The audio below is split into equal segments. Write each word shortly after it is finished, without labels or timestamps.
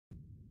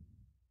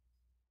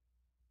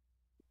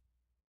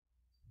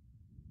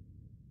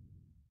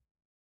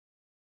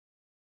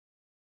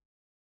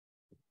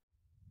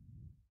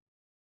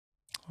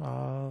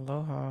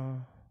Aloha.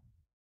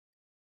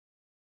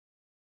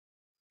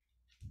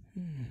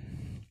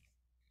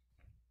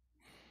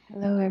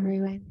 Hello,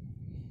 everyone.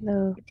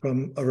 Hello.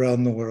 From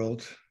around the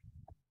world.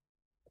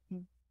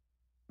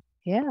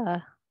 Yeah.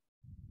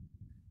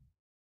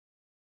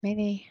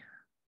 Many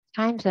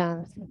time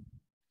zones.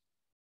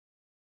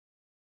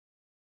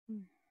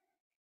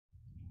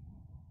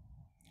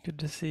 Good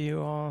to see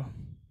you all.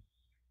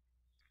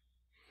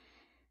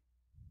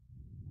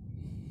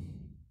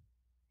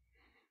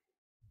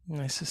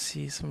 Nice to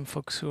see some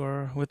folks who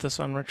are with us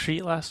on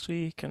retreat last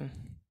week and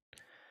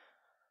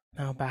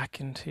now back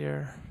into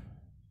your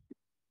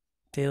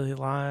daily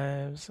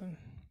lives, and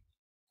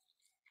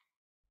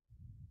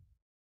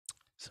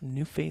some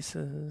new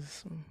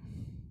faces, some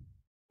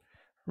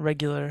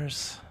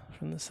regulars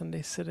from the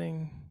Sunday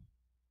sitting.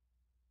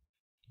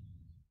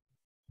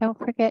 Don't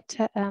forget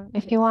to,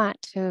 if you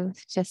want to,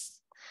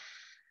 just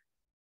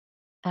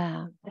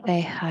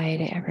say hi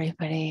to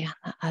everybody on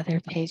the other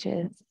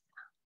pages.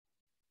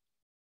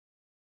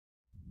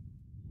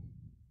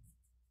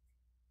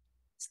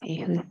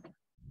 See who's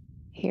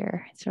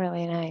here. It's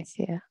really nice.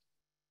 Yeah.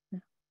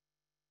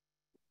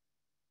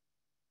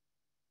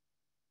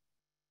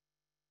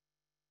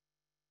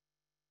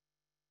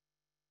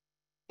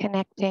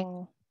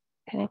 Connecting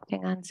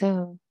on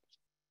Zoom.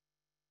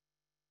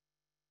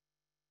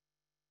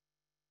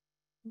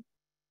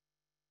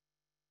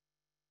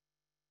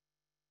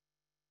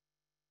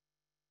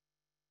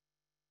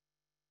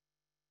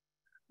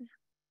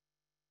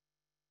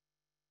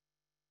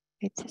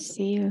 Good to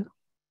see you.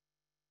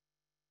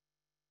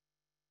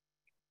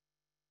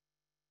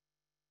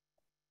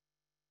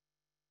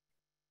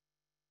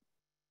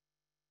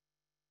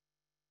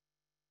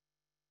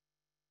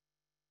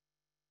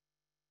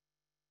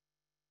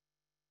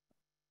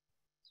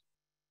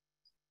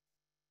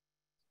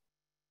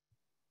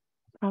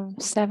 From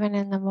 7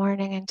 in the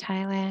morning in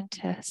Thailand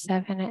to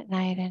 7 at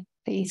night in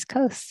the East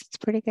Coast. It's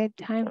pretty good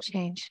time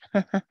change.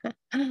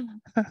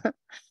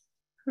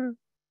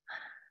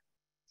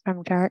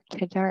 From dark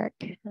to dark.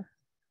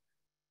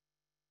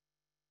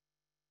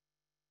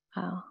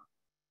 Wow,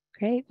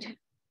 great.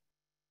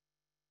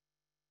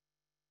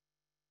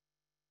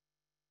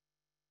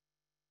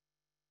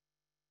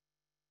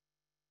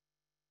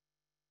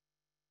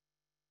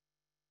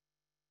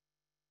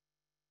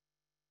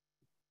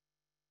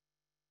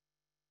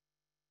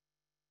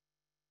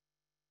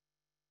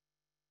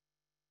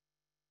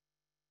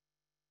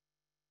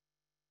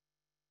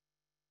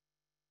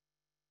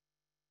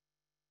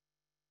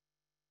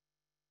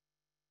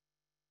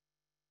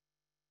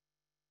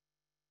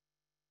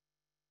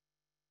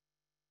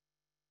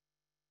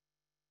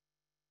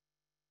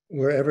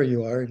 Wherever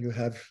you are, you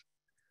have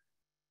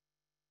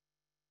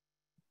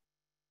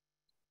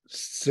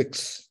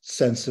 6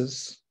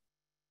 senses.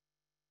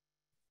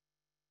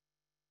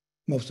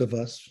 Most of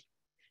us,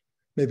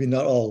 maybe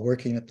not all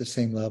working at the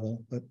same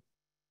level, but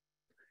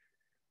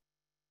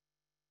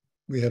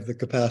we have the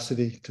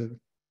capacity to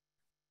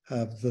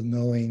have the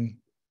knowing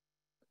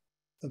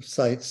of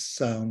sights,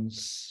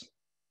 sounds,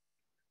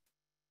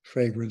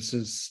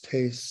 fragrances,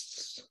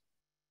 tastes.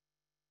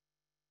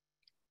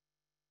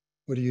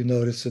 What do you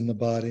notice in the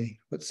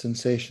body? What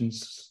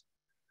sensations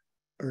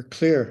are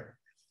clear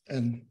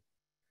and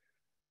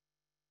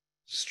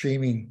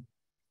streaming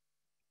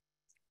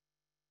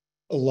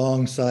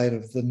alongside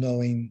of the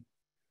knowing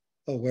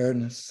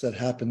awareness that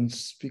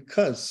happens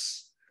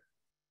because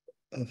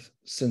of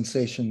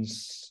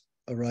sensations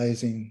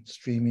arising,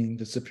 streaming,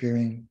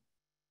 disappearing,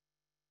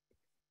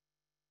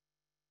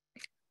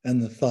 and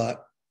the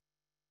thought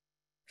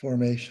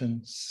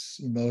formations,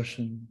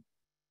 emotion,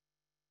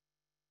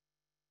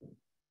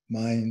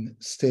 mind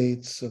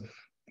states of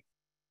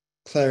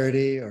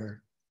clarity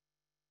or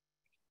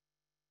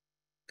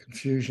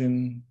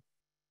confusion,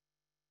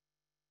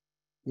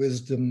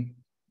 wisdom,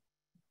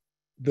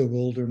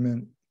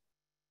 bewilderment,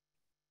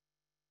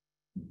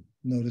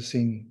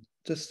 noticing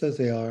just as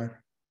they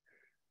are.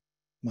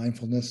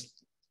 Mindfulness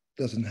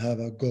doesn't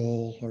have a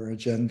goal or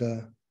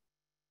agenda.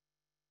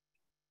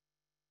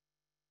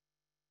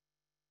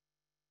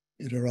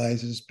 It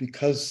arises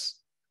because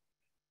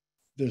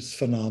there's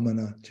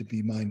phenomena to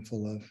be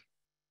mindful of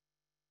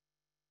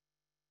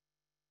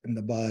in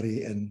the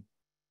body, and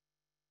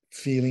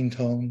feeling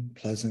tone,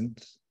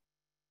 pleasant,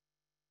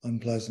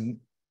 unpleasant,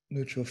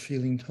 neutral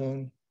feeling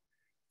tone.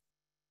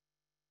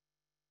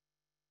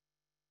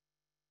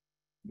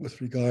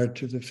 With regard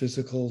to the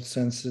physical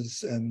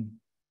senses and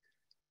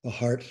the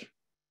heart,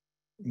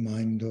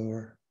 mind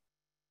door.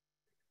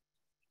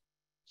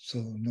 So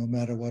no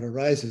matter what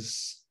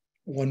arises,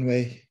 one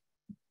way,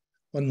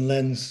 one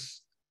lens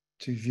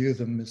to view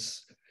them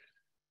is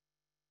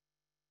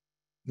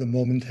the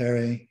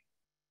momentary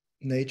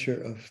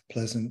nature of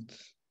pleasant,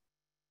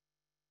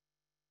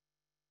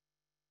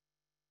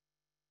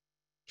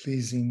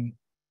 pleasing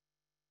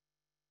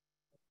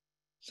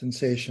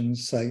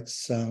sensations, sights,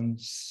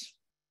 sounds,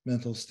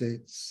 mental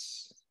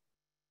states,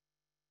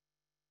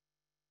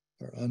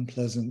 or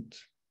unpleasant,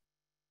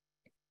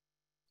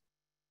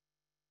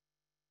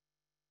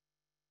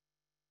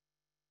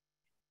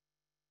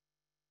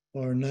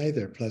 or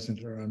neither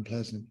pleasant or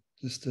unpleasant,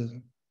 just a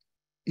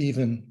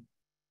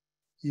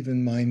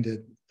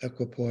even-minded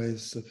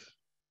equipoise of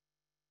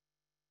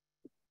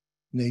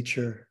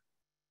nature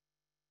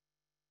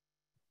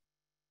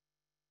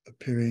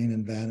appearing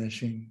and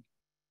vanishing.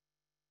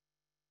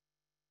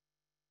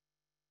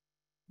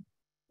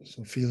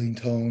 So feeling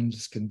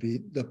tones can be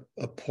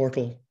a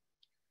portal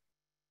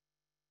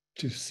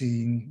to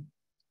seeing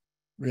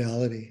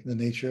reality, the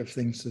nature of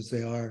things as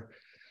they are.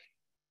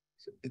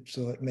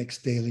 So it makes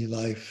daily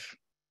life,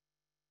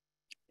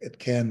 it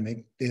can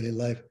make daily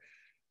life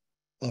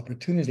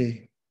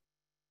opportunity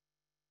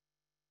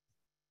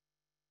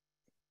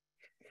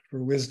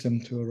for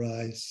wisdom to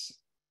arise,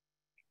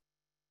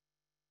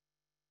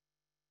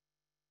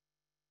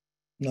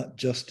 not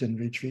just in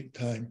retreat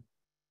time.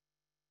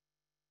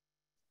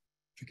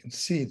 If you can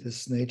see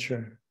this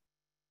nature,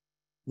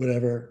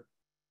 whatever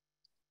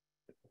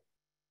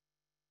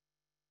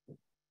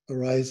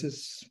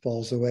arises,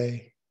 falls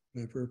away,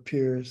 whatever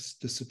appears,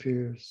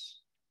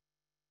 disappears.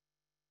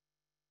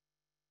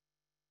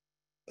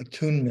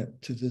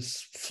 Attunement to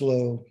this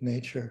flow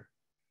nature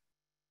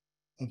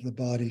of the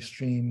body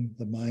stream,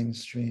 the mind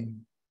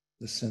stream,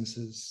 the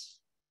senses.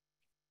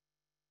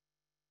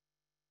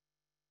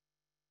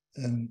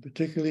 And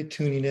particularly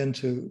tuning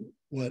into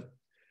what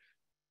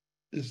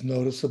is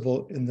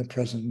noticeable in the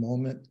present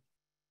moment.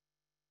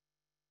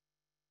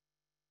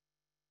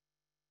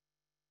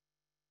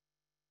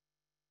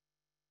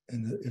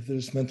 And if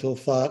there's mental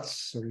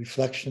thoughts or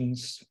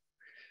reflections,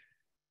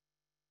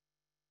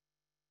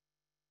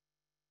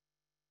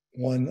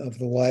 one of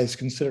the wise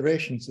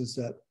considerations is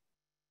that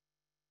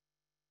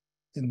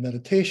in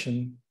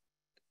meditation,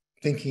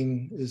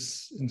 thinking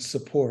is in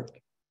support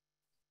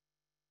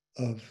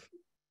of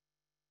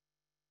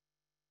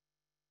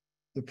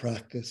the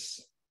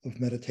practice of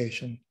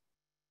meditation,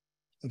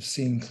 of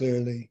seeing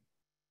clearly.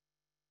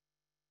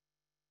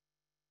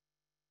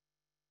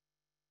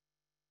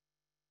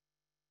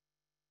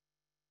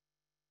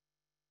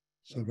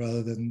 So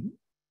rather than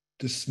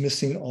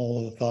dismissing all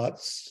of the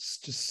thoughts,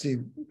 just see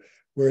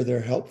where they're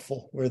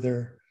helpful, where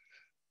they're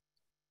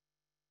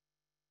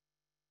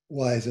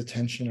wise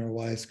attention or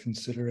wise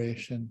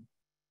consideration,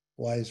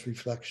 wise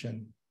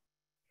reflection,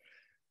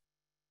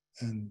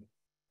 and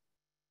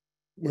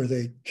where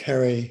they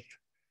carry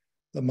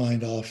the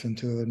mind off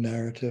into a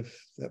narrative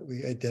that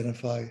we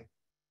identify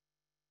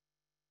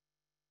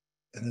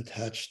and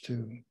attach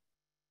to,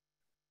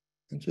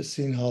 and just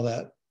seeing how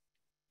that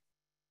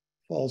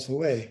falls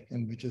away,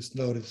 and we just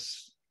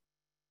notice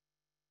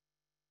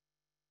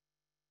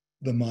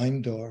the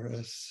mind door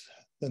as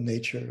the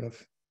nature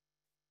of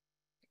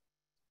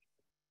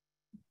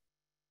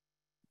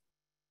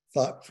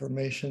thought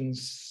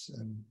formations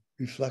and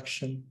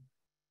reflection,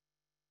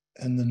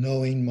 and the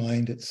knowing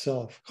mind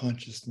itself,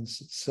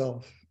 consciousness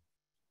itself,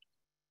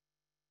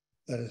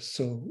 that is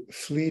so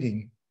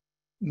fleeting,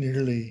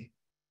 nearly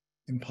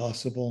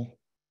impossible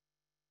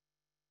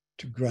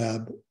to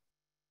grab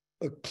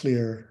a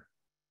clear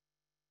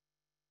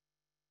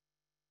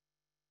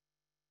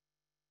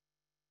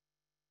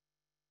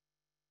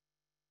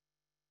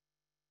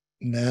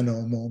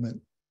nano moment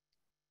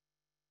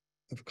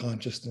of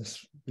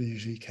consciousness. We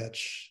usually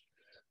catch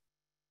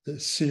the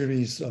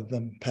series of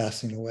them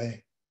passing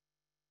away,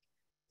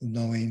 the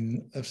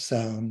knowing of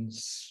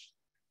sounds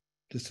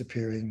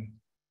disappearing,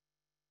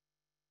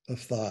 of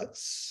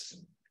thoughts,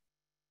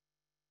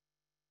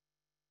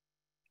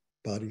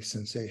 body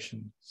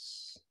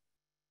sensations.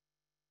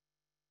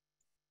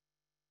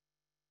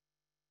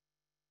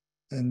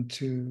 And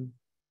to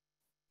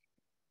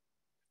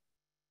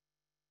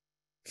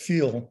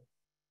feel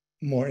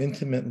more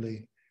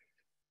intimately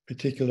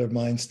particular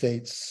mind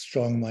states,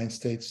 strong mind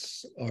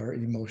states, or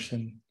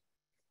emotion,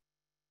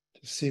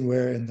 to see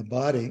where in the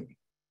body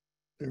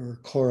there are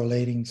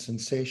correlating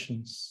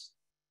sensations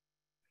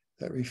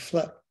that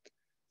reflect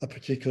a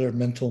particular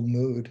mental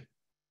mood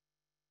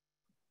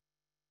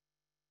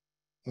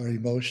or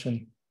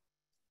emotion,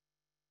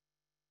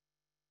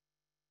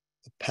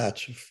 a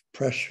patch of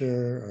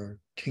pressure or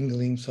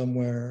tingling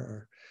somewhere,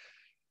 or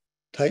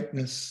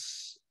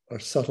tightness or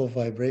subtle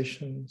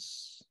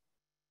vibrations,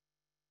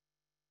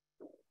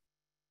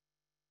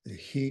 the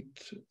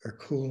heat or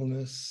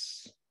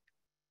coolness,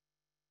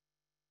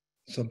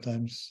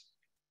 sometimes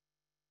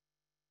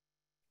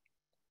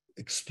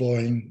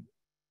exploring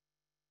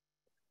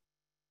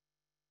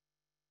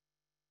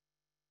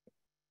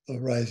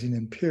arising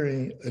and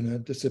appearing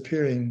and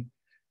disappearing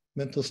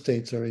mental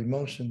states or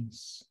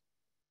emotions,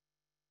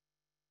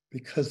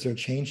 because they're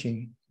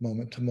changing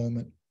moment to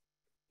moment.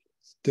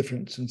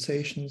 Different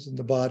sensations in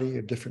the body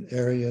or different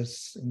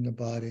areas in the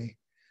body,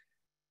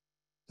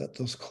 that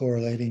those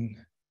correlating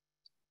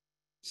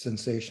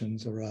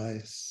sensations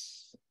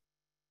arise.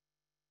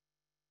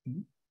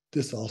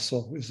 This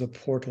also is a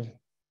portal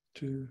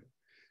to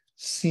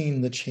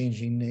seeing the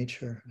changing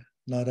nature,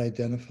 not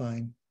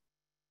identifying,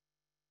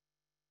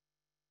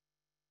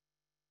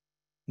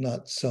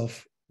 not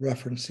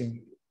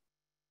self-referencing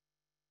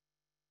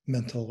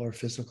mental or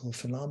physical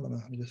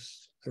phenomena.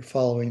 Just they're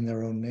following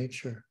their own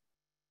nature.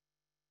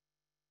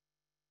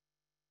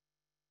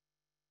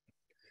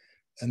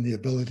 and the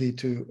ability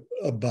to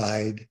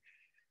abide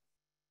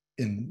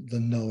in the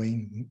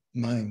knowing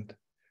mind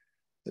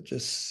that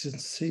just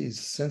sees,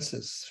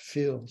 senses,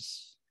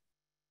 feels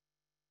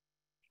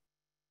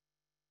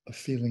a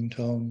feeling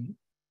tone,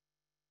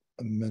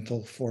 a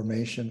mental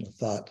formation, a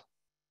thought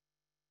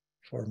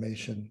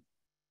formation.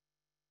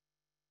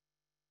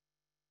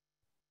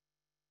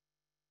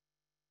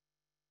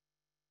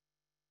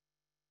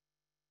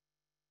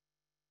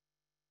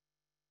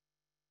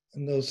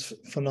 And those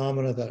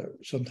phenomena that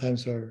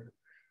sometimes are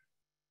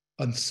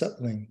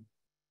unsettling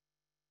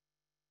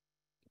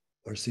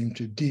or seem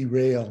to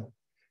derail,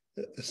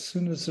 as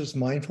soon as there's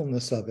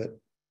mindfulness of it,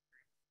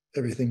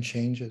 everything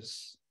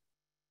changes.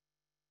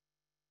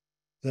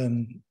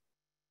 Then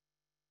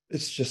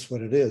it's just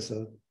what it is,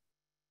 a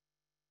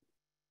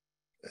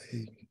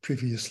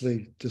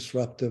previously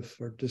disruptive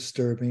or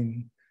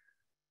disturbing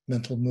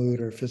mental mood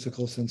or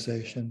physical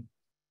sensation.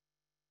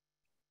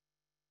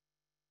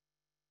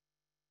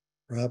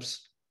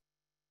 Perhaps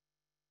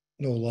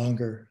no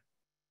longer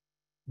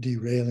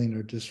derailing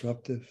or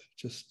disruptive,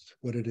 just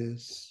what it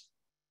is.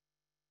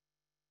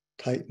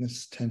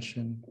 Tightness,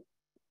 tension,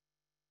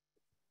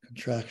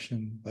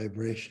 contraction,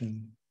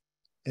 vibration,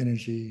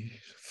 energy,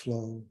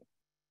 flow.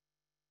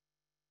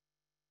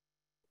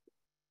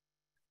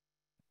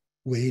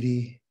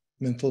 Weighty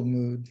mental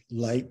mood,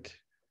 light,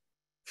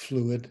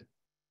 fluid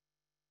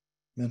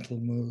mental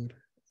mood.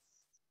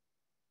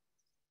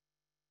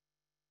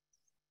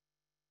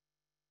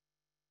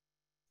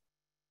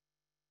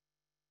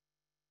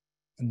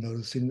 And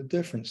noticing the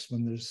difference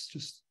when there's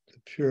just the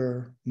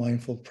pure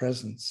mindful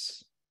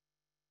presence.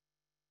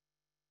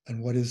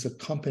 And what is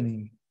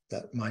accompanying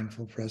that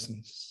mindful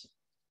presence?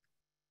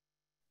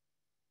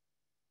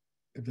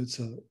 If it's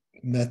a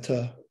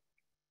metta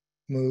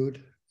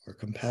mood or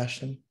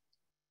compassion,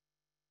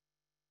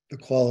 the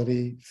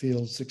quality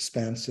feels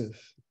expansive.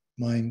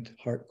 Mind,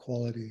 heart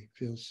quality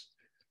feels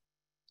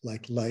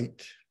like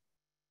light,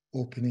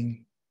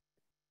 opening.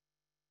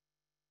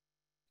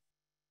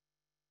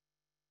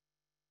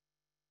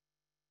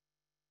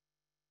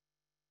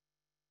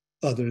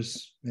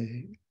 Others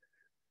may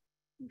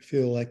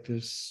feel like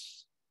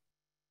there's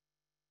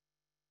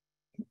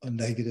a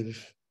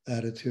negative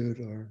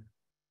attitude or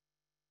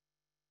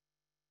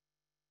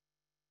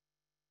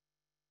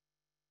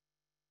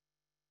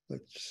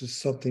like just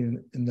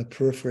something in the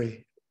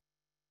periphery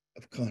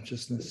of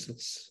consciousness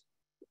that's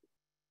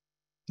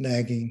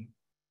nagging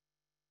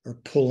or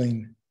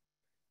pulling.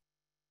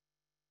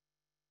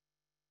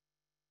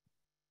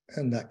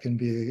 And that can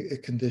be a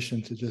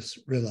condition to just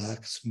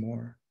relax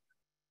more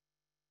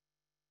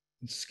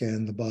and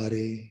scan the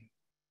body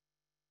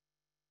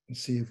and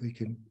see if we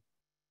can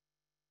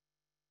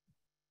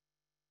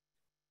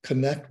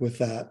connect with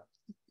that,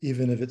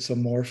 even if it's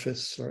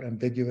amorphous or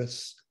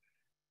ambiguous,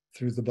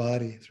 through the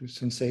body, through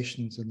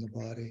sensations in the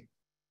body.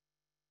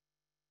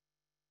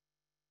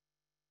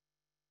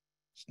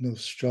 There's no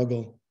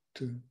struggle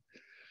to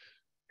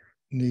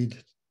need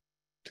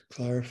to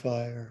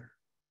clarify or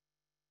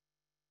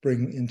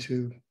bring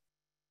into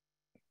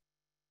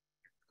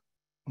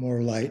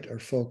more light or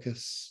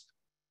focus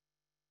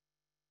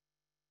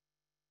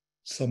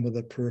some of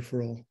the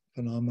peripheral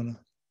phenomena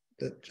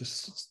that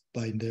just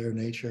by their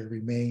nature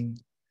remain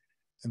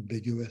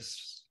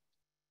ambiguous,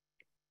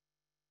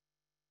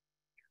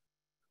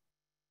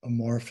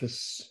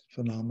 amorphous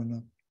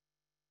phenomena.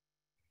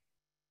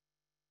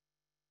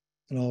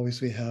 And always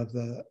we have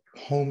the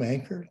home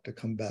anchor to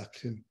come back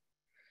to,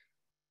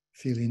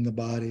 feeling the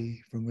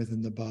body from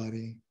within the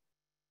body,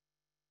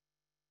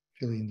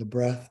 feeling the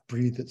breath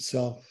breathe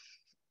itself.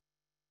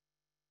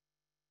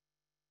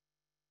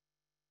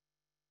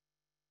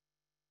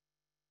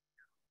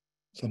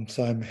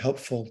 Sometimes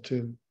helpful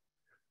to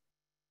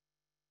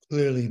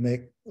clearly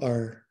make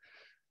our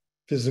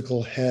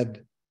physical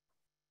head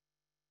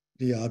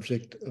the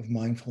object of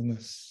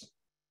mindfulness.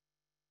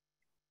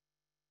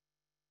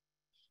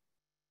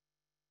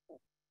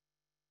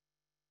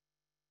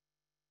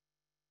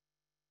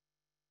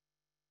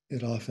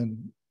 It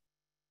often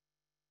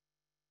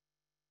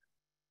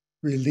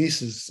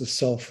releases the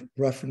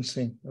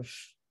self-referencing of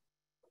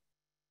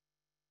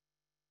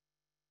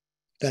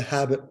the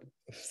habit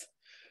of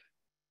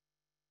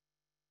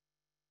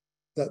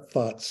that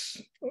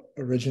thoughts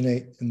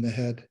originate in the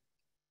head.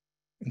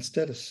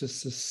 Instead, it's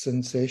just this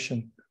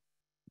sensation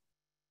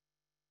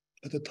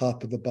at the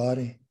top of the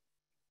body.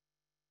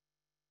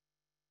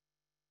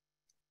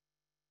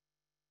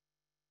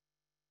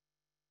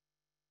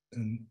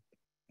 And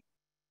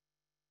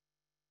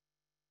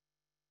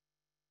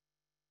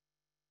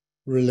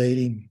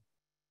relating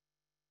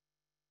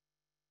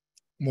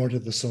more to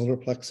the solar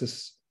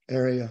plexus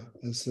area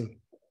as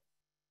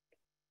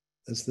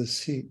the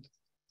seat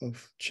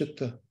of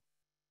chitta,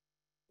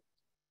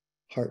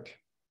 heart,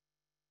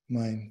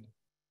 mind,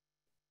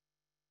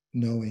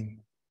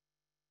 knowing.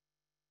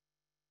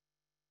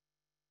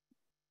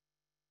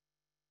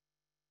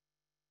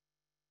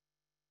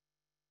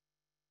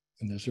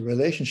 And there's a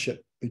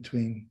relationship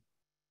between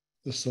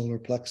the solar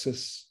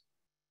plexus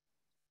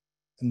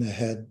and the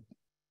head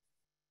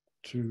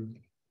through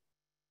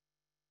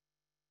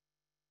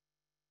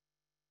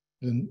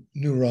the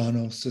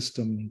neuronal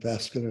system,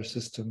 vascular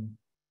system.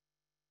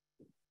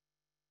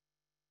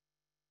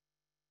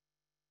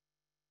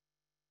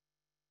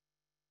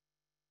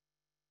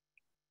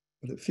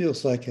 But it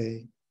feels like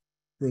a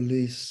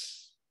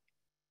release,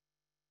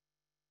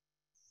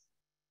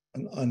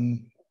 an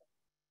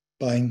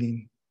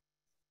unbinding,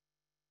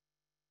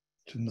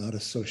 to not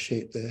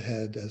associate the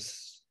head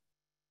as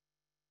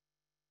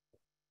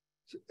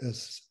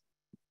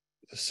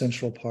a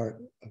central part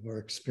of our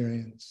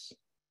experience.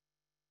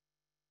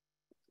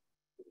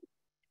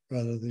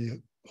 Rather,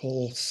 the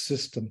whole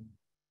system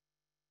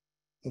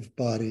of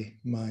body,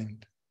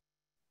 mind.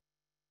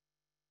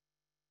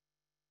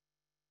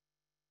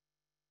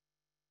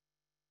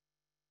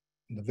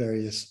 And the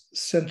various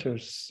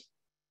centers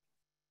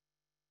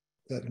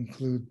that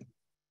include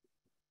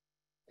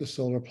the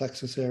solar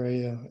plexus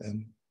area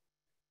and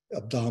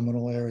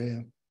abdominal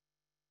area.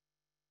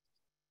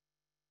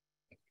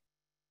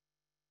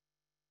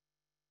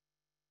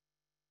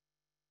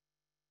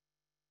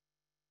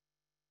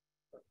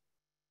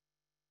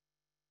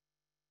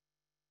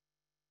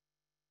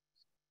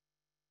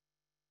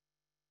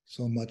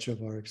 So much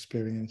of our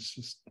experience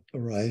just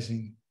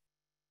arising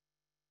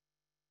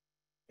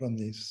from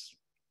these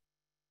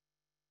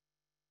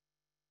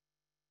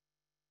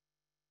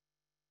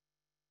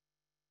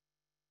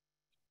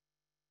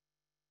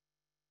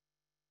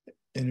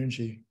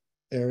energy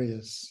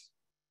areas,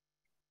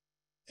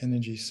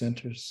 energy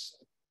centers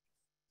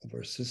of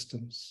our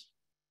systems.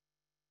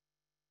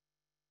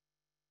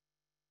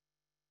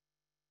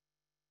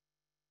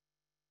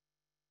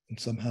 And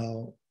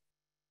somehow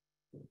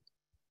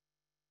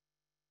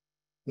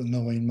the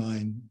knowing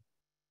mind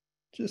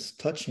just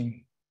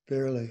touching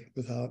barely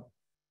without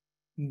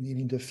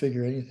needing to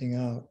figure anything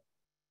out.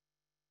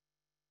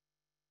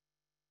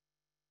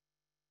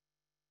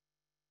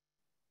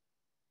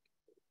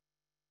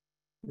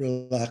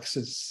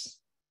 Relaxes,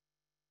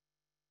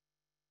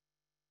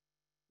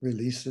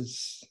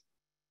 releases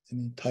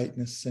any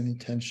tightness, any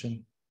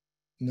tension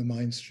in the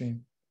mind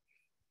stream.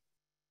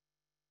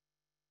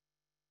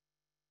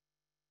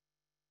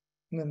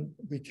 And then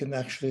we can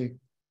actually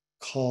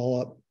call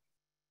up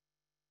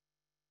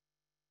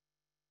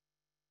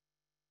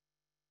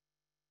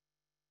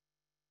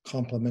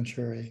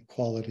complementary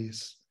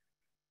qualities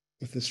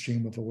with the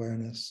stream of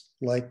awareness,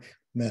 like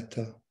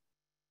metta,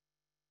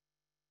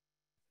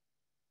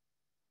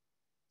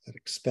 that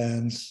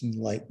expands and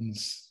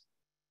lightens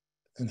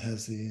and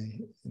has the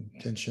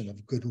intention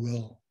of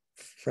goodwill,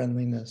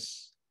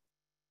 friendliness,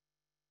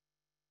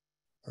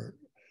 or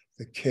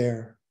the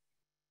care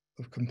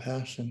of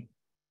compassion.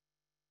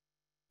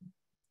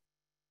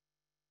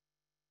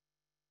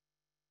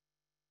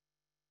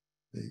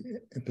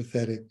 The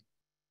empathetic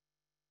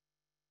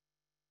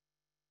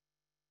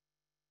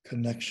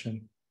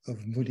connection of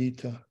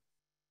mudita.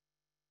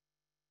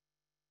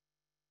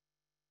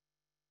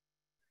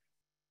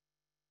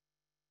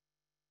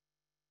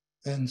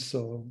 And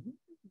so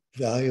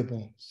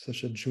valuable,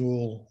 such a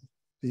jewel,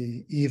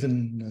 the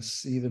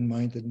evenness,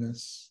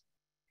 even-mindedness,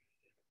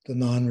 the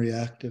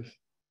non-reactive,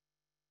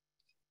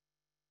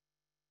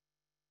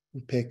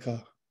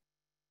 upekkha,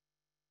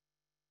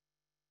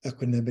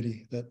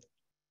 equanimity that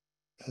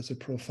has a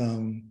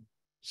profound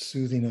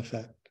soothing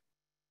effect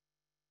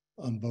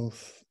on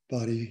both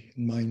body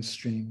and mind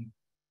stream.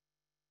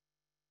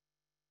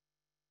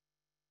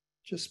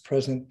 Just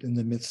present in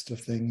the midst of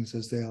things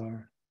as they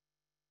are.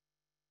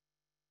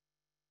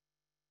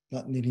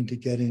 Not needing to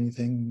get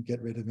anything,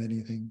 get rid of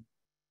anything.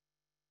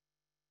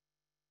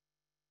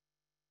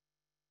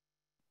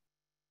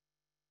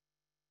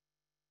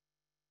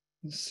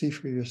 See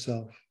for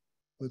yourself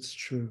what's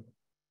true.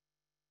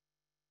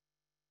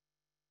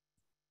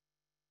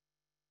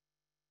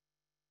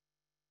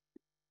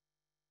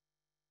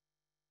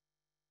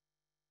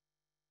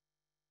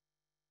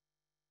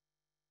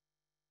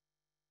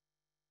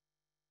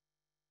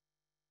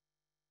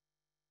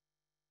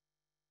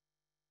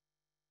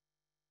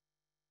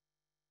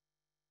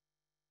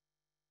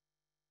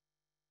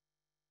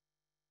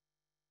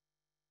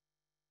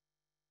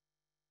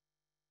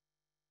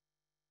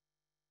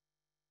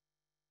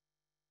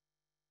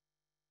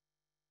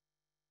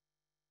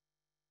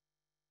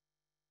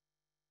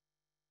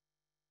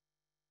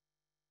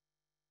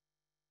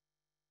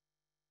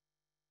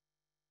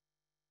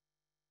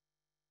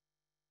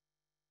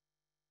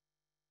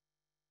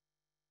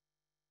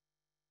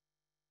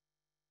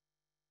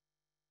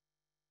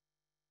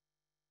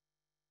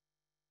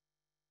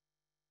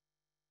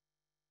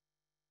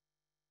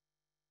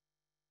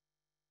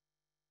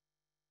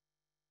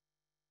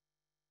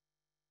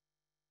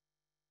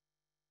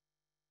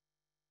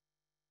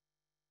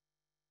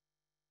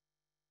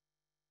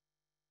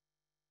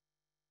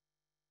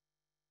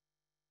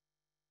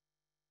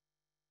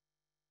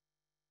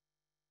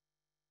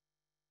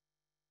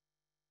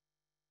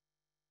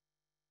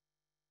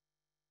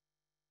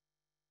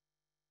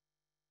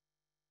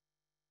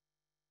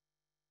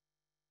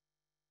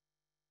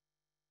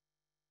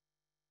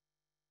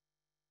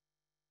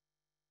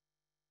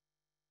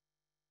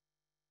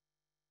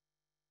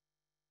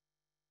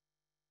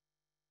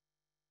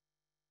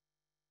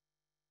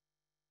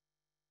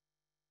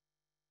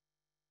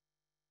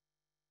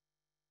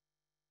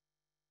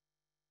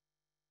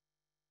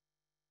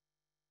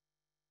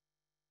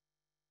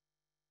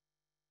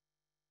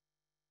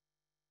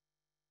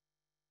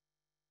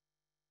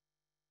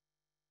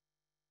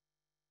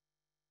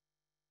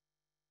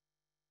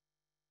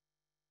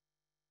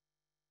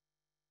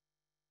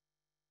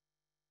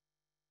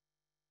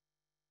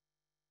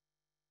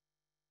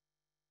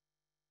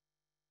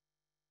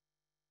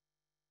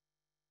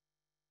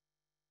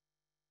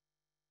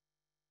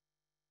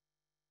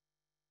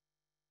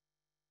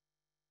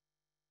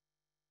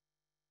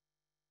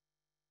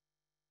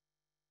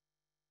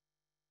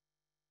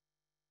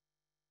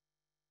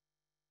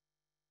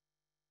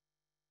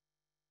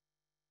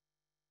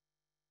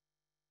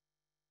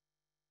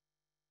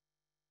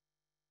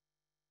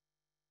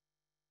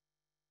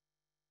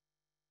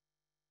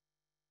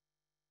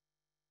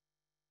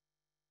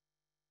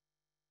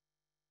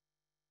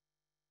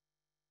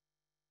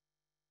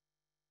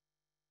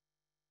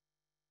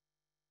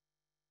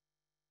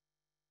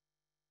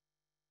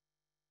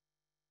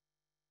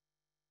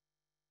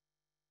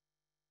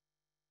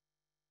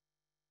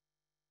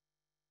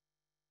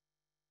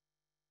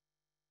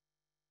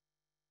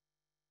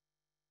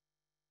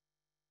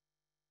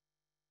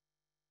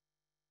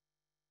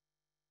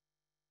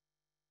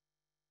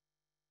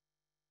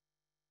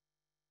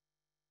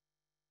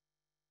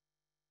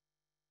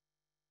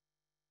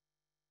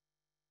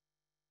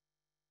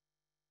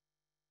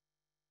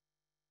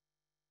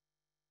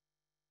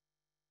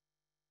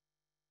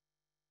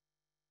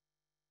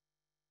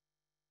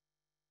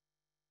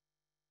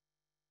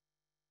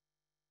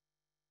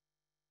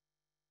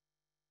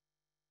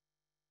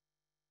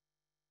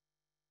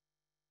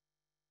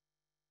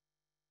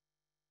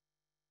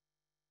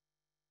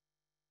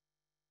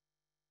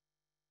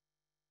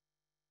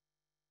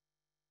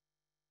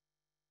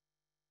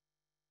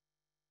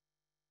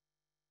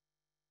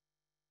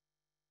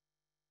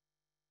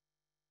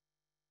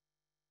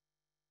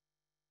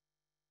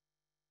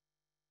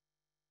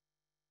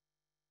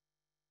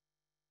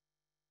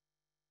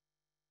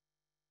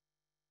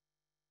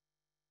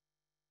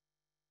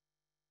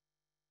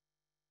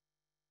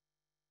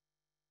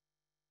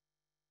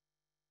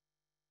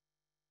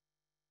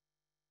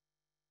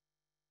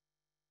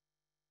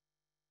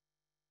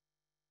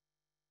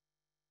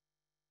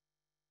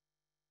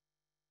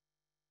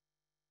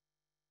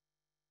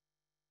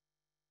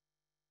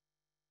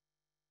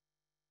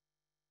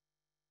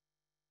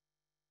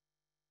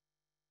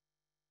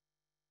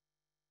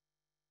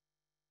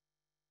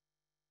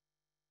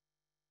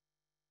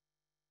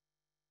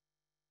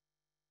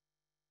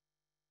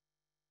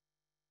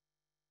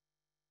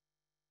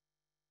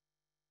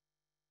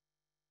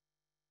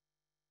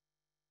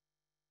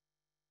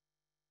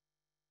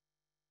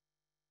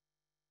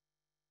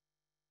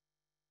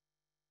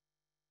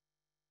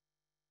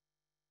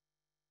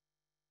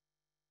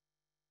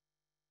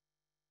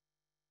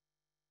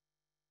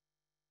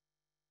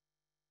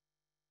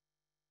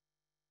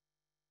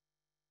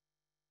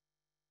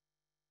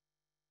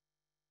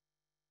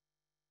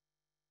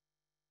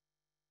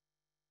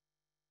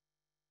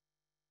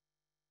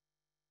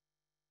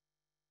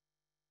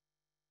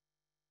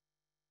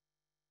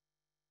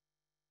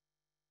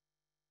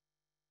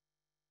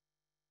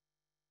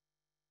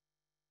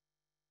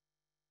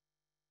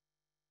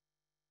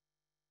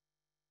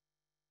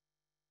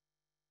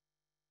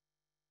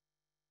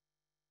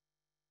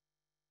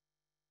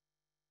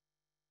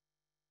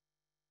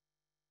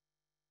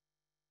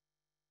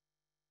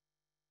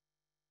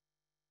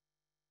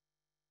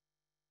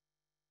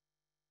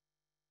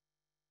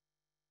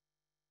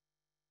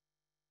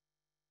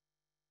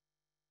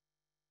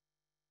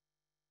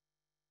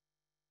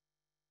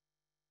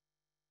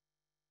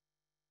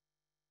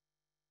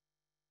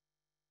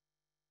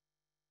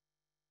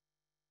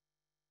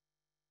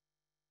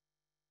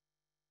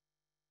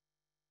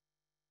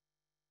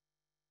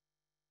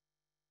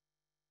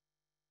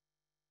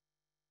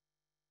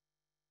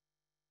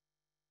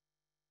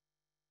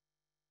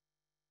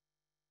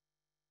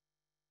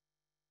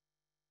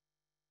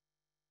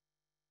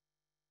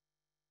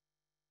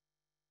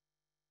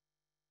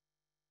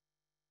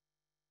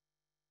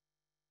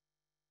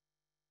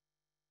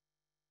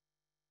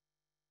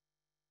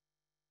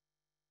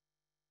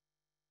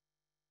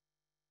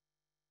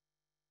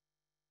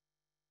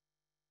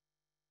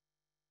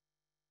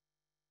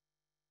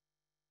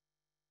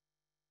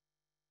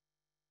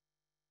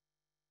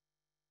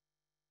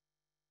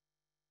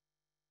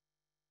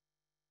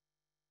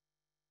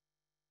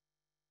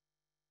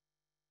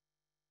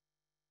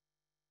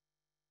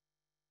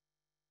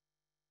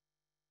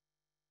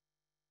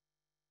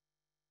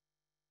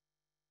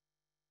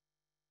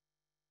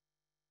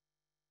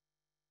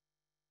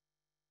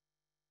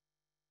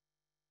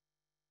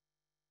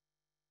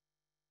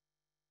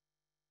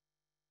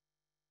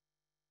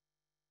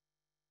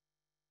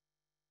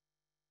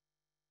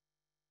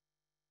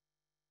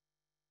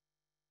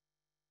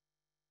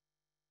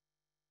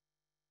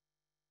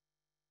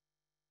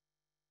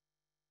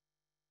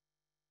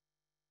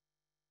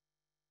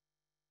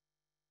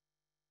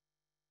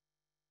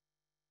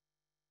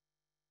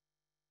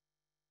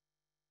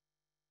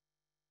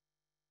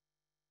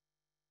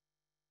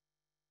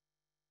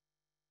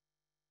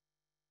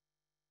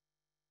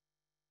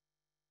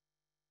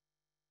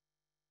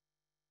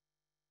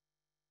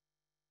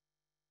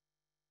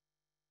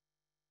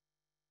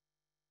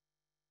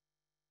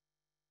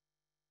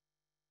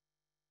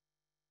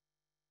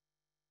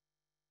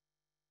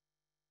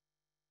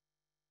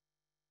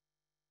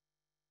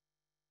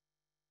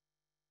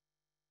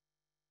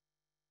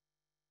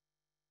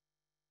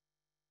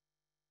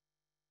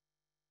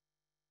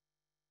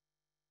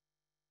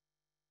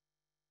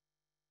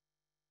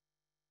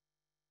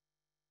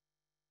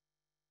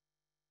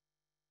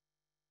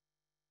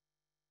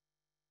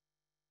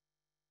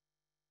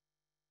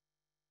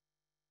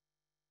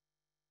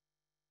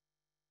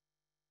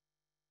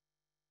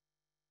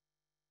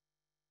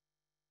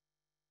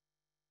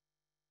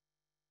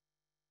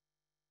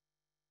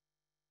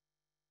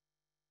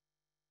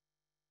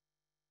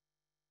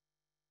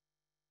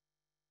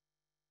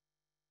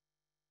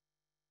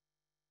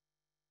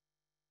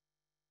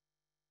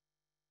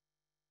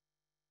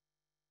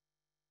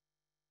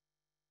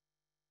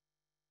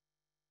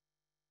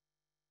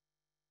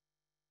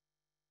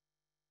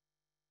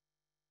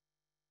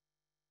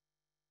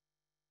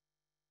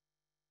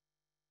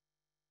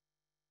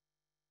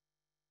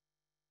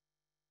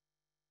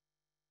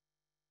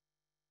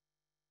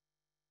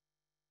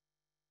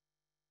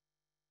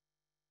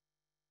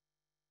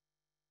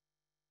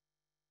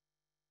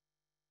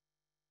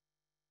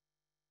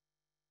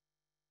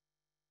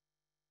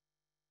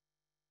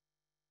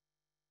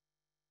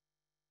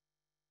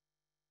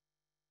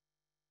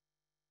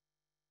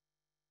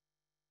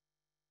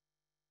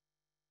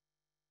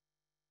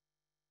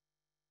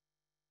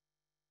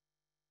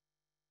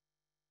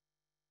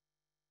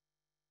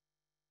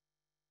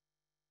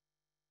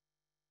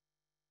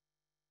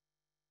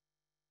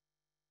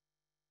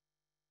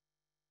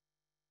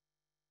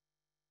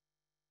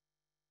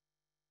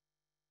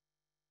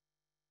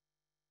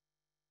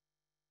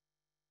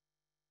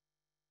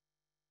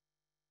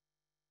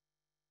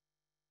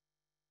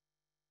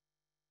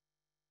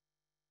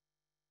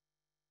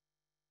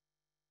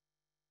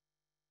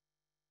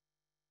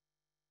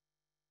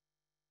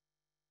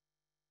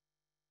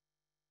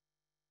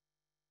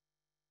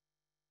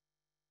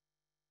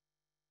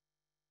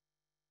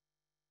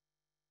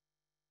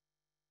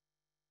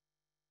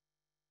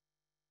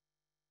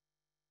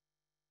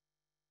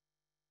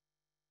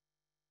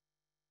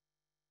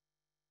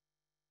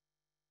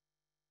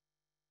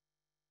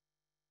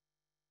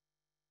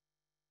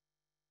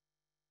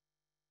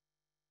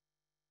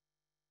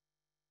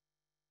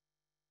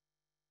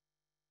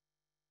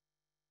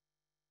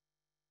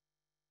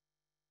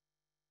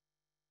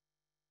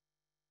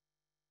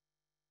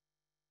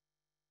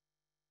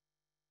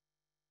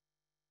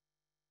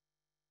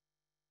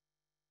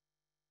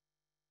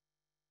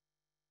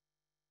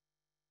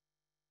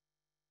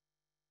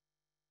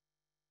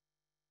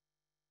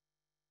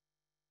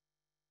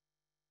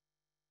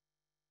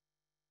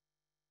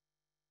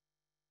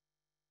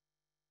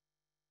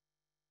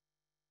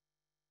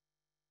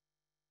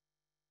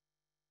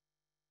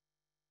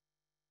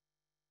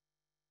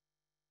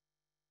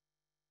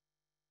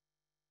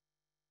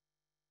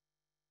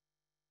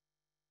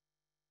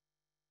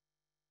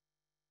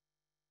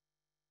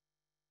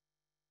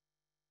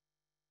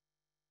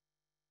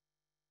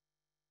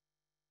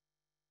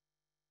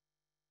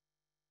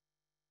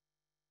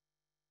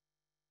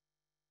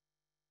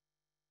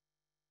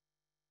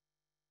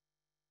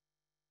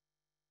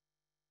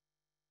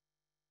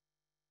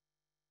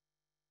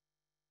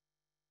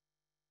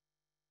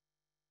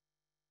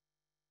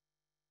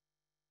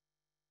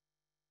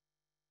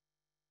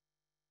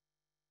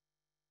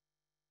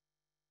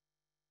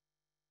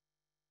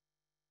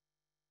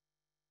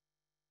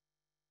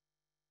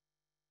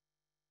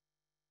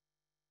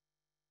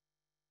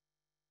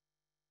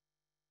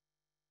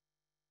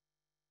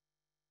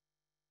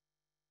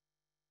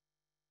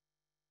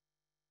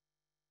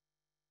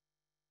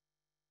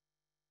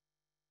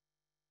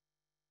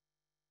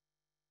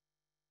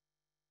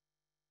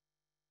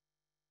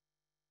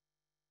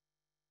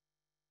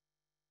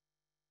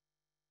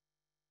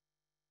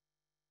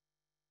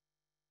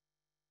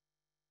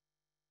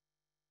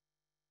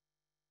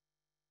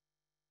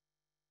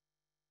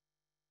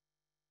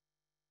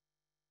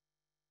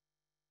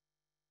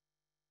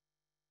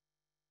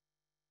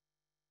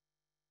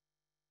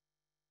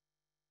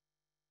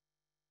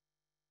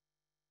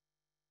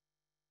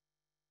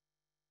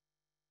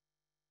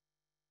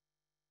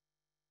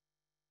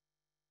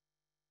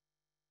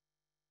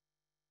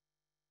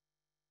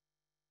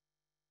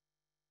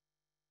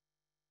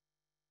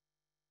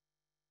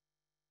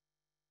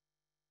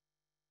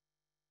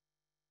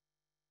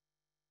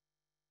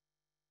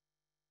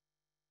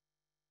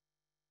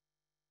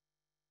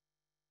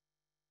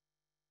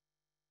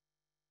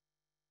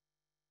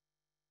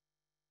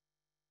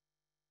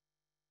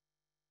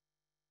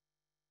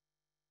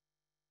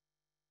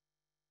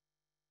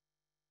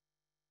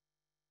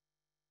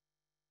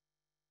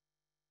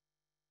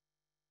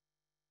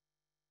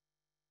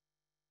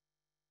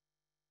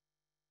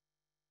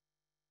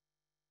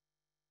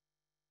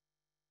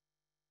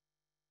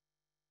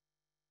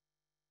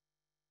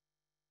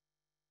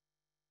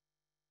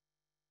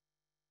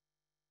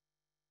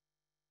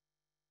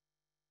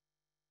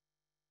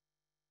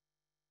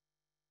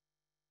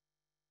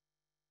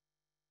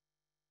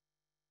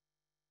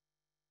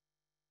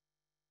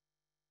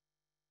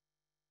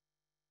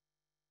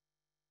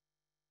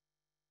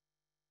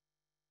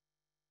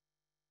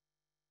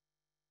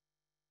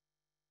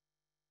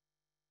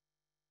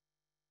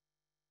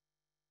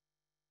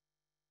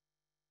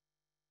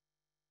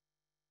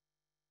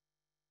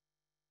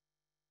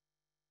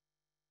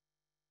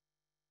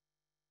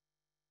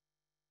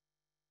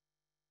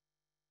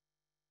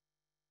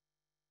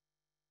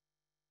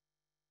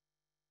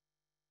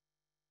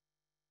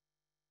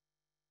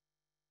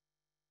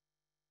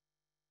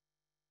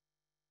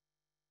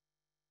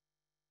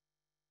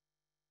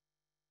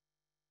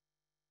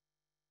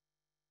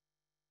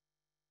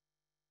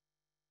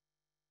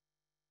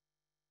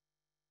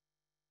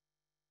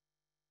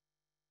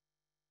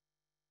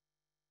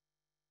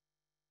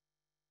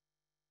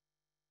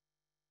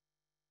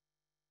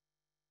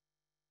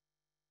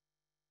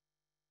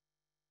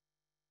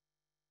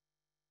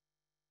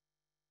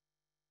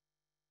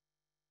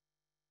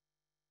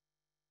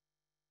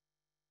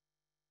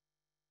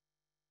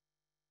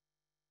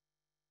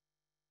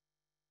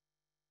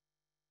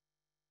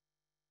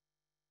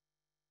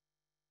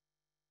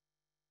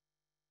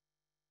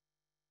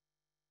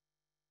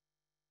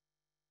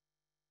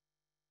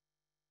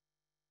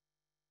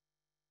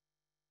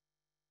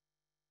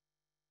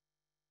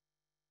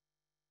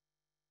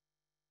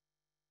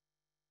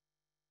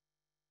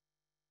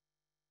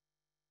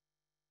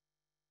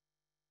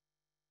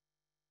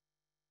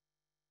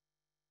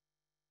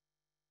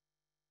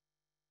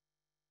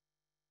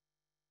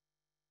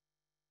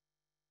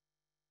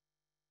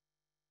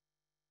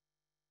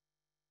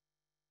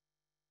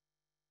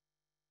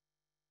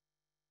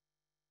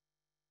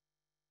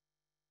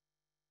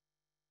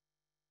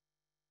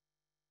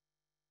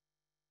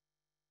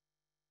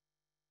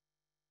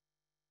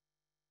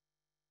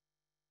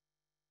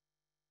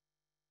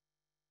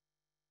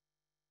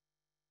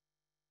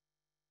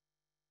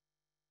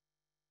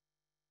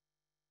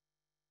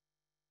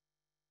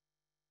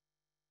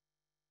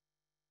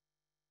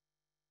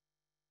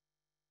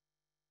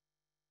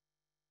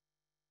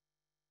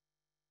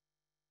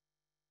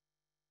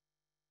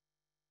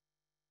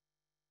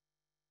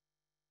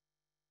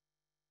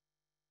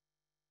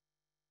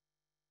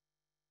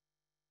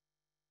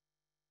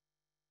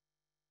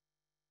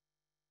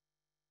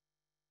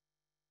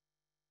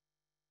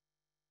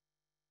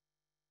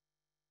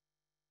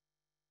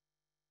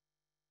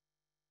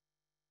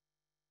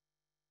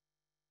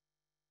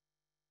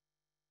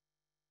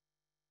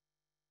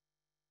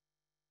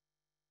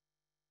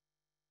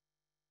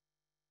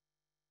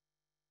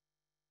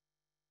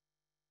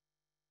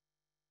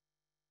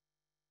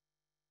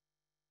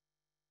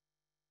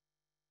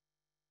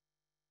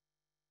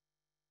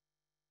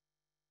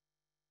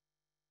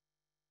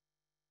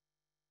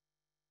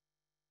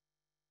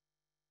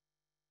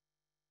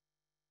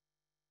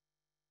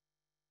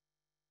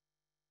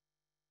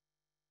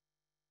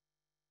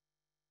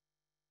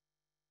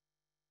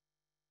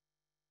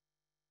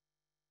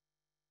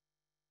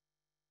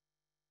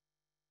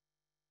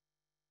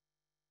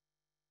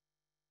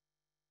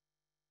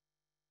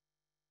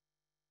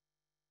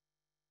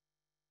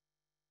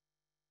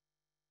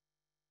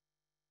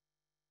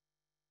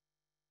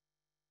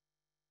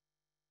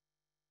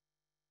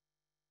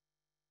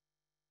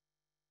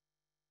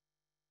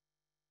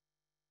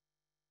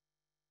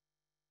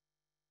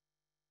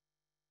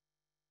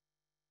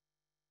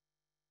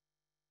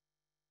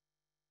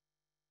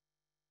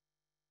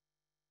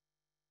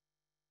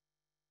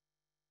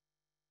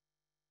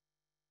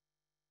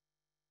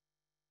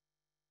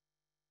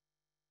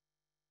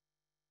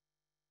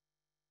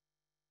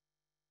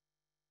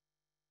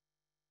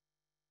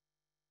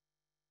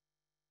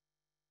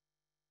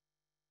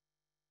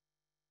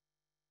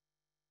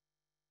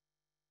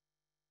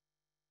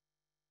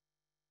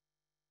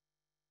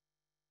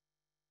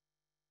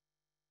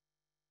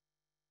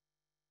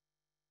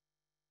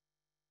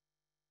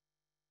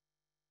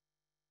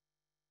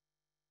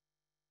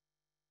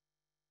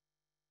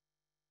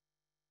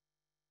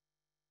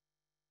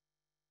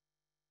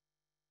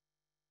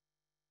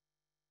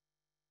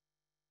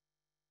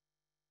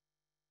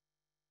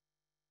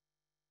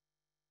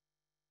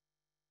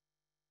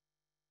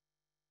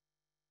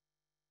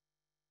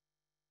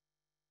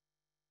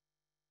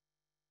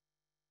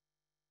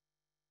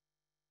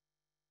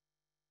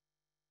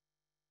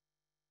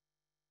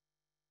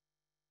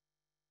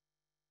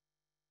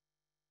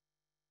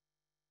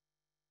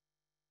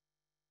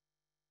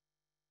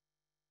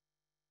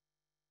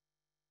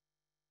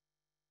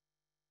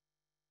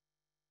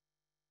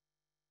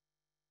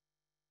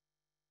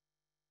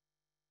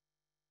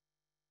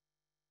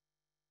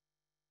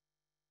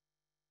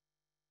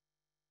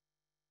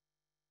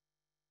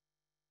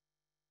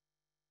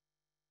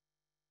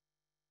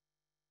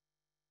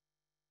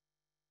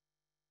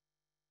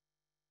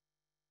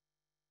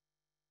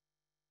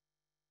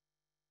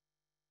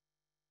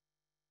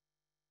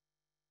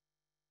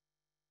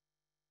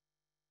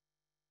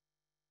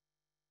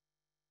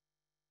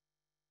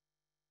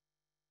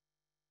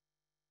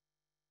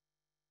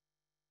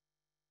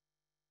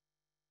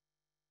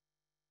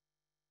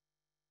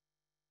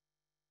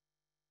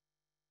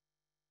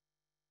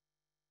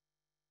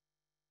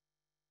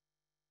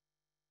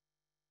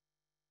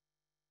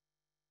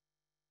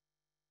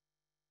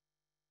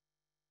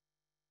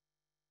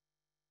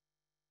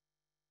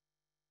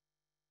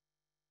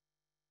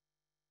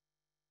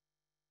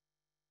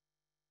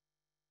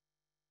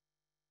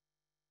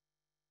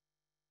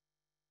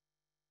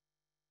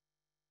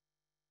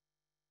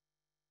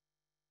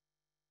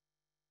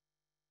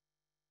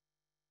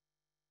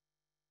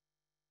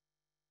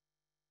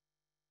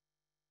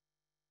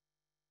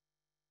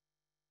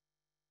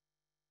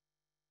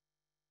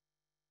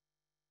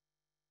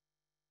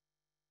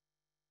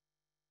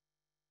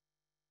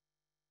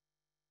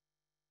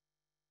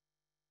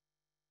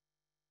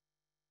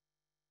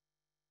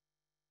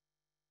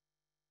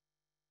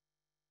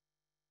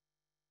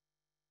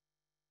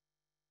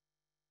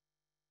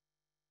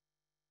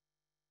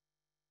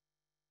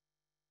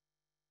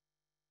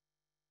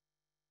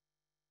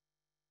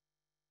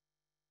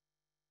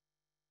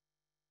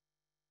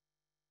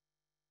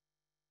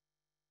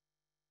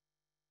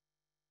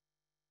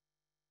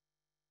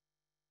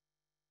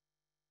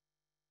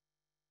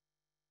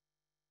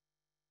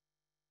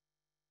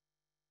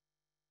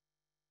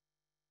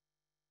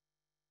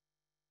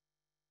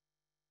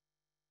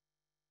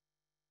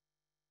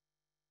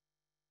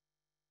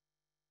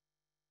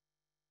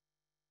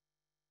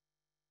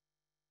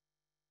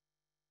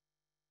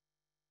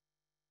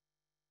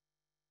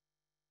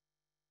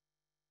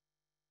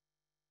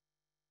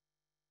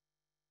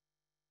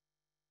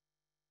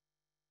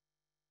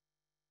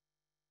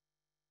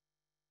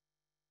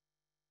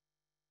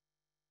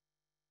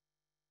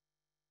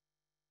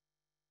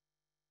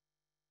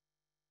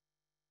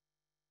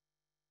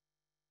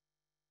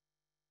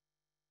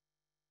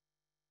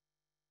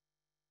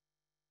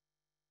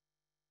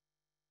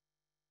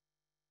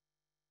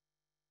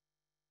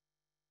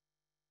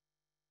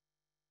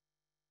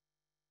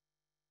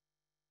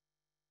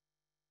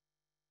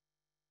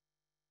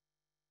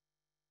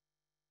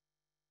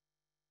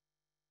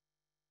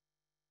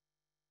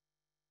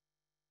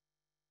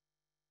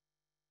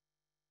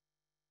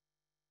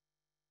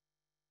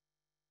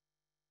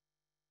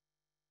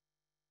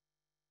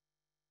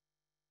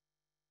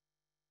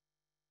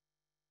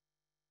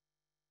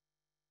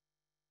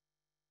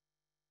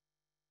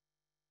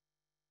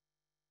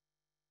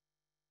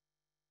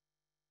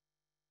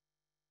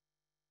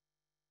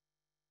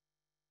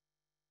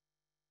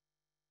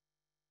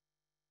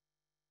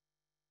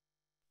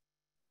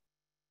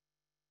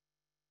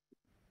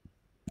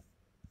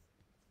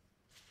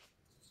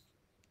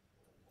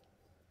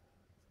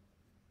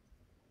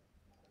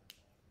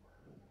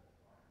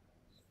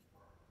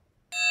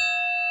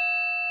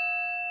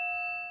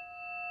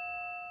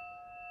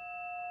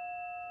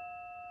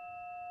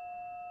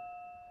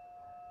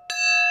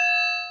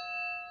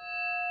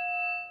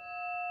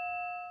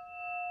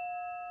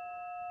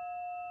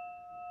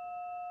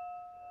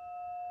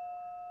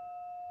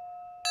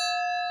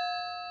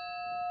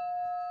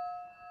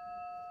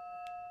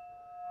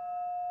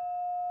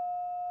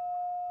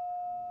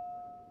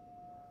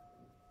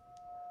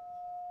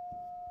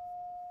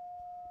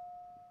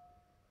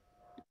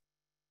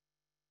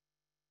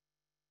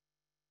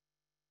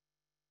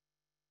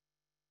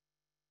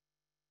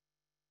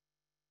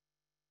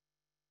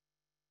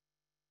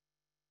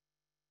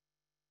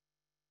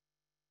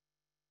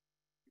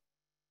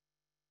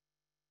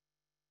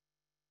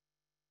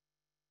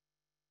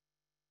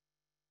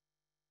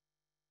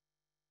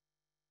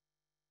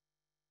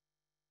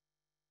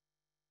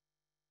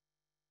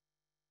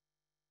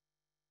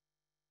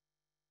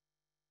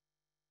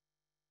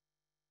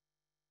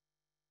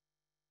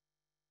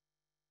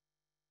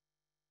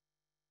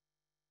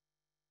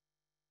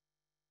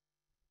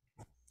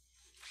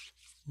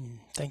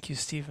 Thank you,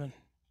 Stephen.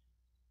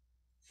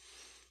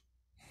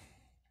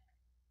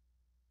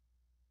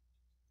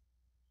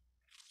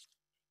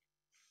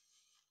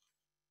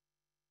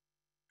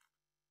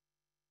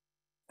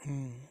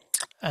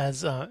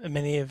 As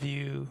many of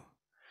you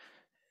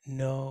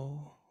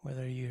know,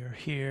 whether you're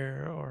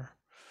here or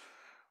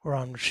were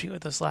on retreat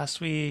with us last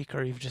week,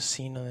 or you've just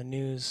seen on the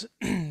news,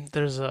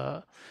 there's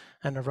an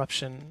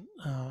eruption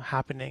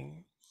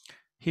happening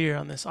here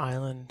on this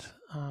island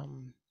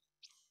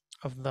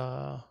of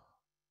the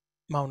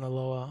Mauna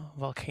Loa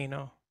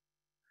volcano,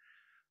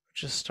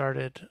 which just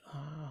started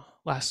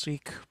last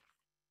week,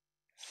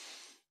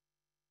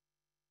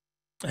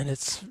 and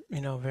it's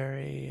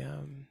very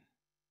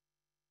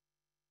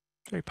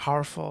very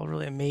powerful,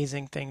 really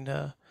amazing thing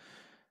to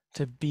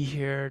be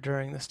here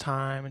during this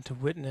time and to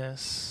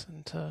witness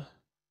and to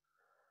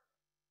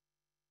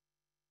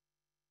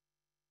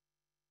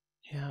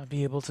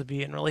be able to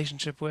be in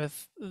relationship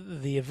with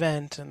the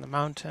event and the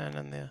mountain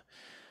and the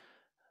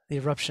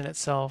eruption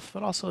itself,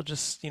 but also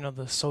just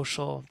the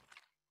social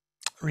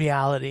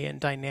reality and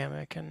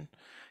dynamic and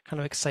kind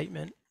of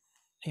excitement,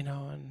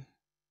 and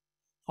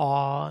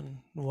awe and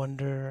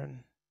wonder and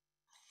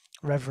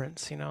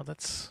reverence,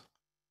 that's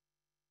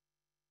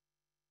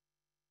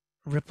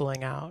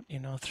rippling out,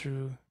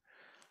 through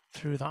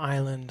the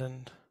island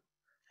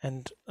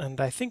and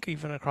I think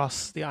even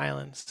across the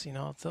islands,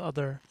 the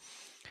other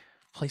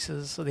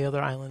places, the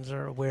other islands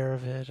are aware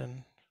of it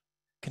and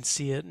can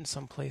see it in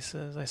some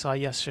places. I saw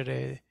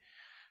yesterday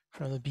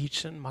from the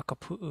beach in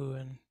Makapu'u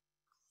and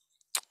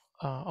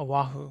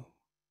Oahu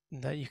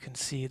that you can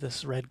see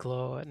this red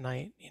glow at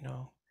night,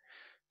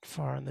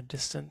 far in the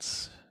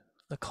distance,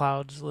 the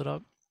clouds lit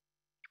up.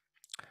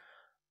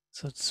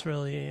 So it's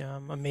really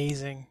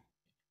amazing.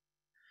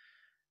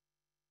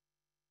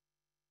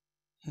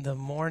 The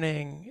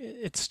morning,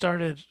 it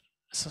started,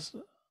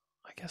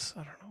 I guess,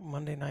 I don't know,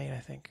 Monday night, I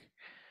think.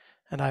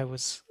 And I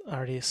was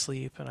already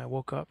asleep and I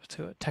woke up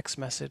to a text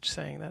message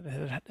saying that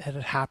it had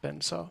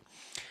happened. So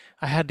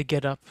I had to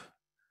get up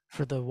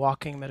for the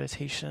walking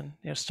meditation.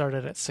 It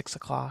started at 6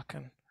 o'clock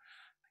and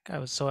I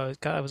was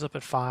up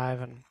at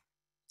 5 and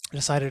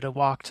decided to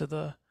walk to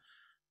the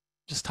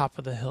just top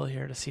of the hill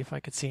here to see if I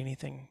could see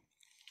anything.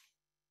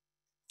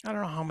 I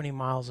don't know how many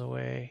miles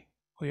away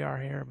we are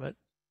here, but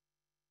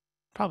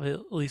probably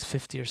at least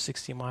 50 or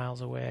 60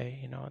 miles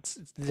away. It's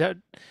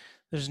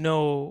there's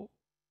no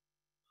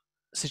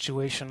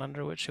situation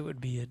under which it would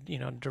be a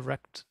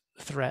direct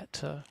threat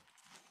to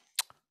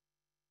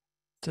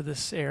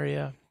this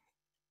area.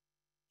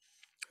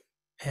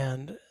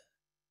 And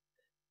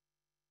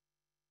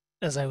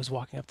as I was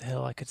walking up the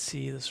hill, I could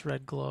see this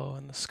red glow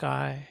in the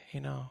sky,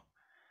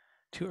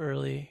 too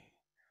early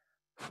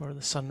for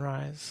the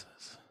sunrise.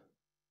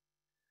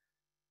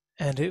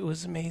 And it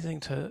was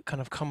amazing to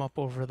kind of come up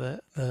over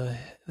the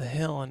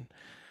hill and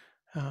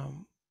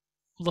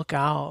look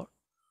out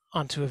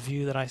onto a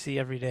view that I see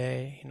every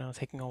day,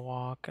 taking a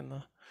walk in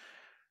the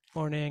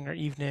morning or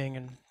evening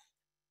and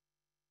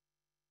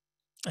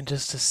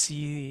just to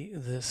see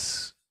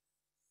this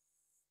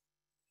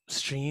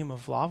stream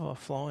of lava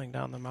flowing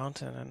down the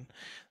mountain and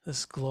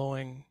this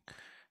glowing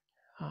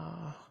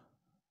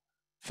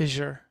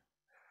fissure,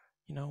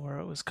 where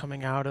it was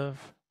coming out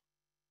of.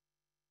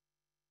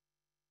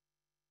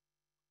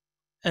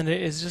 And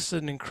it is just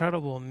an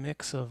incredible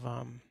mix of,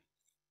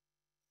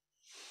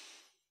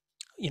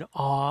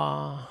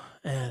 awe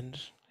and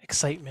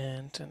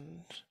excitement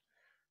and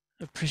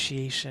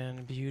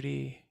appreciation,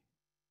 beauty,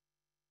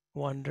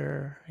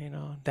 wonder,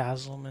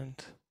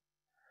 dazzlement,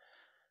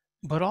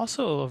 but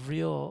also a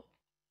real,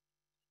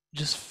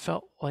 just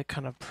felt like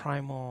kind of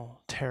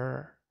primal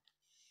terror,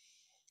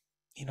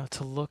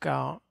 to look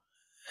out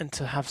and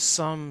to have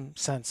some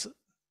sense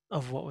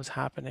of what was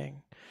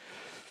happening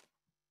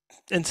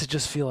and to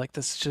just feel like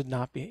this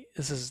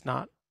is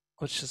not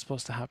what's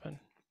supposed to happen.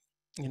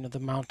 The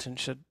mountain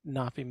should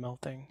not be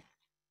melting.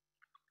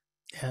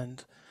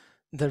 And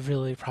that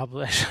really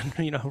probably I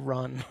should,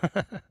 run.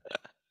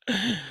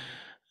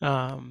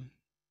 um,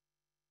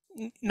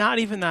 Not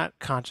even that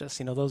conscious,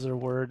 those are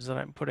words that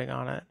I'm putting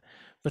on it,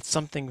 but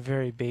something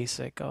very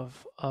basic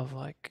of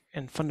like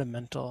and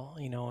fundamental,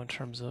 in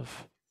terms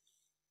of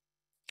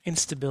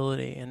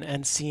instability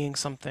and seeing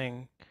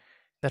something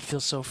that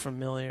feels so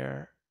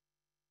familiar,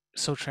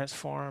 so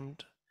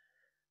transformed,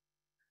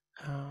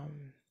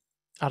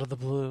 out of the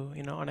blue,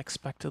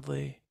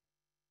 unexpectedly,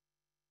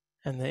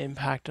 and the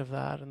impact of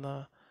that and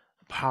the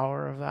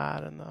power of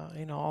that and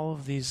the all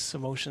of these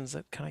emotions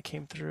that kind of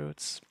came through.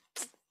 It's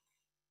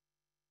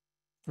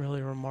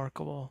really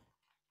remarkable.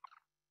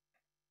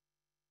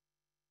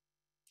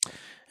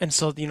 And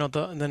so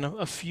and then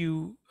a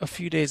few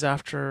days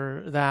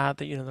after that,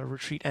 the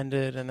retreat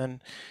ended, and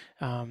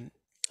then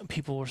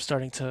people were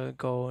starting to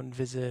go and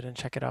visit and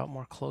check it out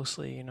more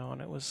closely,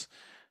 and it was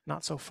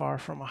not so far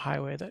from a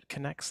highway that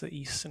connects the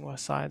east and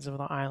west sides of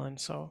the island.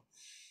 So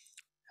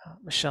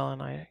Michelle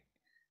and I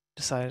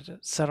decided to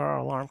set our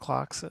alarm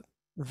clocks at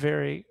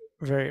very,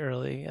 very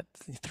early at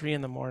 3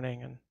 in the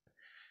morning and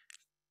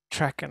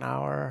trek an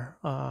hour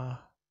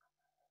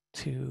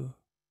to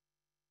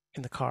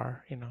in the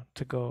car,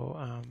 to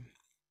go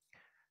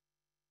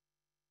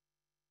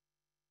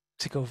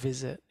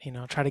visit,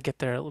 try to get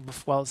there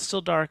while it's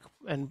still dark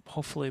and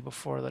hopefully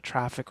before the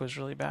traffic was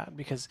really bad,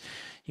 because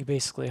you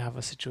basically have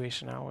a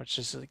situation now where it's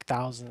just like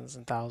thousands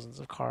and thousands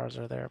of cars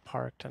are there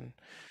parked and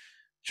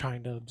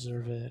trying to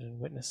observe it and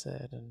witness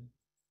it and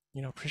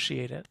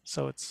appreciate it.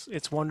 So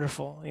it's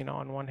wonderful,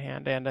 on one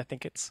hand, and I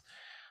think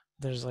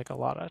there's like a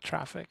lot of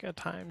traffic at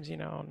times,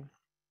 and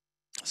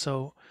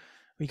so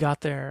we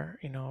got there,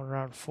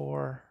 around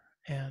 4,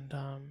 and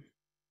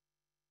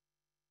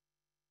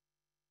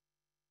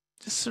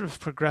just sort of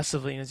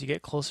progressively, and as you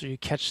get closer, you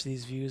catch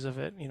these views of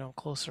it,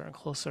 closer and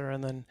closer,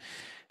 and then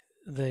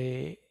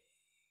they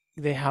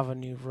they have a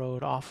new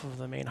road off of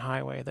the main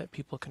highway that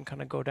people can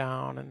kind of go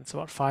down, and it's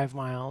about 5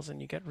 miles,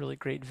 and you get really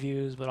great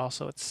views, but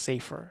also it's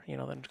safer,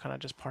 than kind of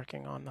just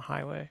parking on the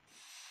highway,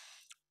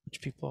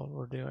 which people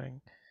were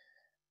doing,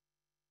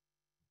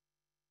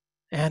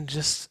 and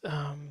just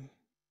kind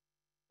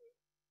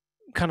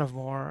of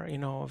more,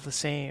 of the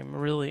same,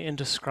 really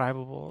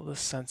indescribable, this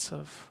sense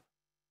of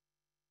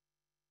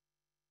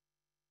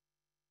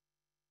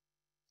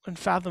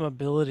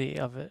unfathomability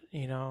of it.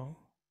 I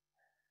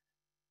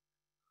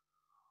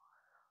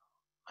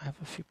have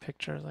a few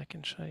pictures I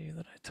can show you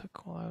that I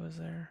took while I was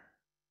there.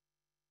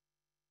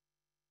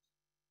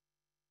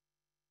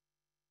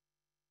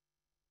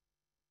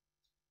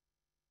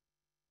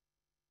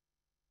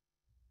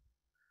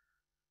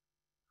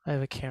 I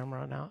have a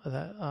camera now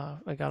that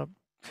I got a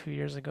few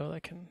years ago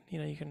that can,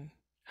 you can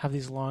have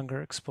these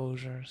longer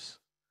exposures.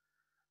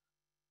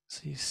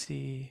 So you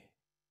see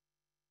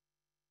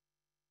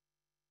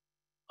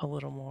a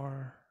little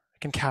more, I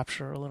can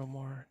capture a little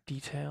more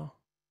detail.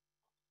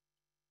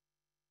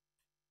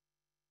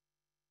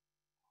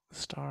 The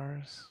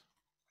stars.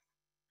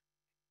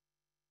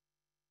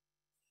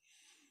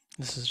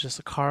 This is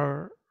just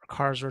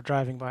cars were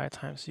driving by at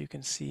times, so you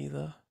can see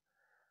the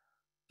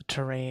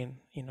terrain,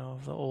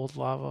 of the old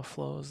lava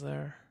flows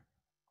there.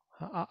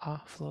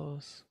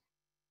 Flows.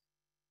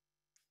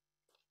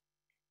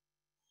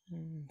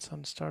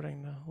 Sun's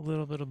starting to, a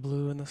little bit of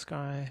blue in the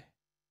sky.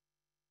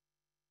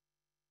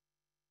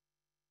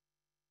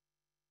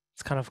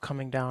 It's kind of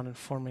coming down and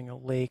forming a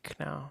lake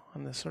now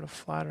on this sort of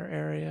flatter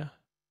area.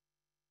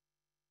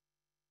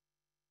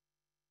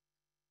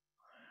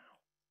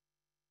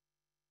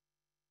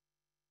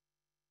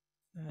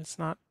 And it's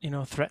not,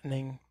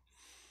 threatening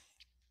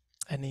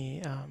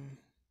any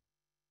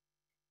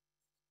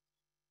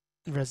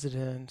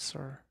residents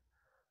or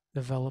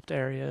developed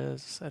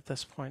areas at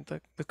this point.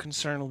 The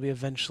concern will be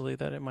eventually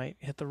that it might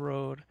hit the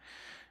road,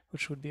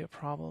 which would be a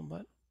problem,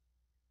 but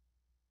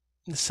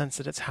the sense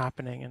that it's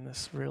happening in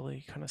this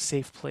really kind of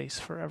safe place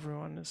for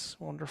everyone is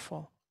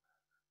wonderful.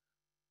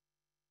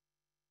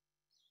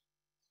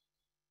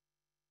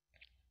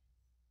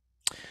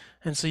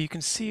 And so you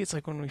can see, it's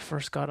like when we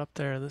first got up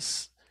there,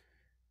 it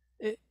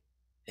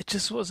it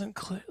just wasn't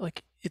clear.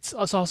 Like it's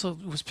also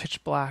it was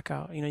pitch black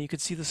out. You could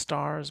see the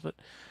stars, but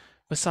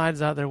besides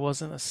that, there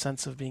wasn't a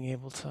sense of being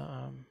able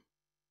to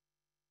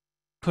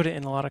put it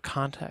in a lot of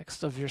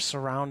context of your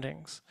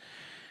surroundings.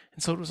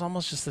 And so it was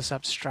almost just this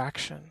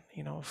abstraction,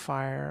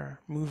 fire,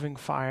 moving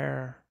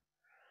fire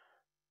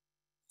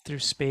through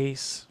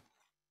space,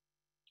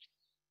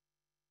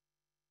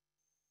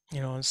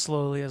 and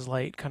slowly as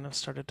light kind of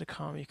started to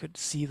come, you could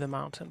see the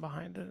mountain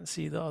behind it and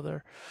see the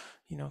other,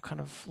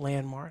 kind of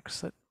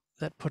landmarks that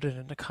put it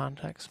into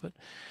context. But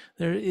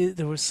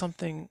there was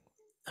something,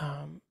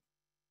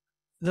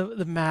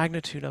 the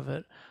magnitude of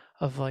it,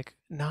 of like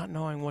not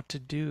knowing what to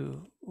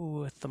do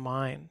with the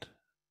mind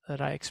that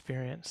I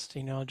experienced,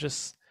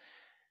 just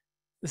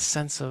the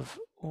sense of,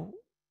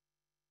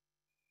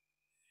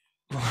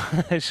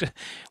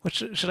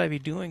 should I be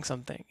doing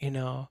something,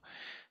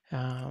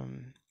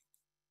 um,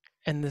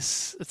 and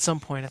this at some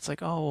point it's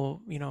like,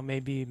 oh, well,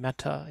 maybe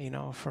metta,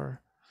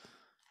 for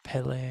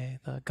Pele,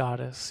 the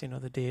goddess,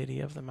 the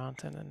deity of the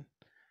mountain. And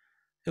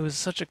it was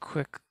such a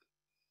quick,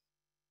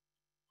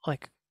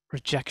 like,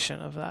 rejection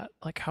of that,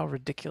 like how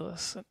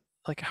ridiculous,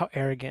 like how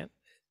arrogant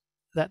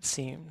that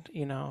seemed,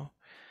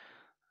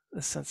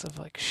 the sense of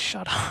like,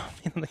 shut up,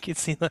 like you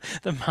see the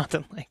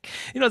mountain, like,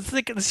 it's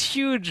like this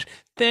huge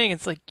thing.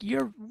 It's like,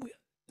 you're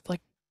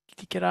like,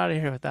 get out of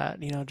here with that,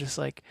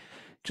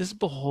 just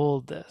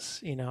behold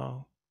this,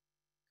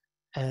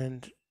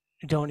 and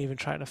don't even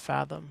try to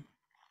fathom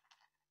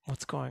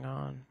what's going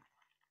on.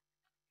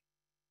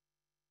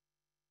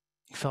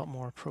 It felt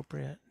more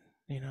appropriate,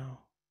 you know.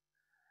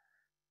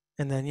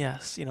 And then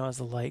yes, as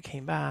the light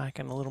came back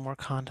and a little more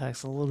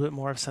context, and a little bit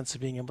more of a sense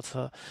of being able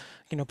to,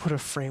 put a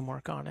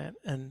framework on it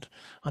and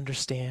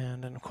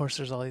understand. And of course,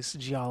 there's all these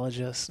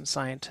geologists and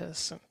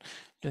scientists and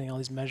doing all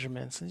these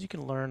measurements, and you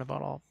can learn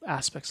about all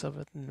aspects of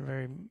it in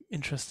very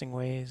interesting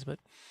ways. But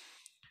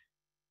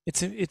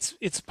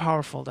it's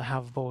powerful to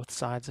have both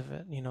sides of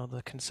it.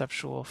 The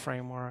conceptual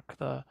framework,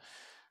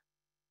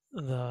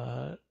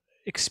 the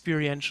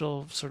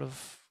experiential sort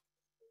of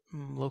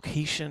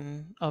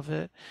location of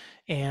it,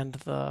 and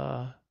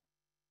the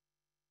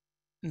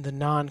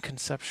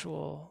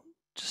non-conceptual,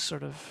 just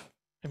sort of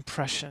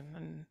impression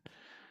and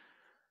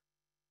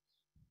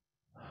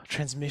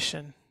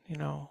transmission,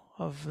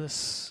 of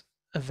this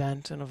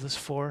event and of this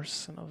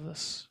force and of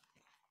this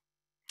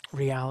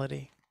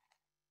reality.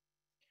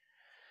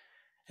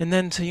 And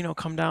then to,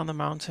 come down the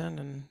mountain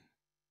and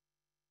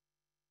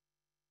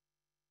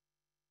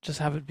just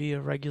have it be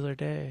a regular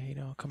day,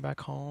 come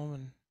back home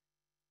and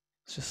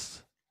it's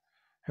just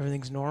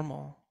everything's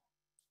normal,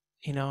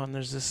 and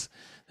there's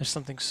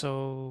something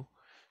so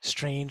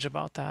strange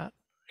about that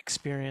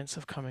experience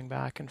of coming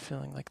back and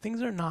feeling like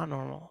things are not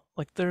normal.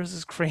 Like there's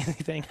this crazy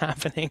thing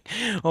happening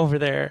over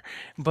there,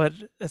 but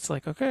it's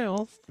like, okay,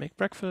 well, make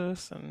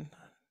breakfast and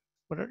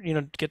whatever,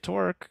 get to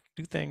work,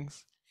 do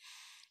things.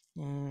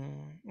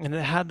 And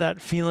it had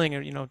that feeling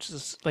of,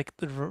 just like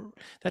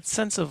that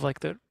sense of like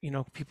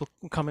people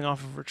coming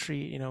off of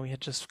retreat, we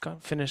had just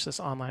finished this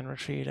online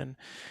retreat and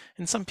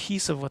some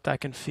piece of what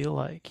that can feel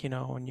like,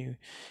 when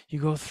you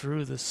go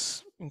through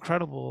this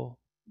incredible,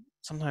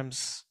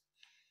 sometimes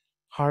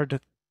hard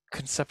to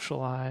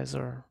conceptualize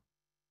or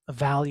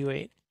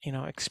evaluate,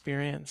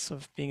 experience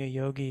of being a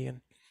yogi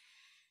and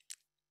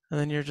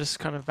then you're just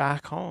kind of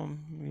back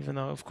home, even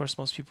though of course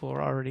most people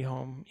are already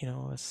home,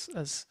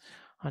 as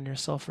on your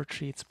self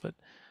retreats, but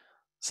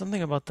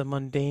something about the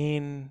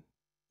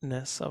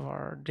mundaneness of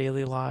our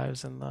daily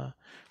lives and the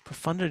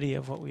profundity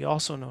of what we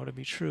also know to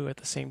be true at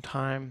the same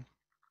time,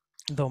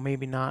 though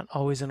maybe not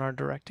always in our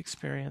direct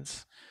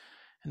experience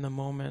in the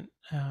moment.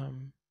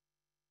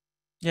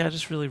 Yeah, it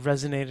just really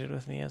resonated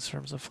with me in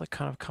terms of like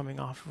kind of coming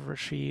off of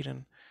retreat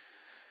and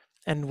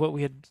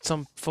what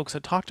some folks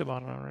had talked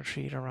about on a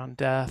retreat around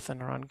death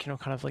and around kind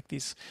of like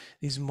these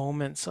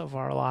moments of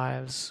our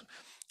lives,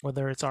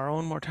 whether it's our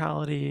own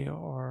mortality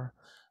or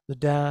the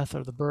death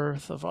or the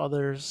birth of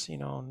others,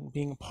 and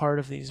being part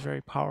of these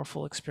very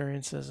powerful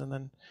experiences, and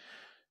then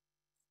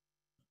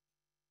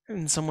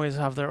in some ways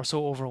they're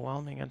so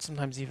overwhelming and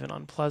sometimes even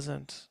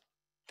unpleasant,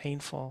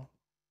 painful,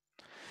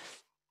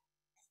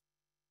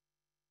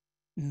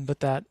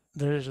 but that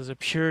there's a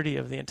purity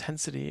of the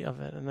intensity of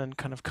it, and then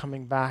kind of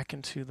coming back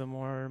into the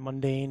more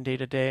mundane day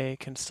to day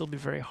can still be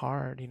very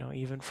hard,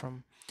 even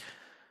from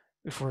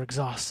if we're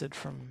exhausted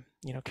from,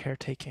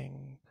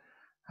 caretaking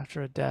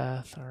after a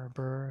death or a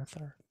birth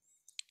or,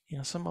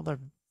 some other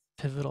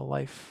pivotal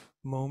life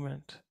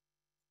moment,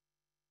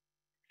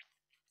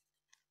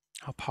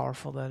 how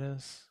powerful that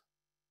is.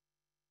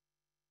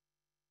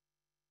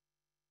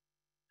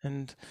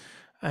 And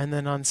and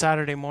then on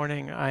Saturday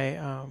morning, I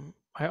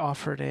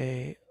offered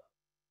a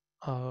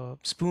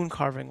spoon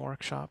carving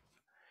workshop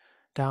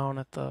down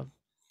at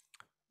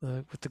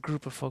with the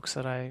group of folks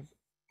that I,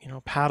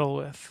 paddle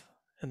with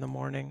in the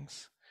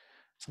mornings.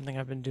 Something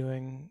I've been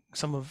doing.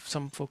 Some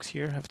folks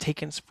here have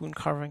taken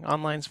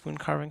online spoon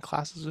carving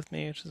classes with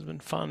me, which has been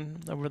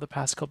fun over the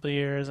past couple of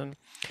years. And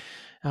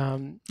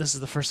this is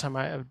the first time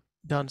I've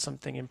done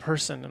something in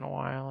person in a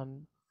while,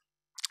 and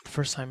the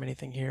first time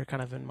anything here,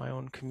 kind of in my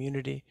own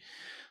community.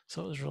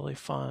 So it was really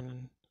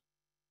fun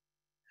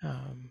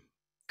and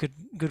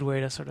good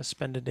way to sort of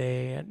spend a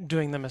day and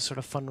doing them as sort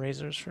of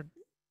fundraisers for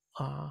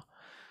uh,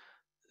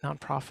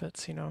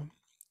 nonprofits,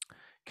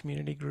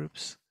 community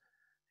groups,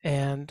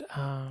 and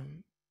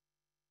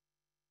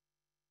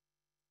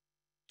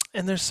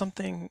there's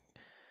something,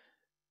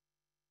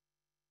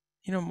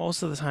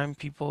 most of the time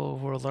people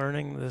who are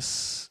learning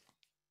this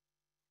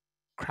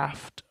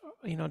craft,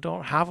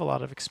 don't have a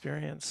lot of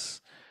experience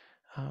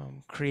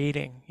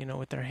creating,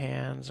 with their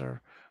hands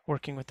or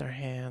working with their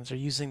hands or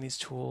using these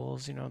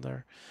tools,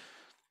 they're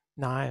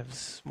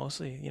knives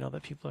mostly,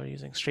 that people are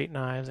using, straight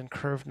knives and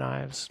curved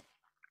knives.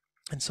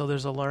 And so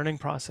there's a learning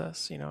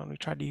process, and we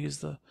tried to use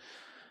the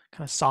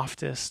kind of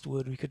softest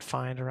wood we could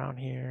find around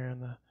here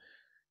and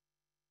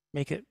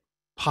make it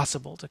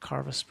possible to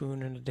carve a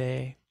spoon in a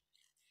day.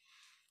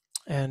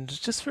 And it's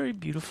just very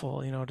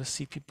beautiful, to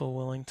see people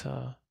willing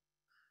to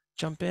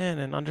jump in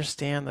and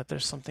understand that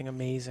there's something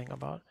amazing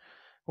about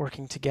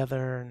working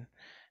together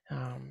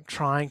and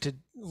trying to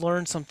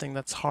learn something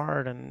that's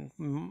hard and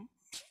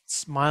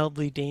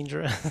mildly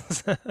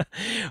dangerous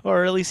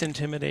or at least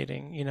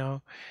intimidating,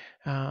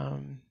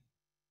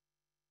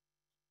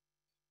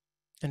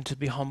 and to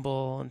be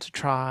humble and to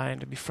try and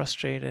to be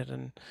frustrated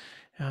and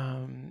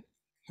um,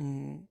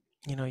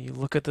 you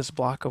look at this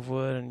block of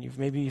wood and you've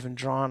maybe even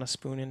drawn a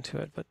spoon into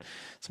it, but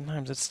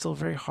sometimes it's still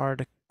very hard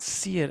to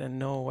see it and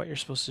know what you're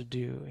supposed to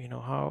do,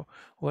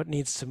 what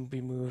needs to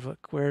be moved,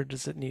 where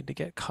does it need to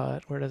get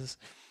cut, where does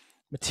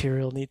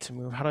material need to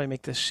move, how do I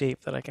make this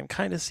shape that I can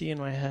kind of see in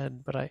my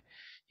head, but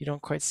you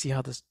don't quite see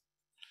how this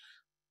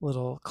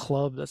little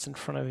club that's in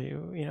front of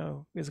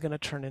you, is going to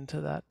turn into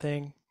that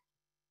thing.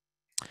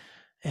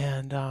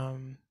 And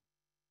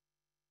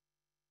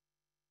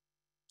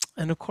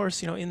of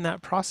course, in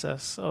that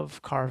process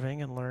of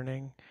carving and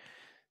learning,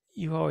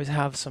 you always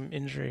have some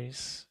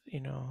injuries,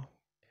 and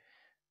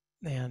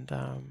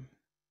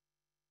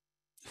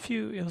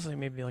it was like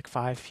maybe like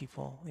 5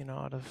 people,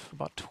 out of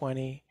about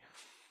 20,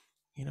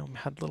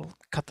 had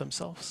cut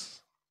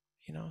themselves,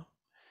 you know,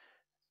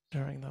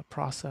 during the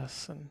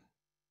process, and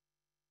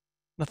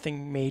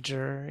nothing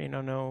major,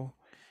 no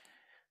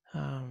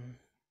Um,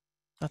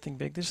 Nothing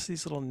big. There's just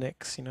these little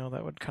nicks,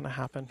 that would kind of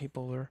happen.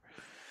 People were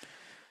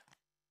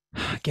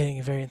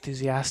getting very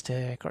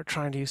enthusiastic or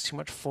trying to use too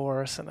much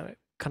force and then it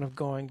kind of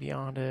going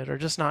beyond it or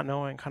just not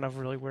knowing kind of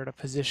really where to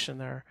position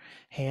their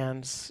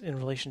hands in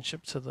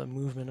relationship to the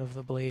movement of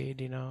the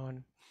blade,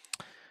 and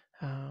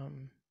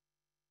um,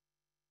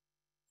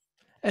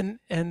 and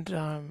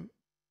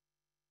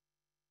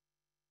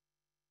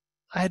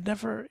I had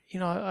never,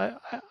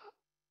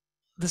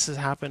 this has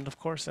happened, of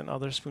course, in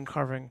other spoon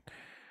carving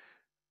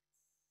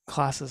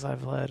classes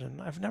I've led,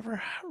 and I've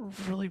never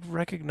really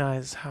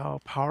recognized how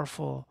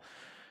powerful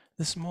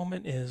this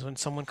moment is when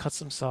someone cuts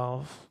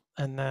themselves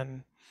and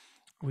then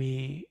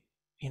we,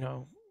 you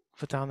know,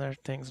 put down their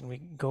things and we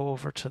go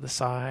over to the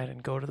side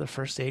and go to the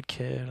first aid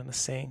kit and the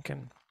sink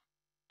and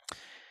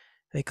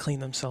they clean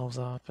themselves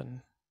up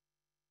and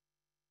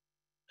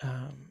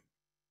um,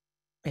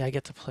 yeah, I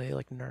get to play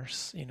like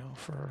nurse,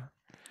 for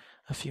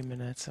a few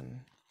minutes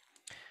and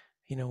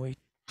we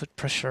put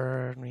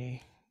pressure and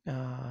we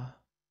uh,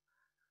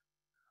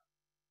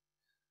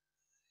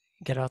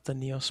 get out the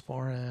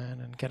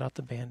neosporin and get out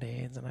the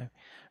band-aids and I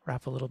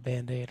wrap a little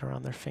band-aid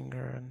around their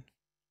finger and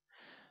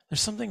there's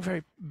something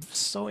very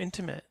so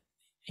intimate,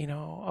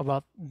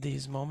 about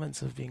these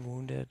moments of being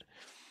wounded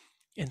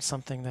in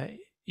something that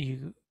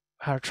you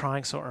are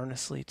trying so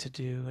earnestly to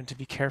do and to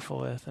be careful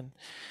with. And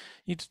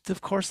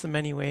of course, the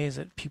many ways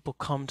that people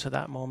come to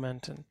that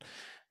moment and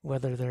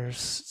whether they're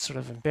sort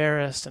of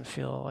embarrassed and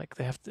feel like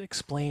they have to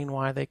explain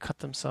why they cut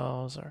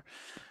themselves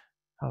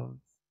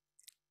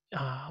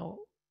how,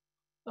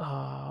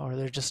 uh, or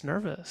they're just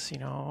nervous,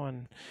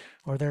 and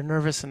or they're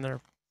nervous and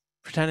they're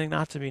pretending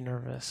not to be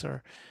nervous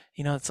or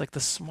it's like the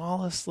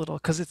smallest little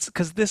because it's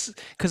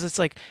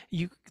like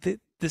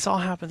this all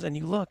happens and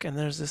you look and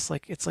there's this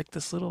like it's like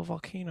this little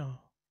volcano,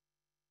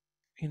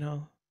 you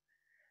know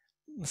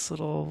this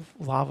little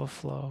lava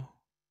flow,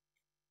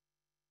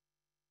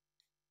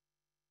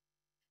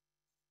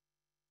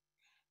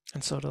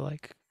 and so to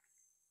like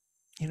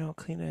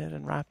clean it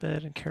and wrap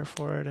it and care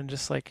for it and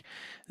just like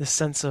this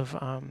sense of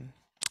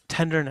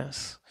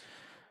tenderness,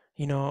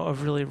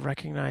 of really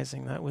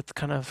recognizing that with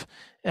kind of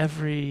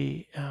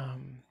every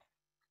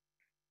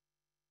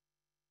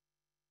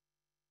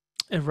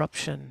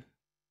eruption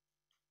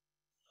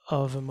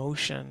of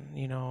emotion,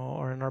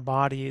 or in our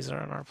bodies or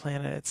on our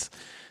planets,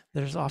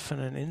 there's often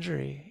an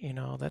injury,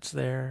 that's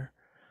there,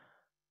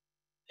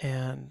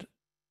 and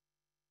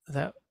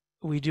that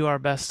we do our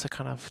best to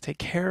kind of take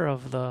care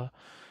of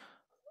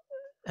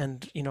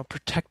and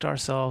protect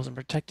ourselves and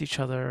protect each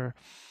other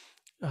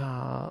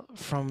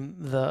from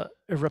the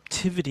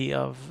eruptivity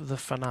of the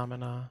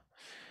phenomena.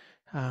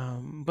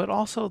 But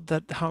also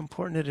that how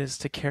important it is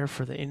to care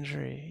for the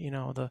injury,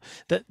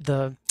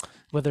 the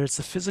whether it's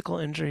the physical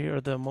injury or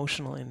the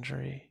emotional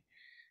injury,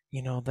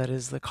 that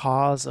is the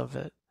cause of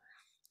it,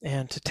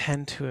 and to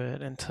tend to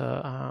it and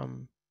to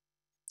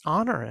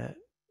honor it,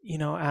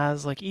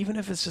 as like even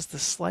if it's just the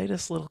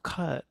slightest little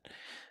cut,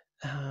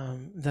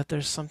 that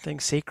there's something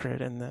sacred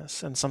in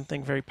this and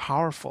something very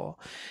powerful.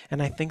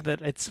 And I think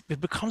that it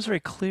becomes very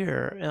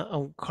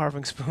clear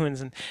carving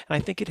spoons, and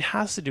I think it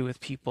has to do with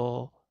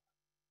people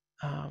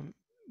um,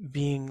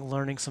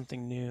 learning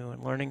something new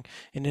and learning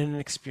and in an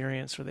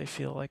experience where they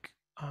feel like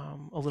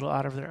a little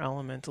out of their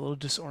element, a little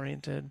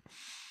disoriented,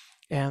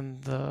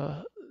 and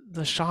the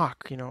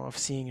shock, of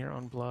seeing your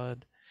own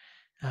blood,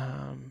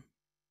 um,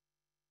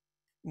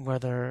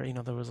 whether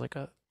there was like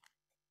a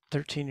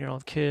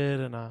 13-year-old kid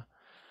and a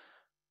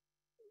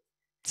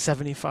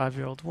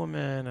 75-year-old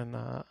woman and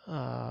a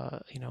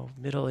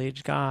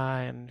middle-aged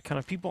guy and kind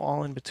of people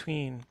all in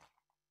between,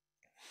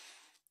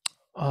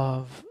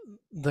 of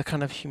the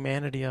kind of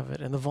humanity of it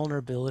and the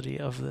vulnerability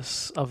of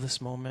this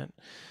moment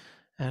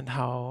and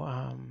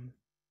how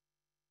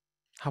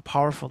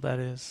powerful that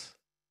is.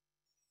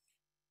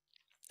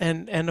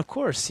 And of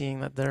course, seeing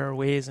that there are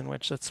ways in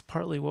which that's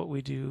partly what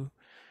we do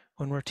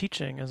when we're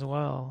teaching as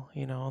well,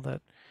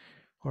 that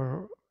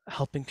we're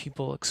helping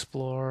people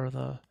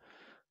explore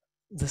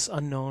this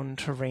unknown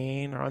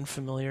terrain or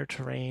unfamiliar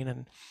terrain,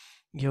 and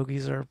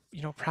yogis are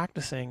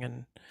practicing,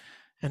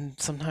 and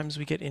sometimes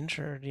we get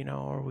injured,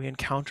 or we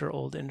encounter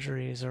old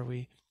injuries, or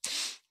we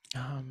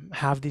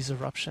have these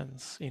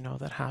eruptions,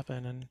 that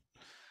happen, and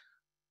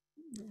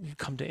you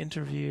come to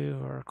interview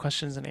or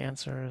questions and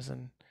answers,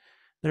 and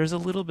there's a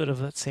little bit of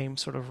that same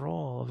sort of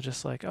role of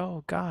just like,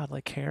 oh God,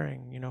 like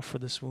caring, for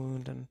this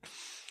wound and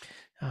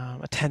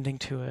attending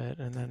to it,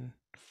 and then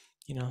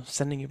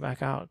sending you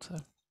back out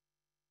to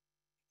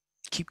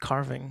keep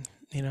carving,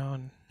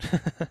 and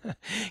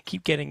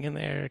keep getting in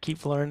there,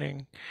 keep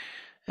learning,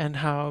 and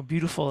how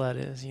beautiful that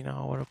is,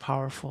 what a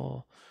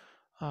powerful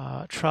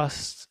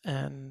trust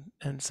and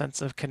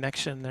sense of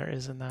connection there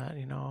is in that,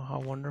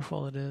 how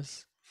wonderful it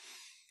is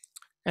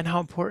and how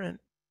important,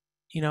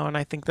 and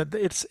I think that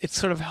it's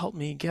sort of helped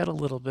me get a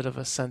little bit of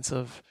a sense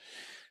of,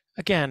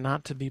 again,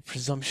 not to be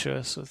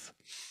presumptuous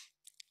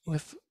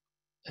with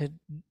a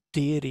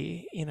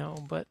deity,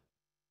 but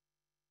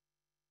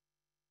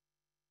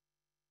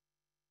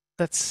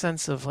that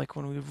sense of like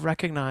when we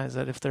recognize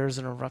that if there's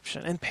an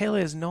eruption, and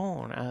Pele is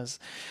known as,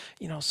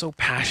 so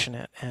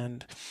passionate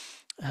and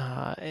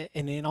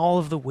in all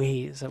of the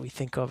ways that we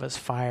think of as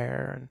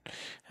fire,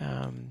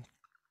 um,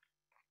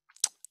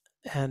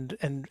 and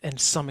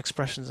some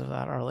expressions of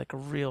that are like a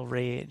real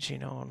rage,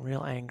 and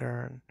real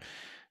anger,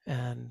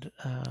 and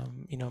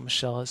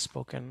Michelle has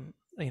spoken,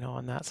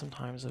 on that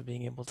sometimes, of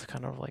being able to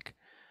kind of like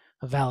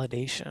a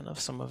validation of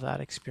some of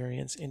that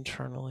experience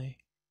internally,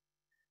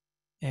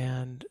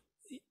 and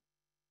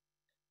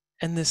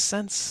and this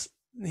sense,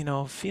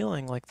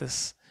 feeling like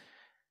this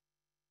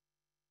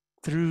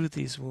through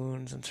these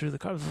wounds and through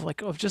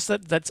like of just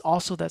that's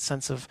also that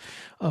sense of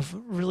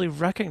really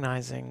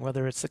recognizing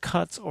whether it's the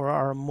cuts or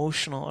our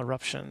emotional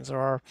eruptions or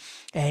our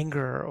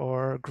anger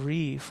or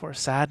grief or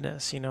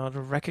sadness, to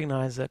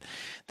recognize that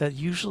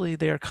usually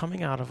they are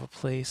coming out of a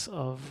place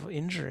of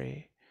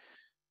injury,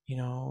 you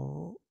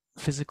know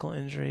physical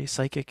injury,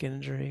 psychic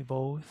injury,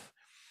 both,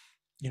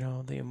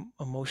 the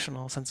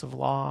emotional sense of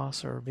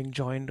loss or being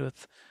joined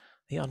with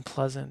the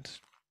unpleasant,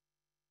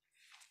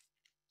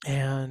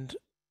 and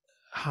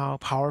how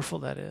powerful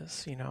that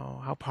is,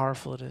 how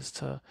powerful it is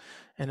to,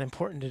 and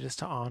important it is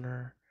to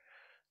honor,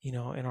 in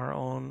our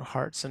own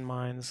hearts and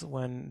minds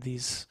when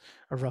these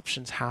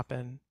eruptions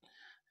happen,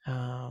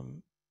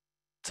 um,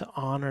 to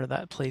honor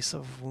that place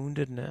of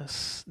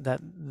woundedness that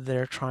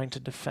they're trying to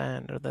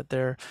defend, or that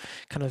they're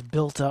kind of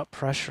built up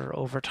pressure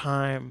over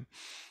time,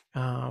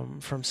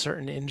 from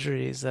certain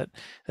injuries that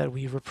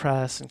we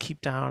repress and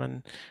keep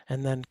down,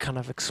 and then kind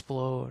of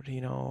explode,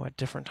 at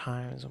different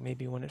times, or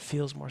maybe when it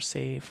feels more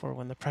safe, or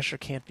when the pressure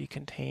can't be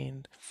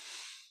contained.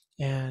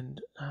 And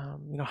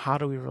how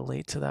do we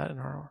relate to that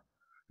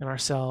in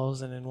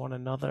ourselves and in one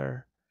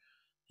another?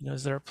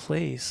 Is there a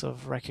place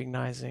of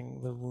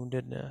recognizing the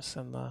woundedness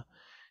and the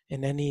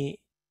in any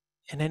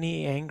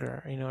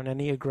anger, in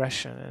any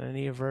aggression, in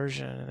any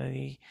aversion, in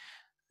any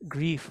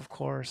grief, of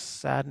course,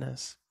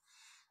 sadness,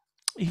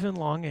 even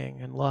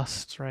longing and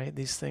lust, right?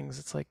 These things,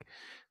 it's like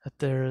that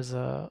there is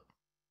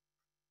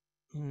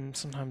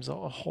sometimes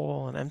a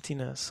hole, an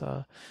emptiness,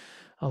 a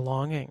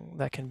longing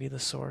that can be the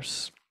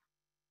source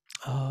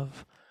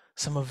of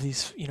some of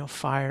these,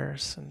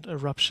 fires and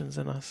eruptions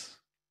in us.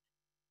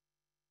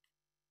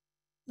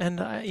 And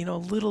a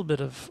little bit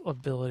of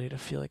ability to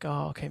feel like,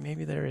 oh, okay,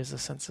 maybe there is a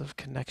sense of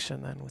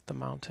connection then with the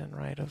mountain,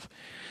 right?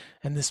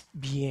 And this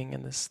being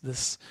and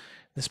this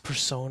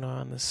persona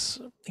and this,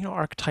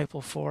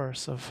 archetypal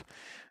force of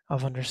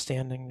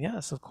understanding.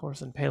 Yes, of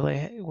course, and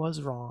Pele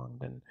was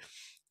wronged and,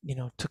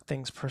 took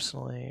things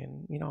personally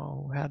and,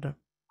 had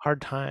hard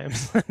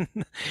times.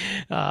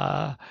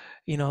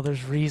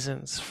 There's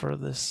reasons for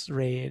this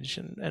rage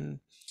and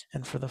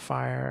for the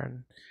fire.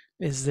 And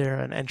is there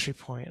an entry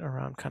point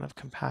around kind of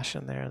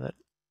compassion there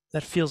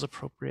that feels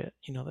appropriate,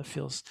 that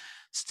feels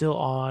still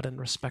odd and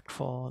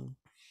respectful and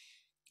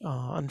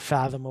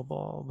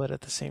unfathomable, but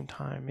at the same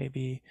time,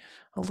 maybe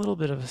a little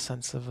bit of a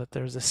sense of that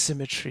there's a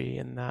symmetry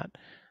in that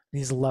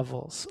these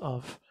levels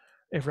of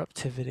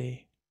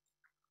eruptivity,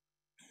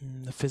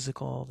 the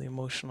physical, the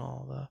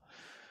emotional,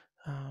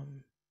 the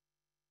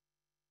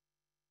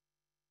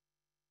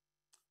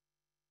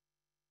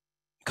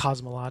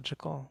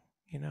cosmological,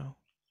 you know.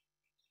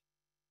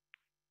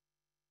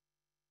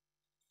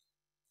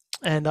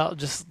 And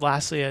just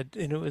lastly, and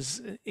it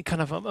was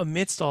kind of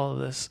amidst all of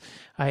this,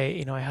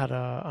 I had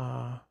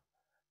a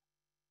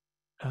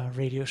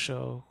radio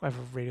show. I have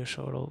a radio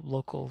show at a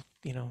local,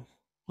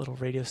 little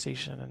radio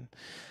station,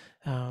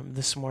 and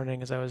this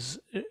morning, as I was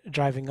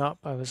driving up,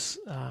 I was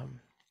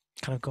kind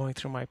of going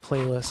through my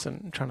playlist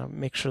and trying to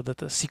make sure that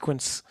the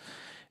sequence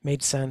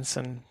made sense.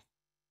 And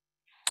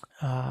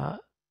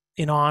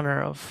in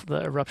honor of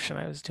the eruption,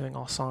 I was doing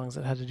all songs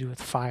that had to do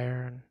with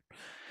fire and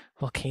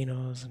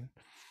volcanoes.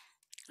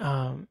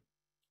 And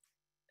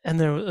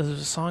there was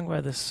a song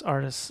by this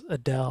artist,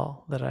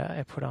 Adele, that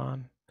I put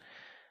on.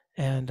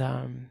 And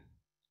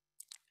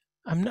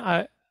I'm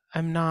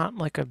not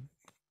like a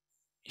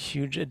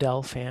huge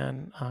Adele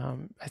fan.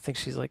 I think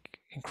she's like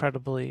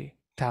incredibly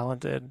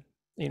talented,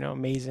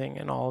 amazing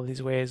in all of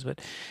these ways, but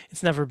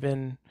it's never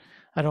been,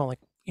 I don't like,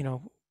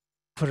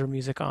 put her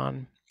music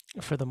on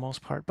for the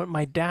most part. But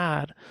my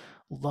dad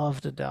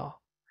loved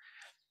Adele.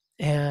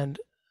 And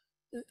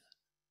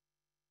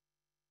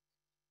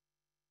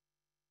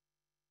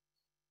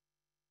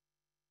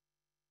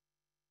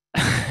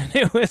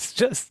it was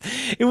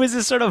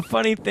this sort of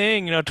funny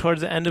thing,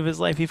 towards the end of his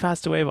life. He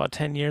passed away about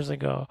 10 years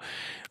ago,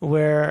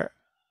 where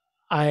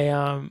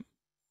I,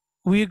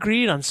 we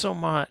agreed on so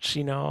much,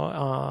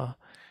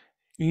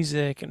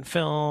 music and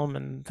film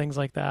and things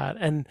like that.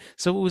 And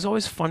so it was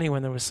always funny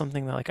when there was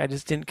something that like I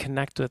just didn't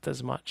connect with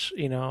as much,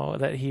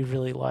 that he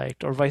really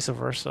liked, or vice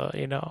versa.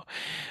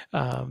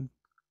 Um,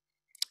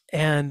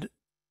 and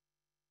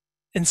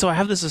and so I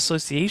have this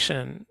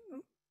association.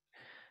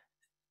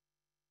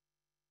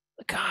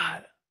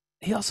 God,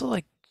 he also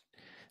like,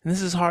 and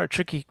this is hard,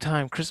 tricky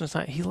time, Christmas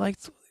time. He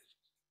liked,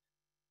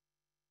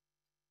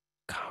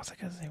 God, what's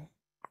that guy's name?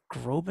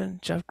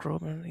 Groban, Jeff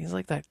Groban. He's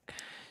like that.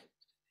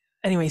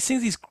 Anyway, he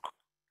sings these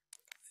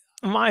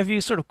in my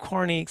view, sort of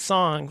corny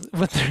songs,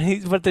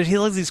 he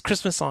loves these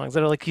Christmas songs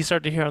that are like you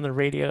start to hear on the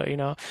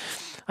radio.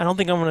 I don't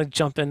think I'm gonna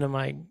jump into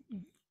my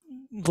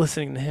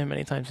listening to him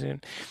anytime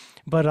soon.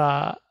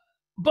 But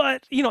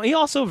he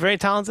also very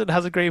talented,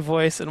 has a great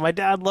voice, and my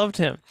dad loved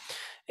him.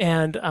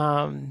 And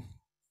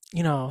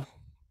you know,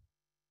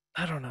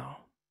 I don't know.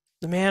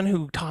 The man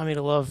who taught me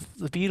to love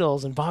the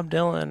Beatles and Bob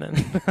Dylan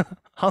and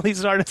all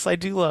these artists I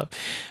do love.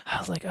 I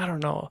was like, I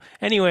don't know.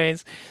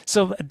 Anyways,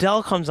 so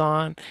Adele comes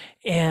on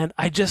and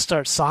I just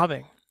start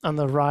sobbing on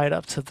the ride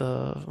up to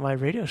the my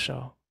radio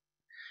show.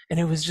 And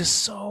it was just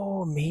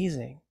so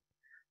amazing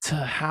to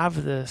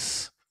have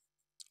this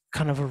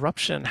kind of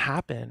eruption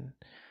happen.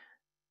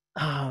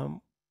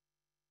 Um,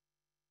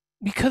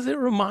 because it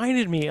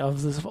reminded me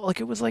of this, like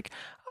it was like,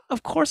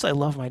 of course I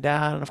love my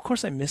dad and of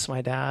course I miss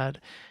my dad.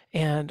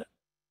 And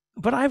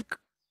but I've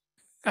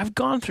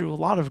gone through a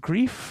lot of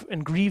grief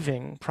and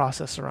grieving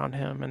process around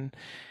him, and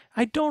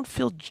I don't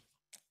feel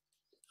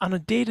on a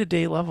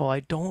day-to-day level,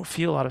 I don't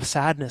feel a lot of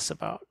sadness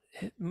about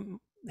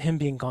him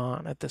being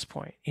gone at this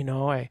point.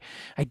 I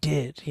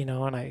did,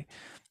 and I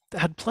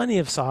had plenty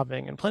of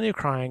sobbing and plenty of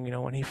crying,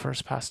 when he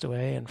first passed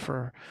away, and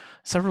for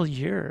several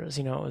years,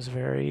 it was a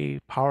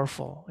very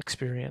powerful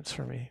experience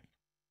for me,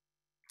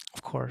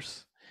 of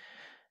course.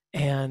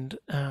 And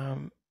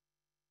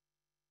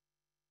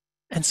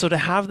so to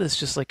have this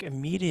just like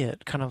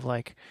immediate kind of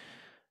like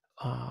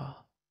uh,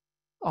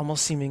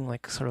 almost seeming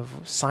like sort of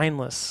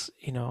signless,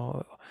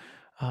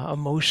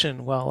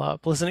 emotion well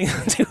up listening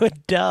to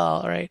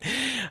Adele, right?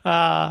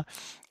 Uh,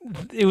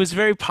 it was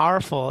very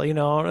powerful, it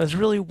was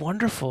really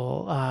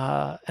wonderful.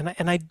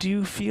 And I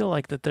do feel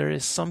like that there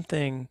is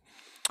something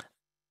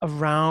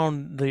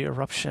around the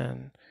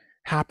eruption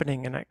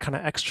happening in a kind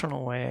of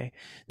external way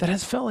that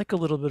has felt like a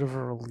little bit of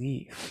a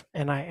relief.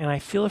 And I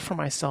feel it for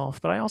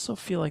myself, but I also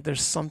feel like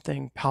there's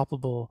something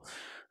palpable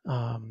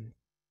um,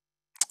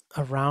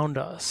 around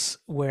us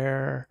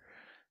where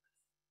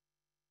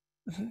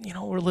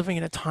we're living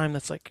in a time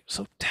that's like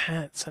so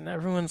tense and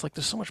everyone's like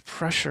there's so much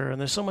pressure and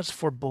there's so much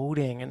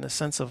foreboding in the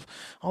sense of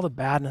all the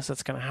badness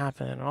that's going to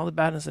happen and all the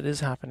badness that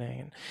is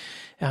happening.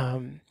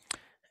 Um,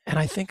 and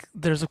I think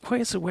there's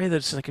a way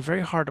that's like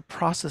very hard to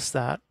process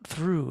that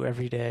through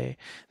every day,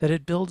 that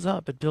it builds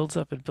up, it builds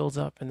up, it builds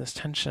up in this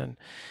tension.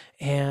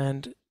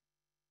 And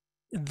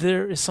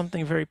there is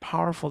something very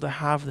powerful to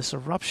have this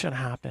eruption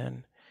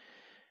happen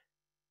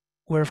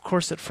where of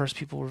course at first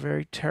people were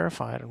very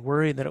terrified and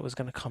worried that it was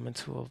going to come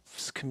into a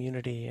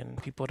community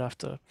and people would have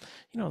to,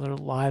 their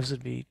lives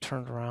would be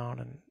turned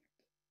around and,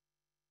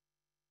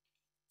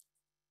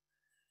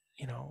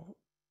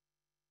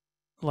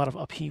 a lot of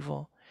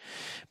upheaval,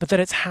 but that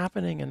it's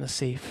happening in the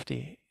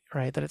safety,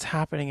 right? That it's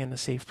happening in a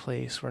safe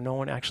place where no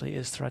one actually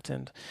is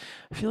threatened.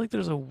 I feel like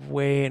there's a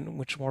way in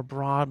which more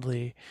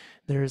broadly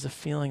there is a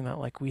feeling that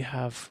like we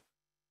have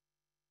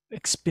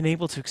been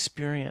able to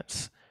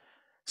experience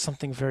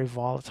something very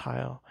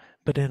volatile,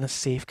 but in a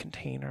safe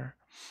container.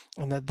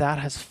 And that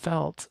has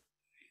felt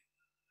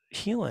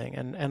healing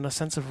and a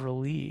sense of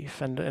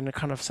relief and a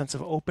kind of sense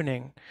of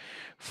opening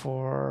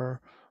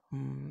for,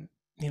 um,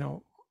 you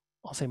know,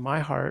 I'll say my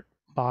heart,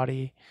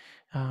 body,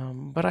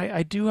 but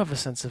I do have a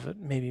sense of it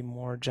maybe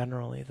more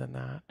generally than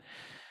that.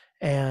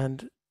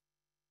 And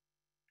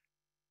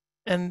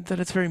and that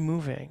it's very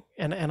moving.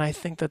 And I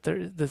think that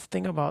the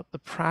thing about the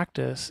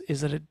practice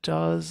is that it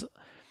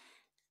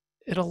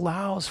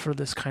allows for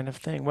this kind of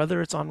thing,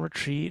 whether it's on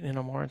retreat in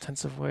a more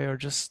intensive way or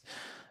just,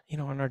 in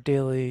our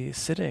daily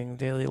sitting,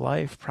 daily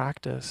life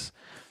practice,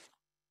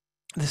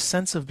 this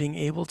sense of being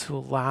able to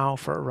allow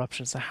for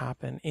eruptions to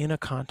happen in a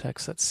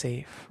context that's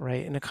safe,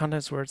 right? In a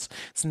context where it's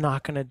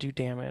not going to do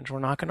damage. We're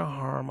not going to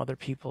harm other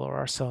people or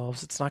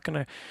ourselves. It's not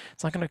going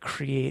to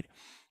create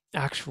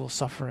actual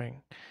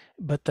suffering,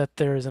 but that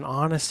there is an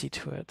honesty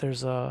to it.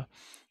 There's an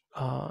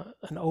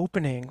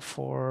opening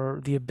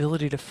for the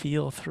ability to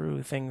feel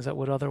through things that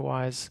would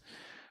otherwise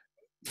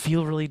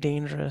feel really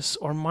dangerous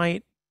or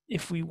might,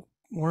 if we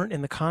weren't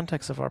in the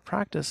context of our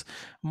practice,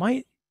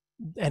 might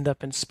end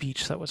up in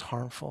speech that was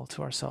harmful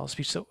to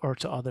ourselves, or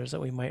to others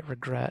that we might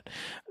regret,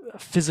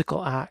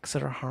 physical acts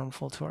that are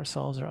harmful to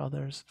ourselves or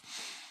others.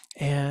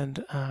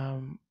 And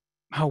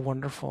how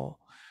wonderful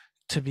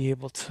to be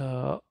able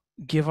to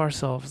give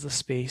ourselves the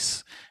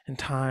space and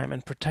time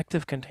and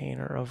protective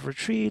container of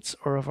retreats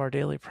or of our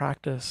daily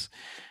practice,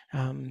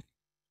 um,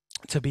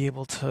 to be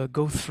able to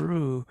go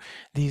through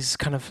these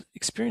kind of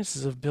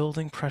experiences of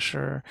building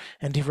pressure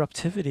and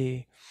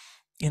eruptivity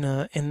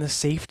in the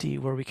safety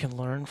where we can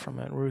learn from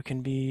it, where we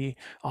can be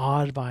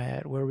awed by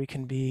it, where we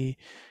can be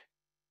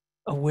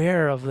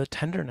aware of the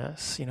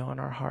tenderness, in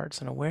our hearts,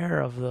 and aware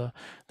of the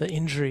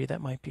injury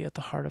that might be at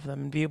the heart of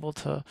them, and be able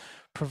to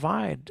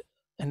provide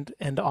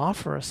and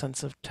offer a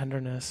sense of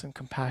tenderness and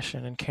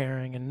compassion and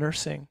caring and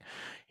nursing,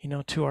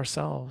 to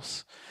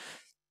ourselves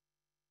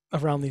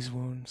around these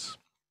wounds.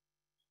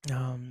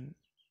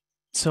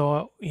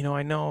 So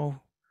I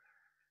know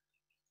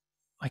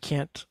we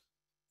can't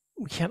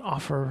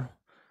offer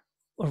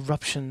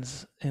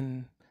eruptions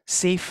in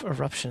safe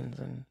eruptions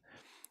in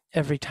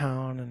every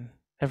town and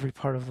every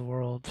part of the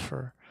world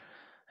for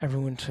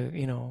everyone to,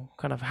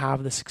 kind of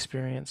have this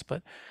experience.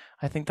 But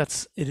I think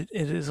it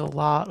is a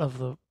lot of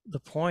the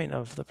point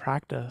of the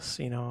practice,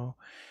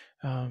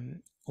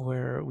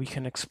 where we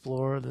can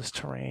explore this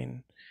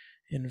terrain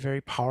in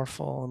very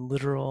powerful and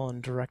literal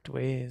and direct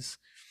ways,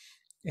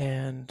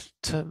 and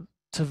to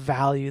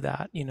value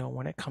that,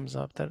 when it comes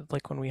up, that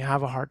like when we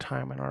have a hard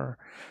time in our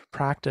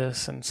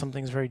practice and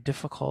something's very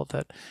difficult,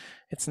 that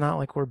it's not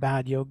like we're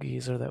bad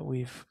yogis, or that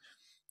we've,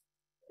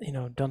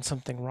 done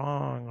something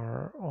wrong,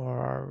 or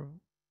are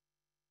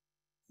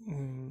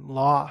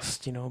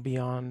lost,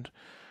 beyond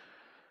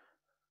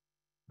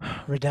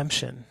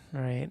redemption,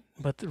 right?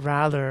 But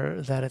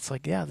rather that it's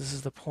like, yeah, this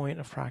is the point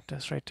of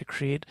practice, right? To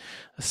create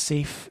a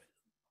safe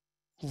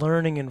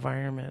learning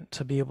environment,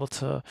 to be able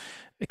to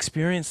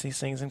experience these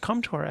things and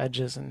come to our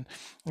edges, and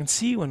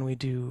see when we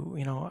do,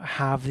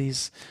 have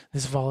this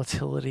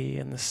volatility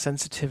and this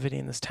sensitivity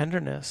and this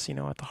tenderness,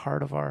 at the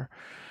heart of our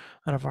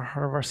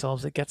heart of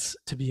ourselves, that gets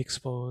to be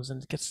exposed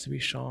and gets to be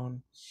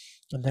shown,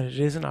 and that it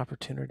is an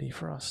opportunity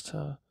for us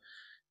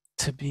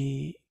to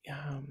be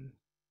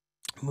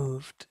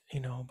moved,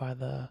 by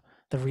the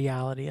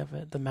reality of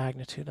it, the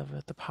magnitude of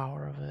it, the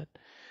power of it,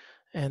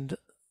 and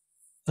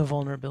the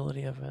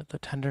vulnerability of it, the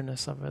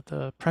tenderness of it,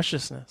 the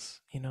preciousness,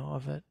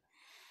 of it.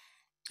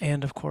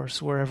 And of course,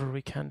 wherever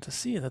we can, to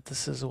see that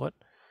this is what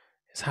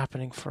is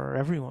happening for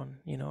everyone,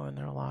 in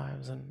their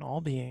lives, and all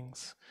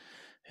beings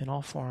in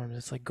all forms.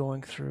 It's like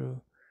going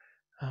through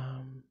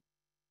um,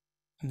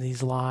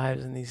 these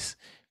lives and these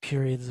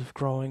periods of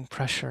growing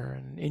pressure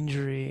and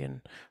injury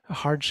and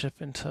hardship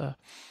into,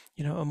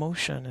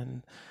 emotion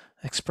and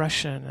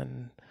expression,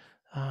 and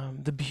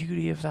the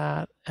beauty of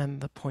that and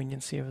the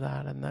poignancy of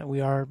that, and that we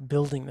are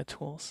building the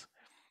tools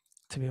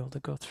to be able to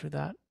go through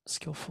that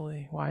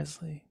skillfully,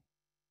 wisely,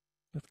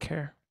 with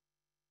care.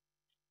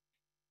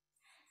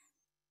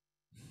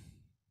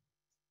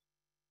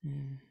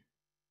 Mm.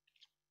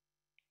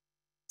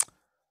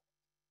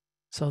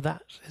 So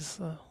that is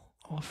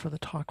all for the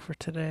talk for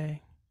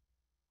today.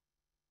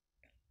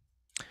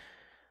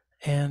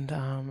 And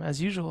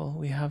as usual,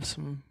 we have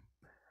some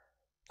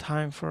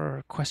time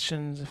for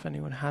questions if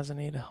anyone has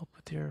any, to help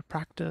with your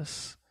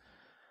practice.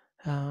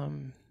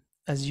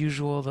 As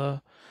usual,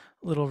 the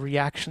little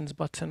reactions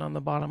button on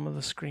the bottom of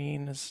the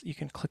screen is, you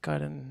can click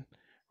on and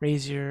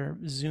raise your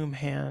Zoom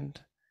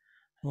hand.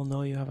 We'll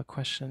know you have a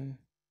question.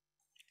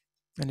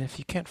 And if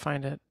you can't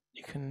find it,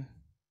 you can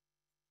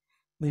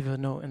leave a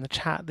note in the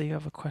chat that you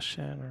have a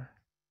question, or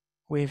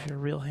wave your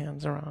real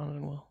hands around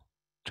and we'll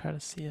try to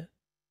see it.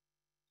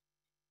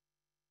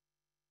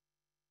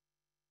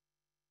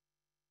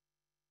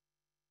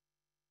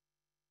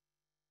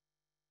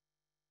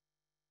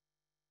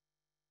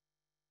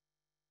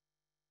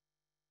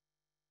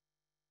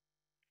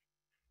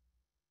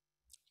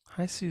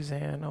 Hi,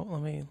 Suzanne.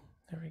 Oh,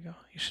 there we go.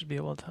 You should be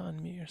able to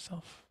unmute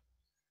yourself.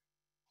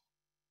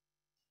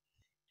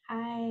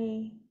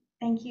 Hi,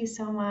 thank you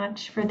so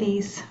much for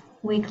these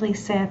weekly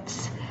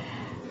sits.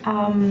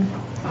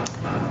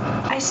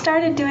 I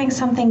started doing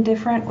something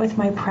different with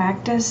my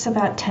practice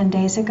about 10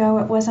 days ago.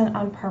 It wasn't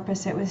on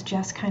purpose, it was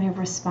just kind of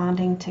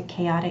responding to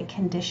chaotic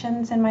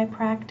conditions in my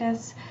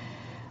practice.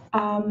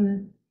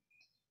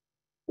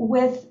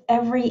 With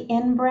every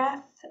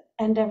in-breath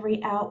and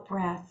every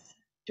out-breath,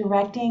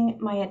 directing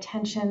my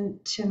attention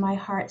to my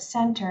heart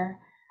center,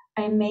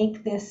 I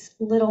make this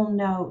little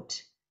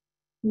note: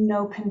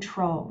 no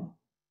control,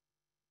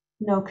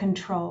 no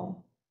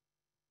control.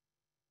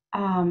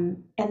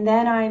 And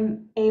then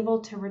I'm able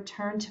to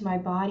return to my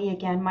body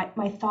again.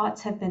 My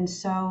thoughts have been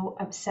so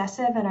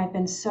obsessive, and I've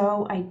been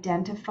so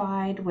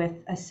identified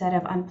with a set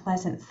of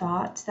unpleasant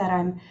thoughts that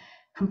I'm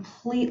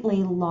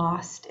completely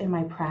lost in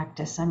my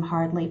practice. I'm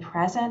hardly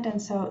present.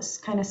 And so it's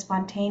kind of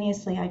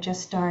spontaneously, I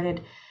just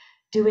started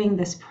doing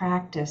this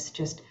practice,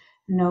 just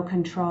no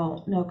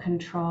control, no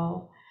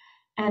control.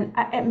 And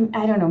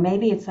I don't know,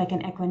 maybe it's like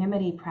an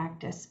equanimity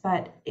practice,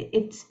 but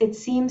it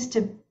seems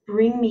to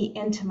bring me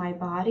into my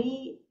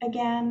body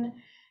again,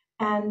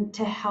 and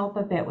to help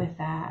a bit with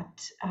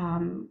that,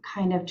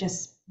 kind of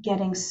just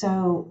getting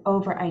so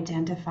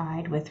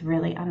over-identified with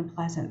really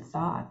unpleasant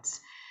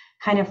thoughts,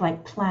 kind of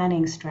like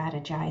planning,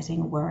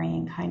 strategizing,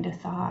 worrying kind of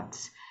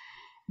thoughts.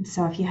 And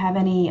so if you have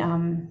any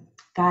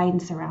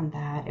guidance around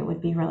that, it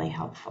would be really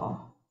helpful.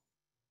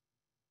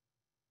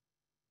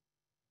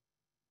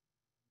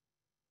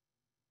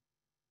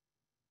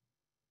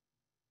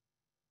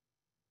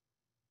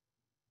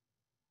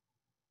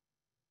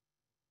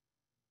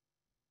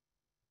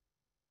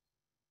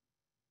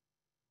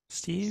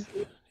 Steve, do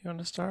you want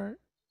to start?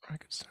 Or I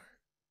could start.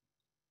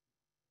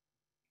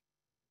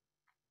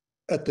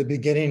 At the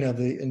beginning of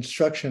the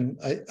instruction,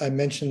 I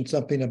mentioned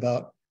something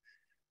about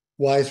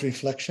wise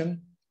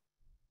reflection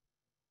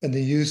and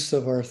the use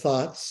of our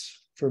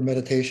thoughts for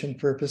meditation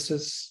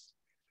purposes.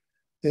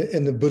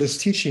 In the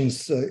Buddhist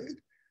teachings,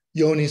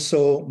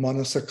 yoniso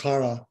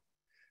manasakara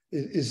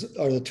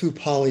are the two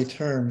Pali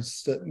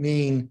terms that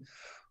mean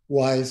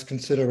wise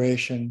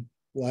consideration,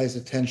 wise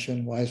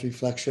attention, wise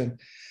reflection.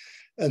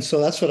 And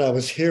so that's what I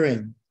was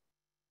hearing.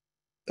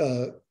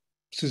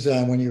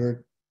 Suzanne, when you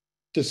were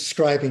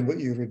describing what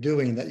you were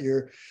doing, that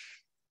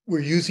we're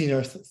using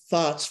our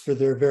thoughts for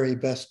their very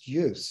best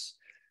use.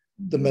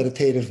 The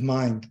meditative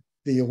mind,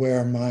 the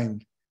aware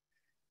mind,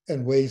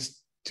 and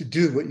ways to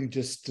do what you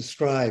just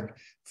described.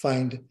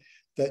 Find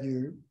that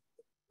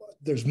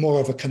there's more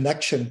of a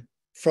connection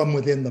from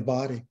within the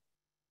body,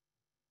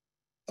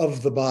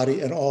 of the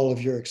body and all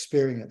of your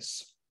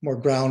experience, more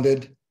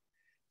grounded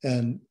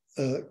and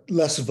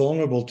less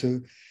vulnerable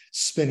to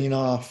spinning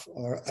off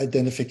or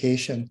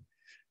identification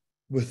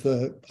with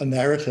a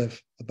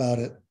narrative about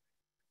it.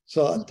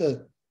 So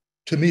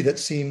to me, that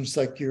seems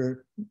like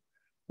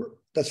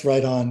that's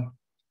right on.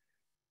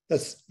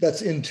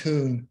 That's in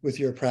tune with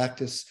your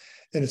practice,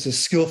 and it's a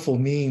skillful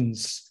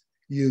means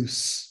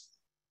use,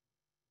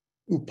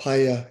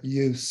 upaya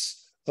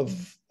use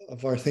of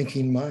our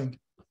thinking mind.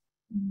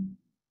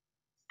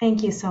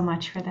 Thank you so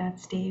much for that,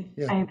 Steve.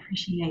 Yeah. I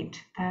appreciate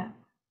that.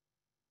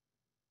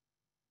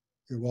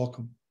 You're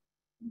welcome.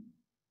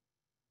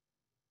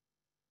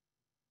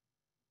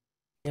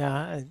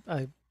 Yeah,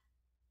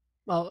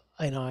 well,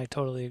 I know I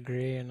totally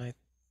agree, and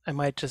I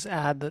might just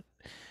add that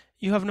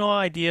you have no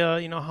idea,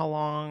 how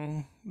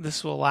long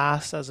this will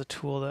last as a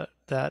tool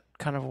that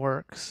kind of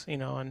works,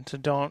 and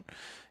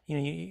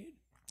you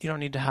don't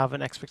need to have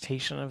an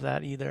expectation of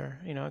that either.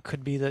 It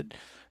could be that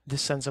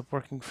this ends up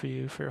working for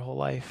you for your whole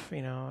life,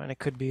 and it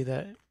could be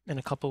that in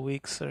a couple of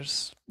weeks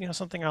there's,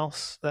 something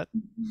else that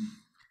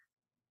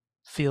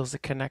feels the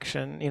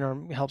connection,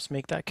 helps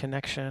make that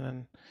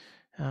connection,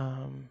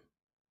 and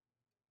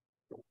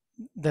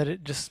that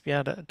it just,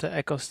 yeah, to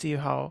echo Steve,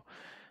 how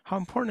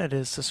important it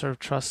is to sort of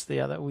trust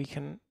that we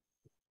can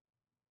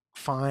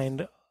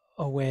find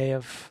a way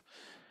of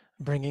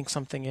bringing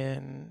something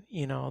in,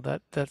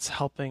 that's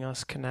helping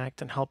us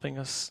connect and helping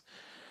us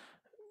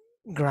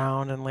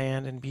ground and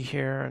land and be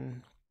here,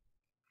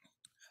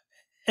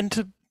 and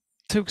to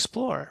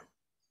explore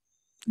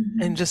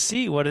and just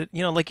see what it,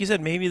 like you said,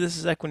 maybe this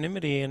is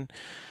equanimity, and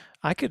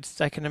I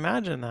can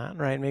imagine that,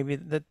 right? Maybe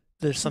that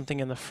there's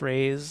something in the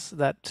phrase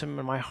that to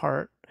my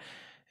heart,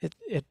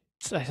 it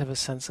I have a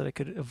sense that it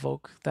could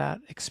evoke that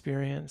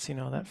experience,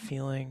 that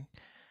feeling,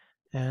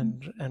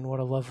 and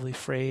what a lovely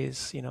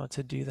phrase,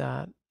 to do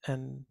that.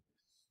 And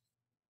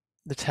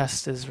the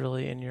test is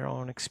really in your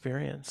own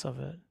experience of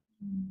it.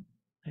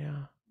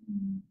 Yeah.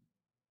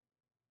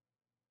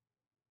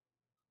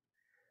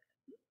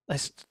 I,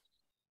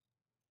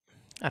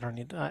 I don't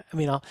need, I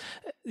mean,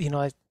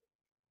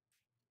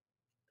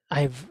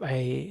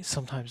 I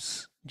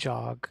sometimes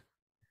jog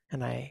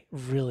and I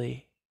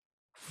really,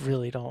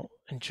 really don't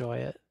enjoy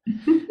it.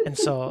 And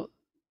so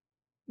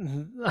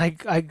I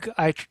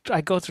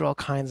go through all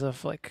kinds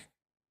of like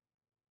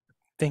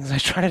things I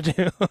try to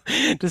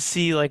do to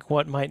see like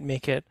what might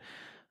make it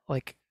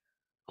like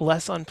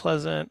less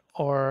unpleasant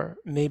or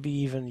maybe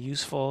even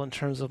useful in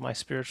terms of my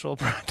spiritual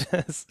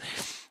practice.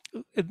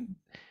 It,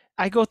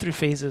 I go through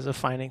phases of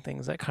finding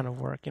things that kind of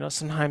work.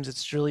 Sometimes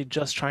it's really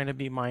just trying to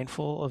be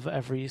mindful of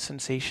every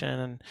sensation,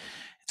 and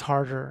it's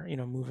harder,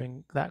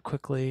 moving that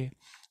quickly.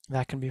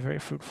 That can be very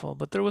fruitful.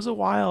 But there was a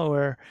while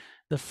where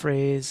the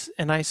phrase,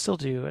 and I still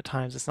do at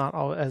times, it's not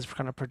all as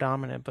kind of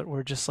predominant, but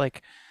we're just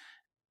like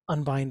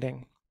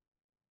unbinding.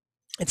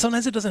 And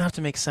sometimes it doesn't have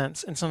to make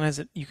sense, and sometimes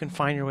you can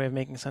find your way of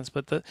making sense.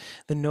 But the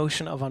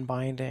notion of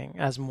unbinding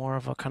as more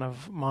of a kind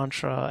of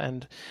mantra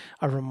and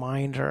a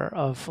reminder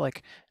of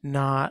like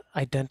not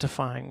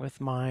identifying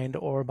with mind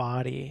or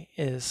body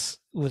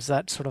was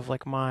that sort of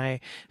like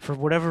for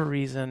whatever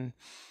reason,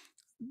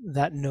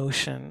 that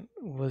notion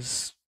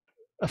was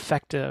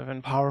effective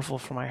and powerful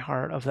for my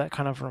heart, of that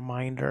kind of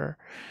reminder,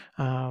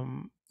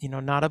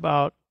 not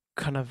about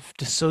kind of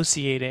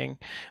dissociating,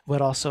 but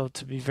also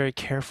to be very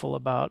careful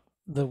about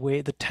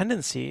the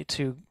tendency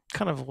to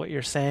kind of what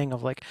you're saying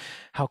of like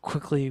how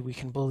quickly we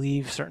can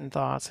believe certain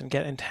thoughts and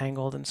get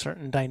entangled in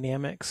certain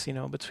dynamics,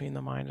 between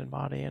the mind and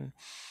body. And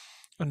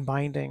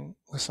unbinding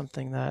was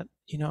something that,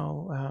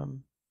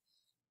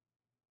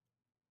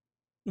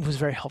 was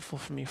very helpful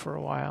for me for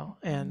a while,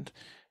 and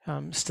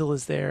still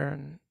is there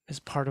and is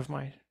part of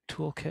my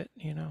toolkit.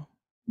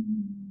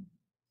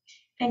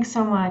 Thanks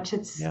so much.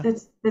 Yeah,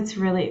 That's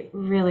really,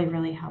 really,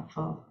 really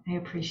helpful. I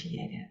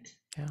appreciate it.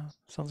 yeah,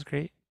 sounds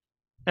great.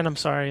 And I'm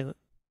sorry that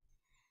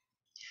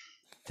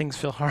things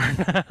feel hard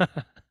as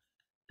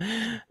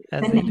The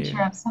they do.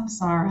 nature of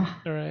samsara.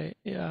 All right,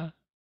 yeah.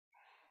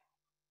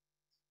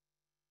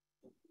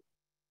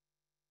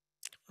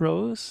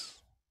 Rose?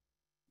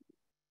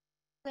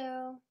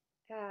 Hello,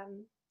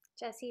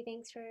 Jesse,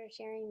 thanks for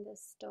sharing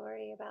this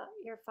story about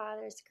your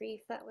father's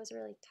grief. That was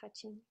really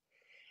touching.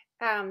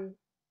 Um,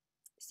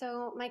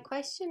 so my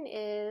question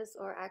is,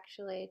 or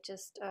actually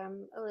just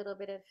a little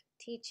bit of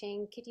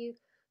teaching, could you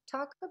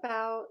talk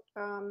about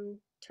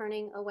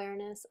turning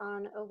awareness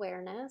on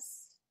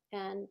awareness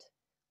and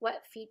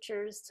what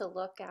features to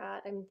look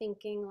at? I'm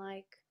thinking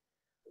like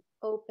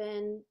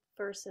open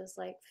versus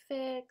like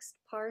fixed,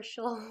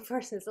 partial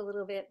versus a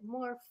little bit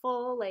more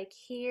full, like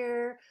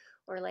here,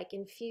 or like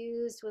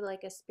infused with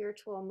like a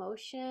spiritual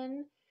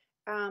emotion.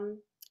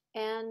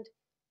 And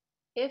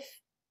if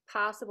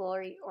possible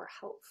or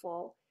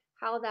helpful,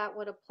 how that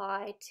would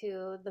apply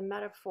to the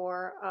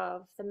metaphor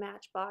of the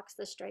matchbox,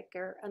 the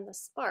striker, and the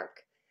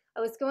spark. I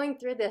was going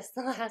through this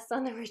the last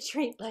on the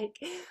retreat, like,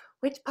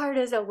 which part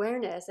is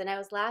awareness? And I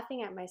was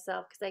laughing at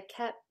myself because I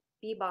kept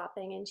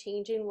bebopping and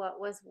changing what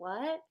was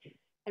what.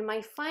 And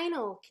my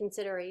final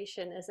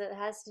consideration is it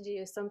has to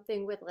do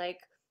something with like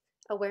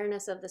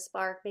awareness of the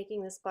spark,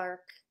 making the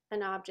spark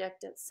an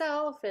object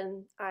itself,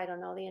 and I don't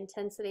know, the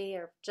intensity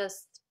or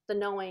just the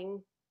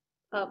knowing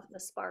of the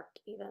spark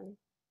even.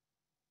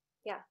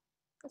 Yeah,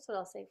 that's what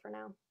I'll say for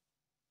now.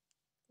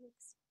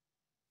 Thanks.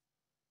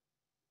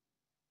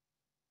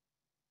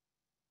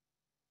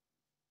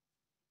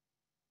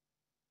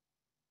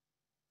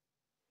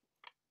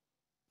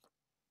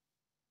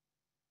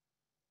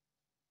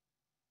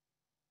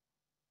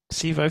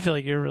 Steve, I feel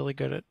like you're really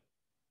good at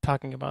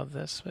talking about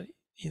this, but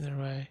either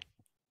way.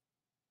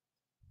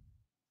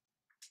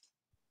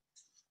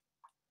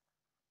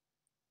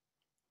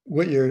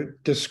 What you're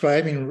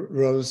describing,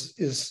 Rose,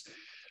 is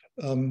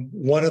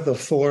one of the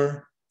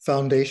 4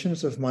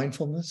 foundations of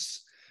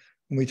mindfulness.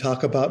 When we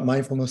talk about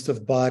mindfulness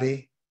of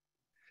body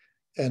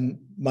and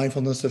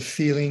mindfulness of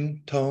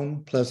feeling,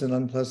 tone, pleasant,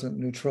 unpleasant,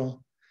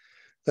 neutral,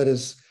 that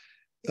is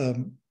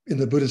in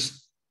the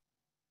Buddhist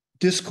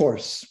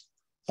discourse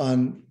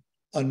on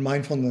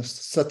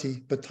mindfulness,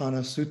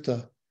 Satipatthana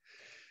Sutta,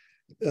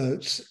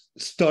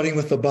 starting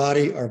with the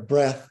body or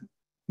breath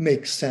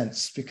makes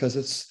sense because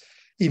it's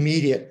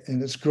immediate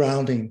and it's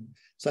grounding.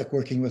 It's like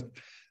working with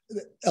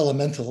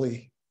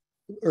elementally,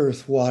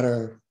 earth,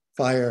 water,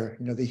 fire,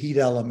 the heat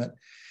element,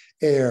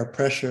 air,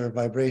 pressure,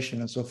 vibration,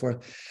 and so forth.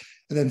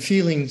 And then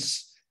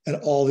feelings and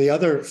all the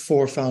other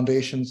 4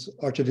 foundations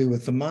are to do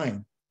with the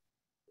mind.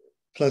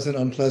 Pleasant,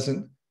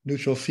 unpleasant,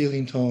 neutral,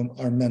 feeling, tone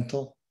are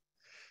mental.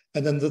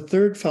 And then the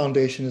 3rd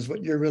foundation is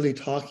what you're really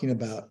talking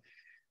about.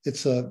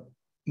 It's a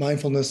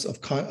mindfulness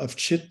of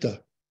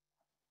chitta,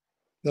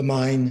 the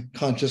mind,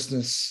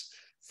 consciousness,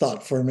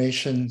 thought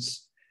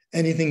formations,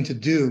 anything to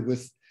do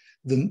with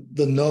the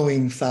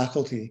knowing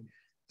faculty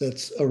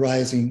that's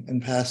arising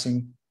and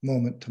passing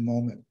moment to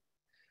moment.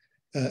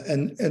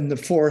 And the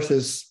 4th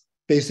is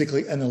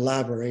basically an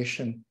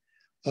elaboration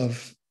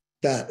of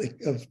that,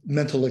 of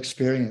mental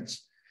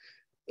experience.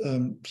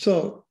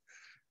 So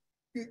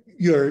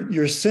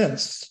your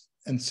sense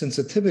and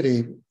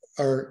sensitivity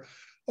are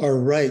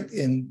right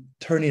in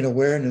turning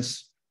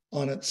awareness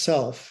on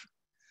itself.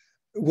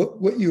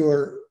 What you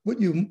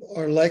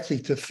are likely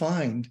to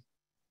find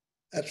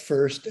at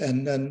first,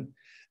 and then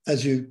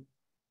as you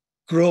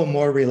grow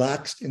more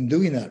relaxed in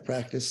doing that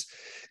practice,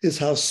 is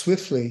how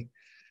swiftly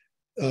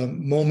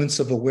moments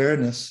of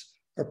awareness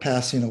are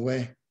passing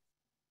away.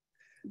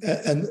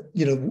 And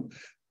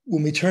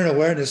when we turn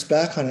awareness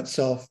back on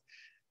itself,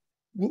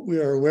 what we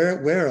are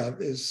aware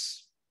of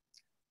is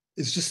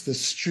just the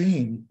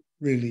stream,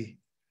 really,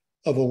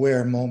 of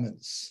aware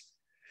moments.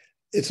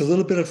 It's a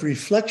little bit of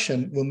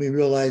reflection when we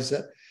realize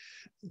that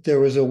there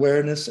was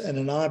awareness and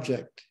an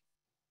object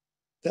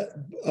that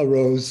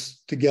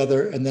arose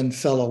together and then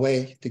fell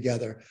away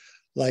together.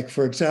 Like,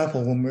 for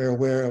example, when we're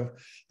aware of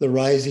the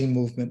rising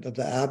movement of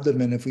the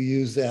abdomen, if we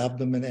use the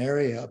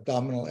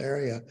abdominal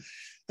area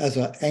as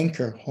an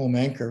anchor, home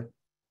anchor,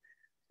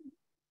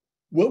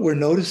 what we're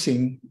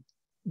noticing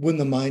when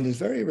the mind is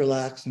very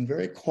relaxed and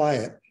very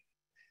quiet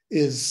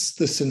is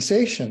the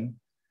sensation,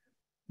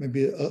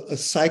 maybe a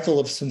cycle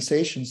of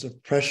sensations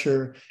of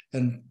pressure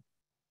and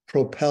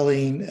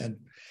propelling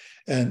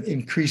and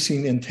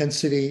increasing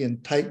intensity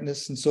and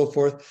tightness and so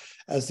forth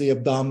as the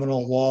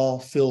abdominal wall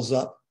fills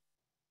up.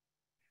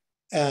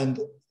 And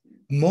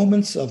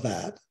moments of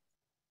that,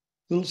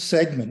 little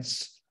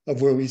segments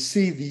of where we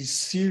see these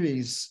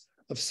series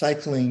of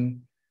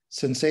cycling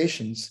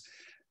sensations,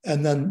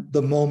 and then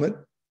the moment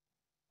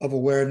of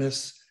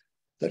awareness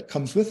that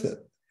comes with it,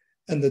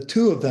 and the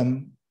 2 of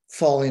them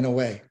falling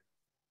away.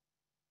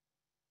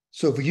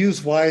 So if we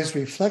use wise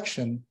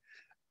reflection,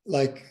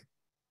 like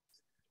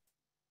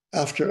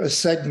after a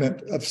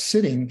segment of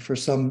sitting for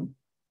some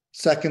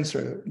seconds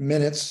or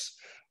minutes,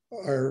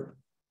 or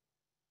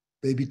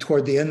maybe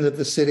toward the end of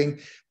the sitting,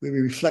 we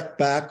reflect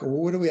back, well,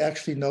 what are we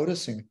actually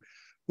noticing?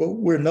 Well,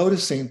 we're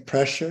noticing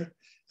pressure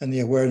and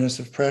the awareness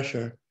of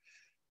pressure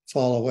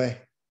fall away.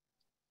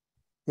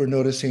 We're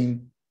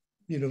noticing,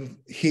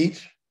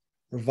 heat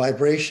or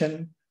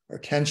vibration or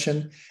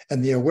tension,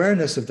 and the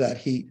awareness of that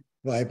heat,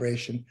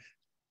 vibration,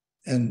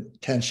 and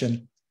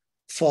tension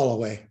fall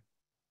away.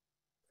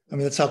 I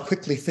mean, that's how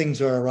quickly things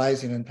are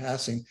arising and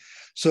passing.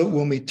 So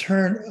when we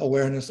turn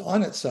awareness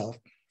on itself,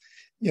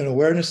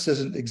 awareness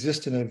doesn't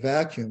exist in a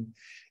vacuum.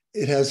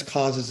 It has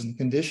causes and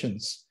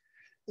conditions.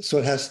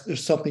 So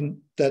there's something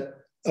that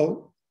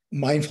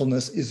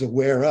mindfulness is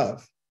aware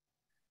of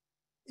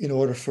in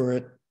order for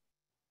it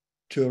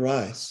to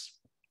arise.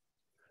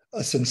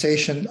 A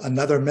sensation,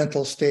 another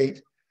mental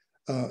state,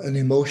 an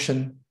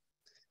emotion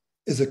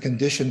is a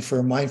condition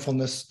for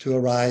mindfulness to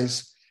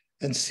arise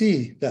and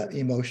see that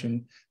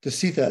emotion, to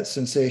see that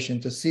sensation,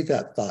 to see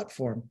that thought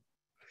form.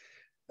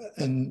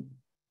 And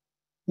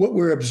what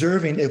we're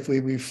observing, if we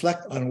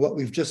reflect on what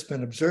we've just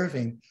been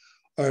observing,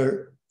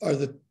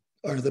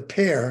 are the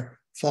pair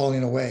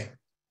falling away.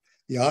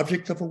 The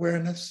object of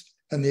awareness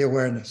and the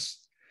awareness.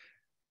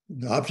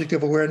 The object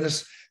of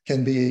awareness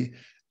can be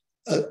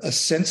a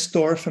sense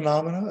door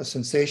phenomena, a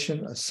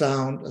sensation, a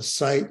sound, a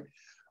sight,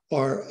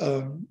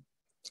 or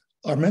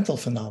mental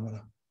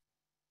phenomena.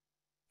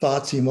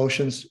 Thoughts,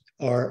 emotions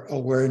are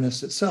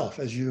awareness itself,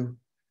 as you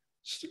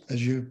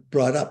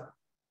brought up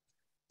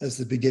as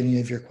the beginning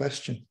of your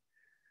question.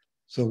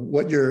 So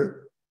what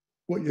you're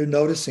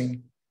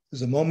noticing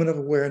is a moment of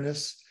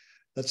awareness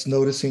that's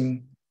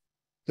noticing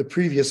the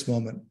previous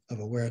moment of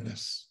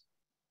awareness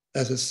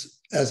as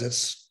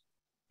it's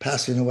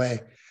passing away.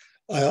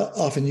 I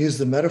often use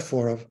the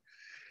metaphor of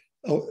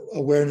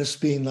awareness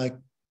being like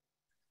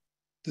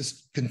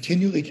this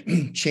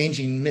continually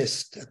changing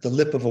mist at the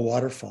lip of a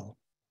waterfall.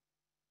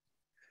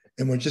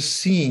 And we're just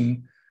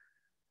seeing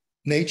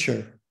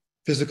nature,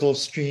 physical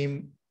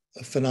stream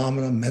of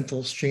phenomena,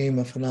 mental stream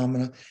of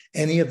phenomena,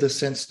 any of the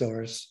sense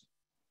doors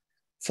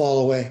fall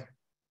away.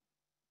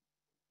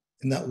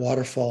 And that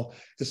waterfall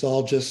is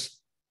all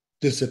just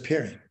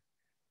disappearing.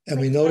 And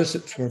Like we notice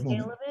it for a tail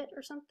moment. of it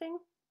or something?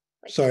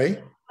 Like Sorry?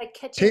 like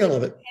catching Tail the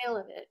of it. tail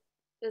of it.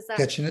 Is that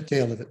Catching the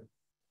tail of it.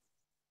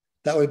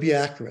 That would be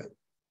accurate.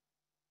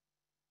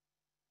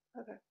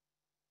 okay?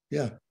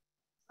 Yeah.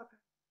 Okay.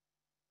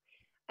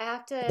 I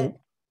have to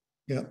So,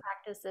 yeah.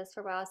 practice this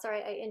for a while.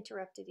 Sorry, I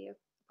interrupted you.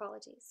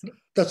 Apologies.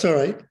 That's all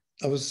right.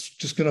 I was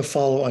just going to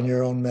follow on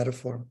your own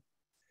metaphor.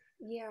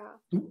 Yeah.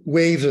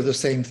 Waves are the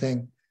same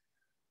thing.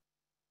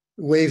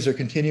 Waves are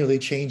continually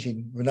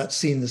changing. We're not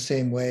seeing the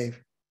same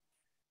wave,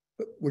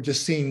 but we're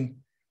just seeing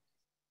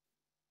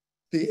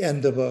the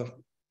end of a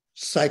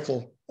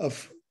cycle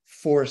of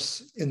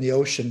force in the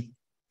ocean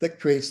that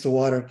creates the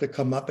water to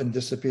come up and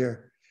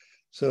disappear.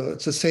 So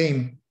it's the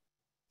same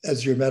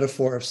as your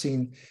metaphor of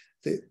seeing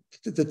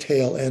the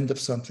tail end of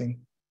something.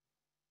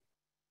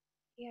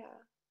 Yeah.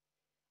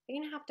 I'm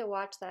gonna have to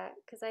watch that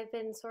because I've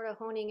been sort of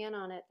honing in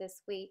on it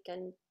this week,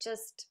 and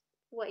just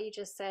what you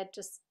just said,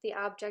 just the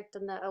object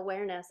and the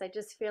awareness. I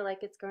just feel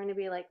like it's going to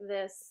be like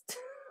this.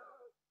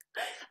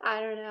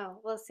 I don't know.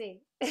 We'll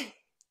see.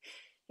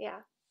 Yeah.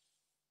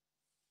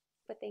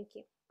 But thank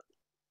you.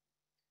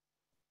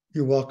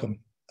 You're welcome.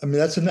 I mean,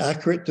 that's an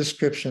accurate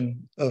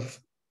description of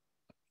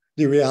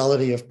the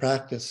reality of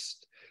practice,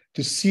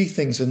 to see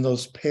things in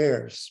those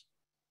pairs,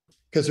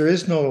 because there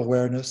is no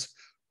awareness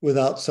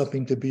without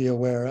something to be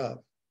aware of.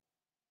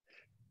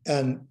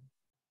 And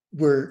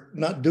we're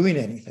not doing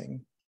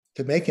anything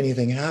to make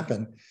anything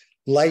happen.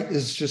 Light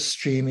is just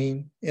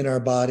streaming in our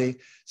body,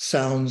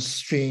 sounds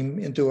stream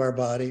into our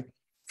body,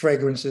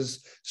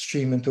 fragrances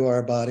stream into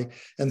our body,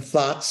 and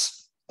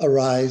thoughts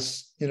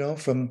arise,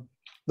 from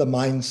the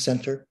mind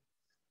center.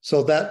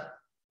 So that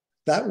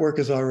work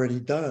is already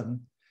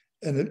done.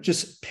 And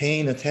just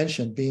paying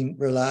attention, being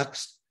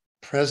relaxed,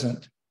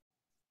 present,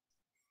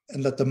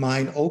 and let the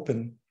mind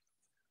open,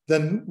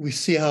 then we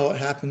see how it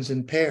happens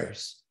in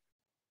pairs.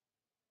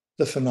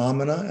 The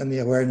phenomena and the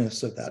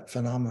awareness of that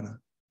phenomena.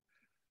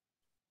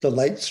 The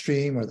light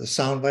stream or the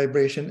sound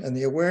vibration and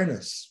the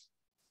awareness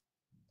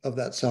of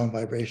that sound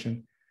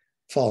vibration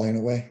falling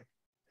away.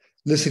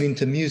 Listening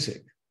to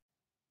music.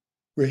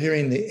 We're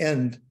hearing the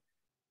end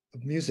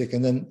of music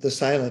and then the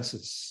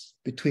silences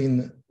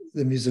between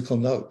the musical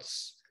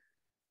notes.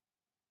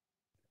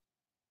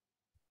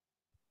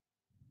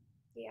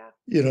 Yeah.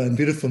 And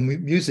beautiful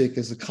music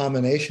is a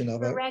combination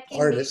of You're an wrecking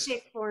artist.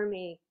 music for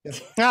me. Yeah,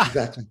 Ah,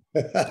 exactly.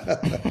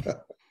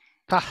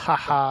 ha ha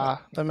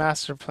ha! The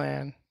master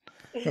plan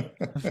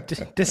of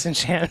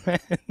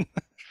disenchantment.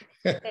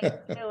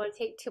 It would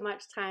take too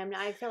much time.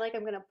 I feel like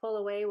I'm going to pull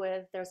away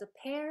with there's a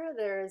pair,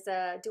 there's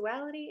a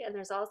duality, and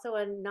there's also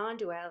a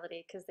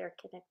non-duality because they're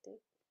connected.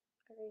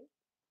 Right?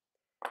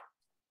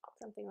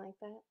 Something like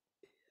that.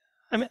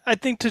 I mean, I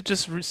think to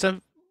just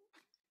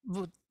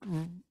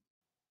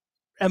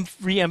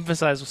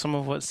re-emphasize some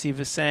of what Steve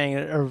is saying,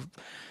 or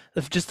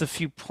just a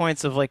few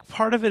points of like,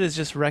 part of it is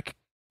just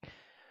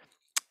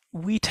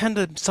we tend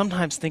to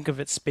sometimes think of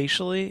it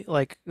spatially,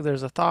 like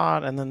there's a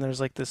thought and then there's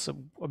like this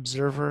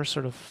observer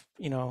sort of,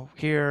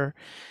 here.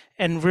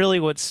 And really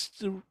what's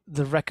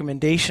the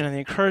recommendation and the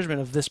encouragement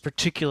of this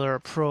particular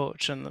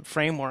approach and the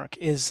framework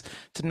is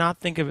to not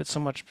think of it so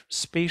much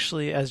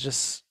spatially as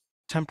just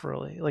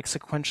temporally, like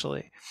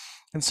sequentially.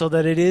 And so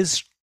that it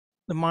is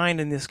the mind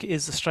in this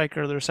is the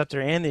striker, the receptor,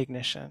 and the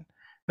ignition,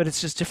 but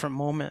it's just different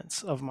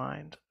moments of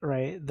mind,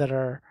 right? That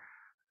are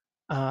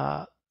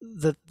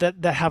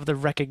that have the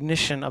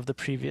recognition of the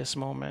previous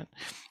moment.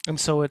 And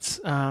so it's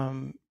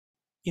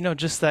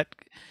just that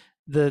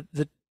the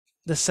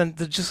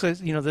sense, just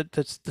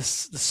the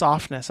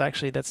softness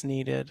actually that's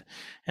needed,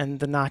 and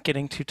the not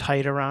getting too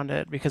tight around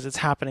it because it's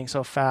happening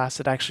so fast.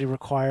 It actually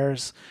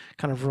requires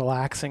kind of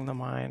relaxing the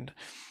mind.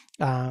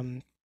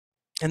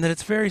 And that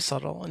it's very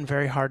subtle and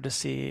very hard to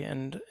see,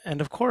 and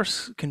of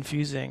course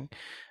confusing.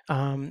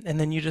 And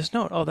then you just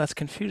note, oh, that's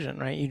confusion,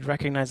 right? You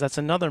recognize that's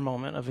another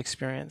moment of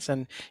experience,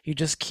 and you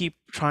just keep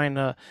trying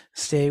to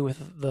stay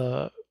with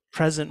the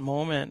present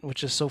moment,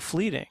 which is so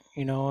fleeting,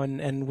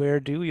 and where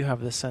do you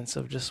have the sense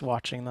of just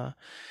watching the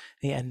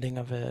ending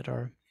of it,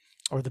 or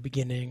the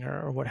beginning,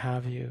 or what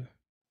have you.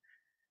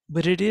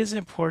 But it is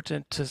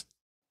important to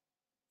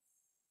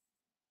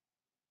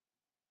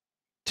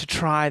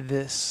try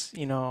this,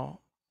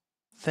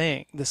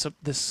 thing,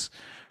 this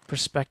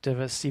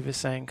perspective, as Steve is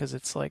saying, because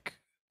it's like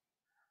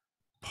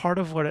part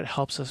of what it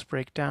helps us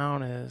break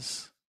down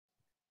is,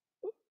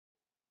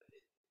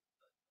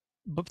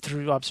 but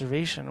through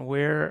observation,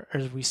 where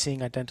are we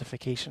seeing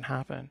identification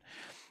happen?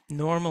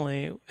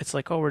 Normally, it's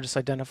like, oh, we're just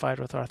identified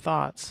with our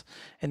thoughts,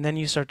 and then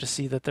you start to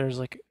see that there's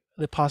like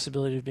the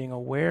possibility of being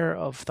aware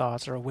of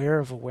thoughts or aware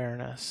of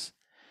awareness.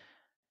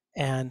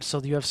 And so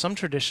you have some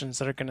traditions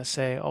that are going to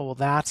say, oh, well,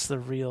 that's the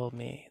real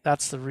me.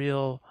 That's the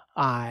real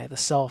I, the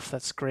self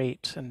that's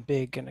great and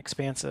big and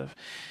expansive.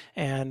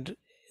 And,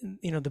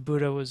 the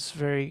Buddha was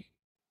very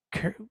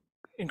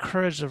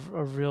encouraged a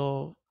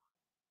real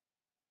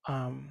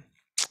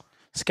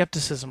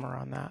skepticism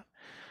around that,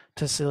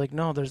 to say like,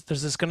 no, there's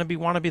this going to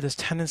want to be this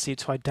tendency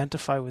to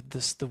identify with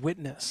the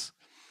witness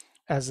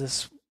as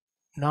this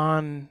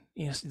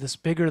this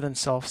bigger than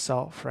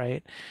self,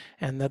 right?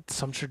 And that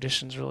some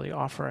traditions really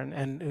offer,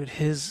 and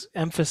his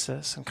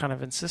emphasis and kind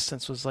of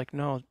insistence was like,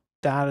 no,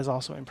 that is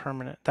also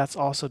impermanent, that's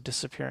also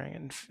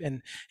disappearing,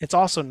 and it's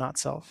also not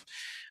self,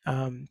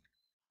 and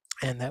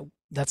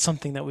that's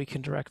something that we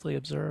can directly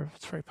observe.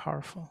 It's very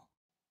powerful.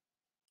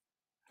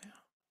 Yeah.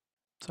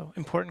 So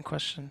important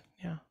question.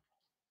 Yeah.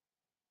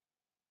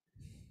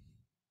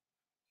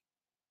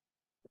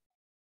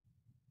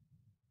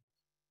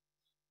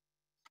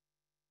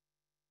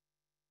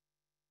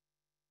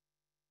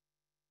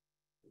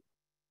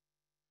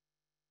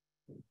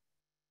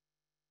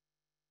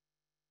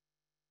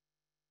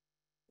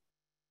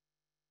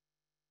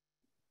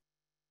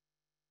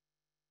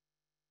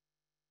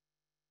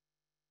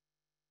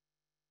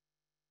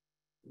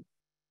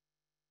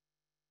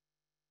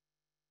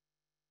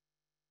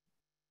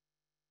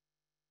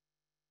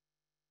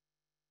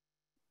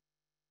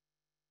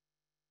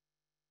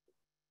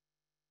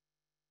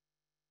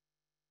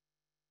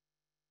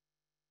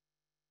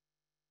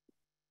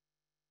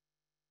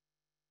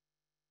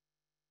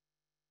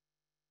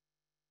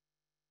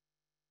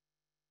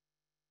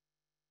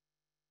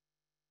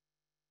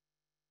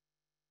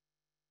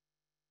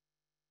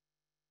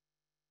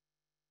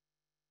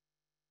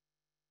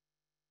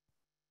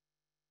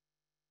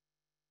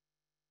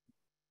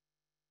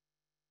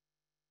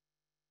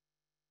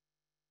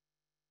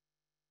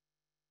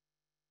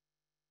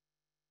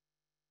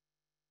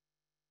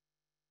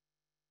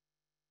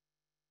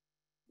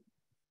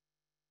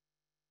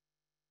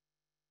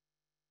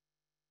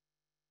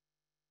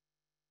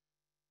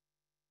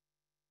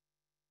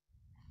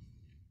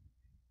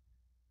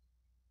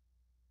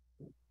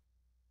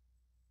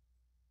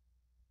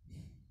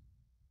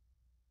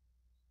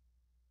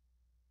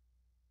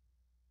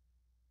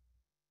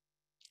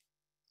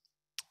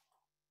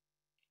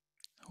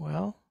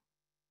 Well,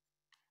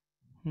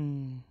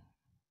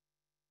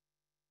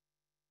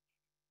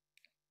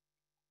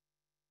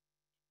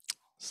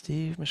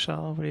 Steve,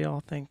 Michelle, what do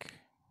y'all think?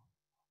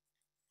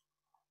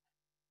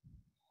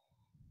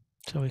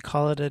 Shall we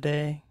call it a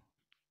day?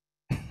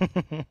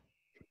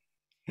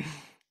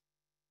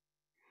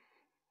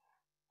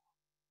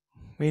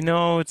 We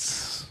know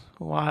it's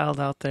wild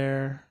out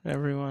there,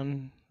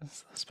 everyone,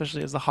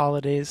 especially as the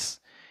holidays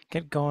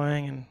get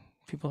going and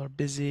people are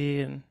busy,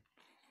 and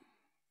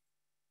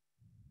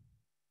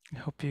I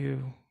hope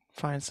you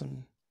find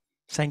some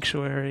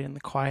sanctuary in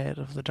the quiet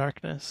of the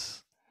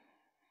darkness,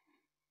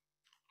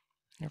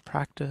 your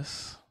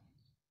practice,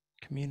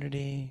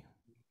 community.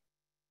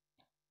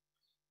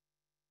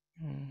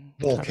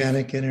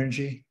 Volcanic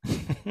energy.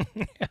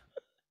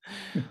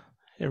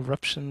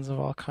 Eruptions of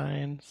all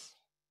kinds.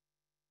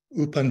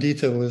 U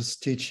Pandita was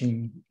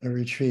teaching a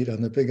retreat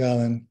on the Big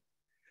Island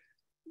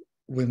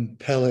when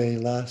Pele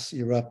last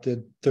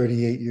erupted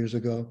 38 years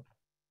ago,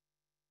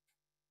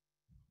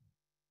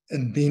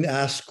 and being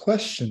asked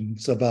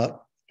questions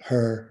about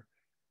her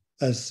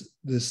as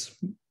this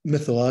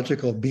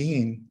mythological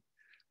being,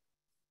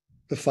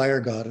 the fire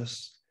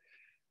goddess.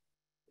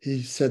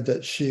 He said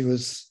that she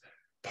was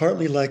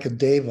partly like a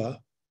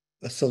deva,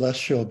 a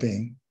celestial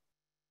being,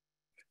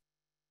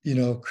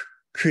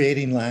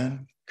 creating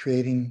land,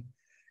 creating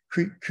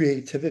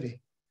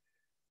creativity,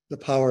 the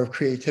power of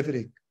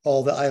creativity.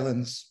 All the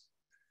islands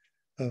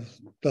of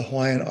the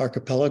Hawaiian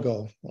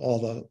archipelago, all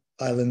the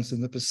islands in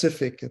the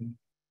Pacific, and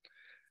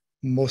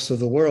most of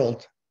the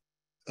world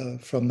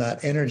from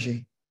that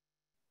energy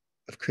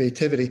of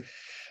creativity.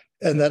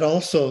 And that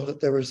also that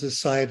there was this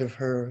side of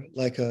her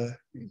like a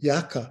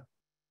yaka.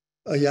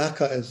 A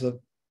yaka is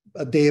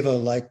a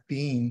deva-like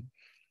being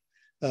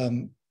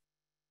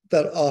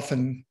that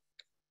often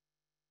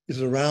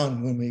is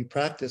around when we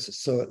practice.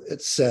 So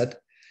it's said,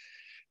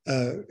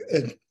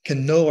 and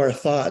can know our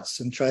thoughts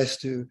and tries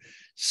to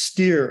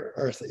steer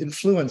or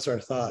influence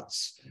our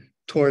thoughts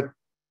toward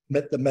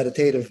the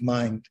meditative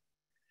mind.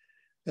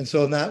 And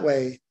so in that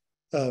way,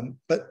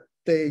 but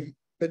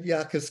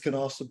yakas can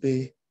also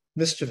be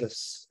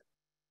mischievous.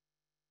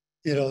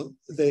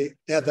 they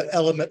have the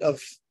element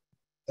of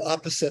the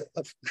opposite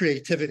of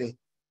creativity,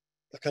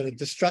 a kind of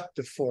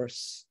destructive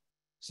force.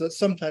 So that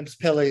sometimes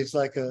Pele is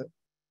like a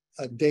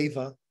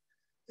deva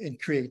in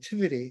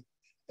creativity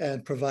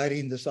and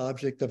providing this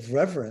object of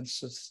reverence,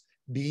 this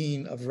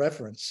being of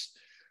reverence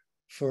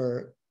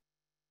for,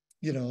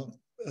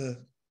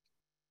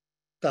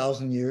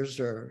 1,000 years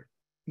or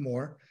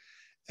more,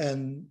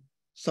 and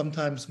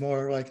sometimes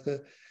more like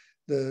the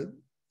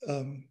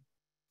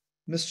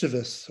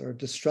mischievous or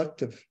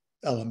destructive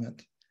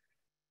element.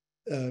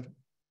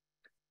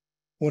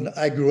 When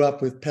I grew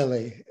up with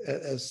Pele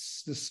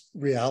as this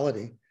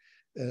reality,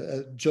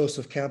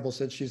 Joseph Campbell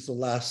said she's the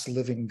last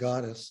living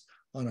goddess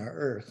on our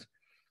earth,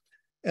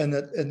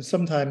 and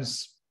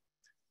sometimes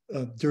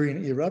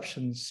during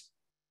eruptions,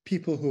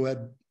 people who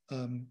had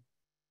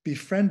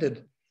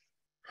befriended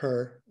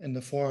her in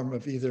the form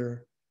of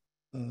either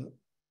an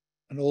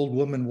old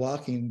woman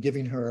walking,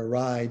 giving her a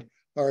ride,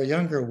 or a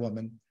younger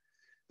woman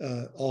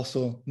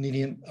also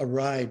needing a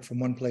ride from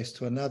one place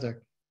to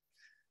another.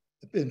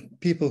 And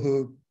people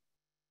who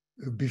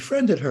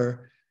befriended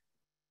her,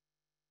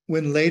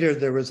 when later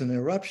there was an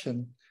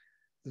eruption,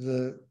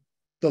 the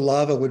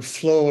lava would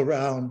flow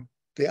around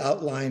the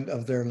outline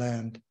of their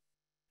land,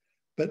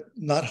 but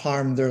not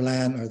harm their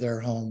land or their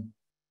home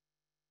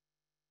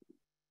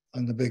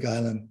on the Big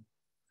Island.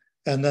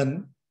 And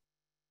then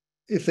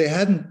if they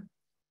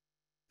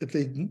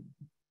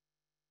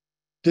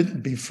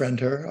didn't befriend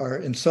her or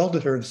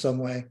insulted her in some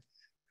way,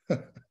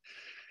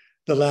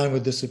 the land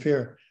would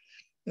disappear.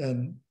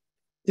 And,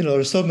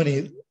 there's so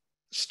many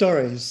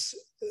stories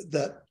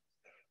that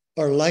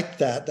are like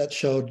that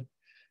showed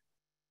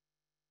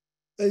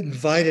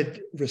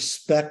invited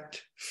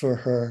respect for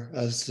her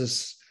as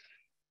this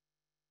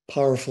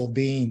powerful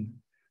being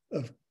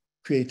of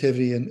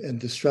creativity and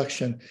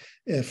destruction,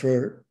 and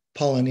for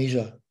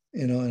Polynesia,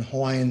 and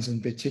Hawaiians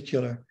in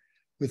particular,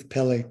 with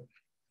Pele.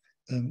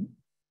 And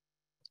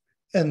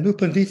U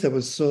Pandita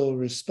was so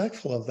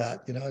respectful of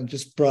that, and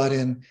just brought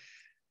in,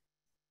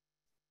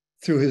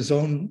 through his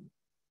own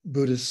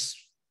Buddhist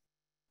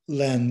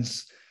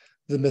lens,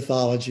 the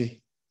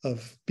mythology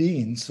of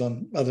beings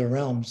on other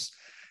realms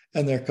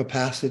and their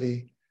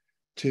capacity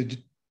to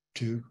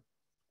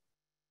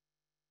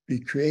be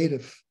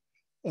creative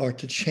or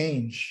to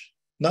change,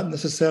 not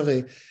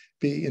necessarily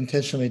be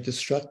intentionally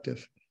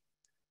destructive.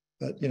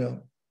 But,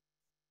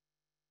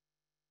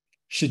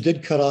 she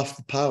did cut off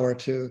the power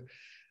to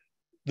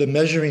the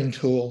measuring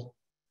tool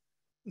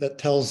that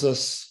tells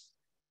us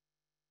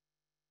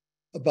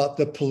about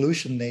the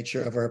pollution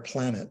nature of our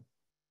planet.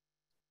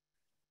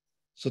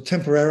 So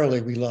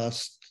temporarily we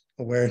lost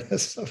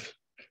awareness of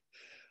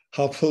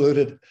how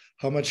polluted,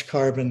 how much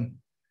carbon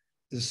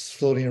is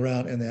floating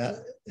around in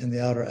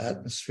the outer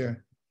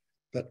atmosphere.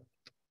 But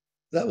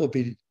that will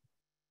be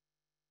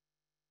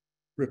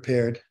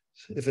repaired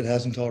if it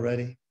hasn't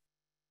already.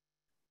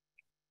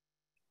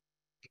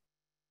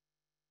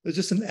 There's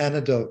just an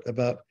anecdote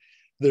about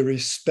the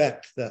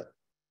respect that,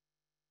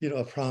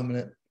 a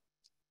prominent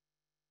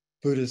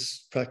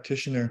Buddhist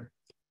practitioner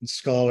and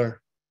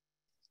scholar,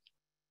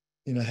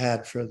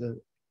 had for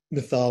the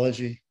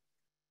mythology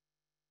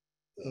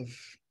of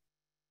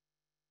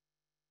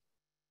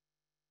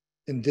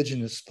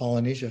indigenous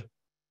Polynesia.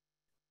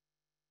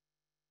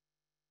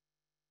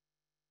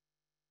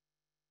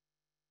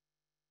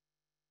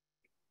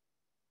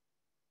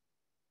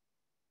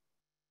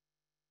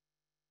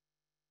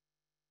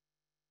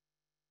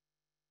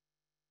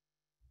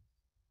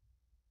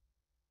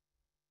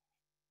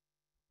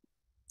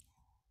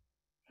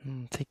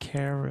 Take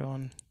care,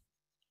 everyone.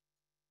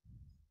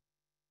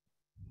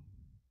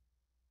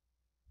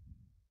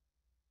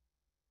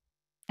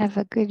 Have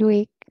a good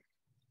week.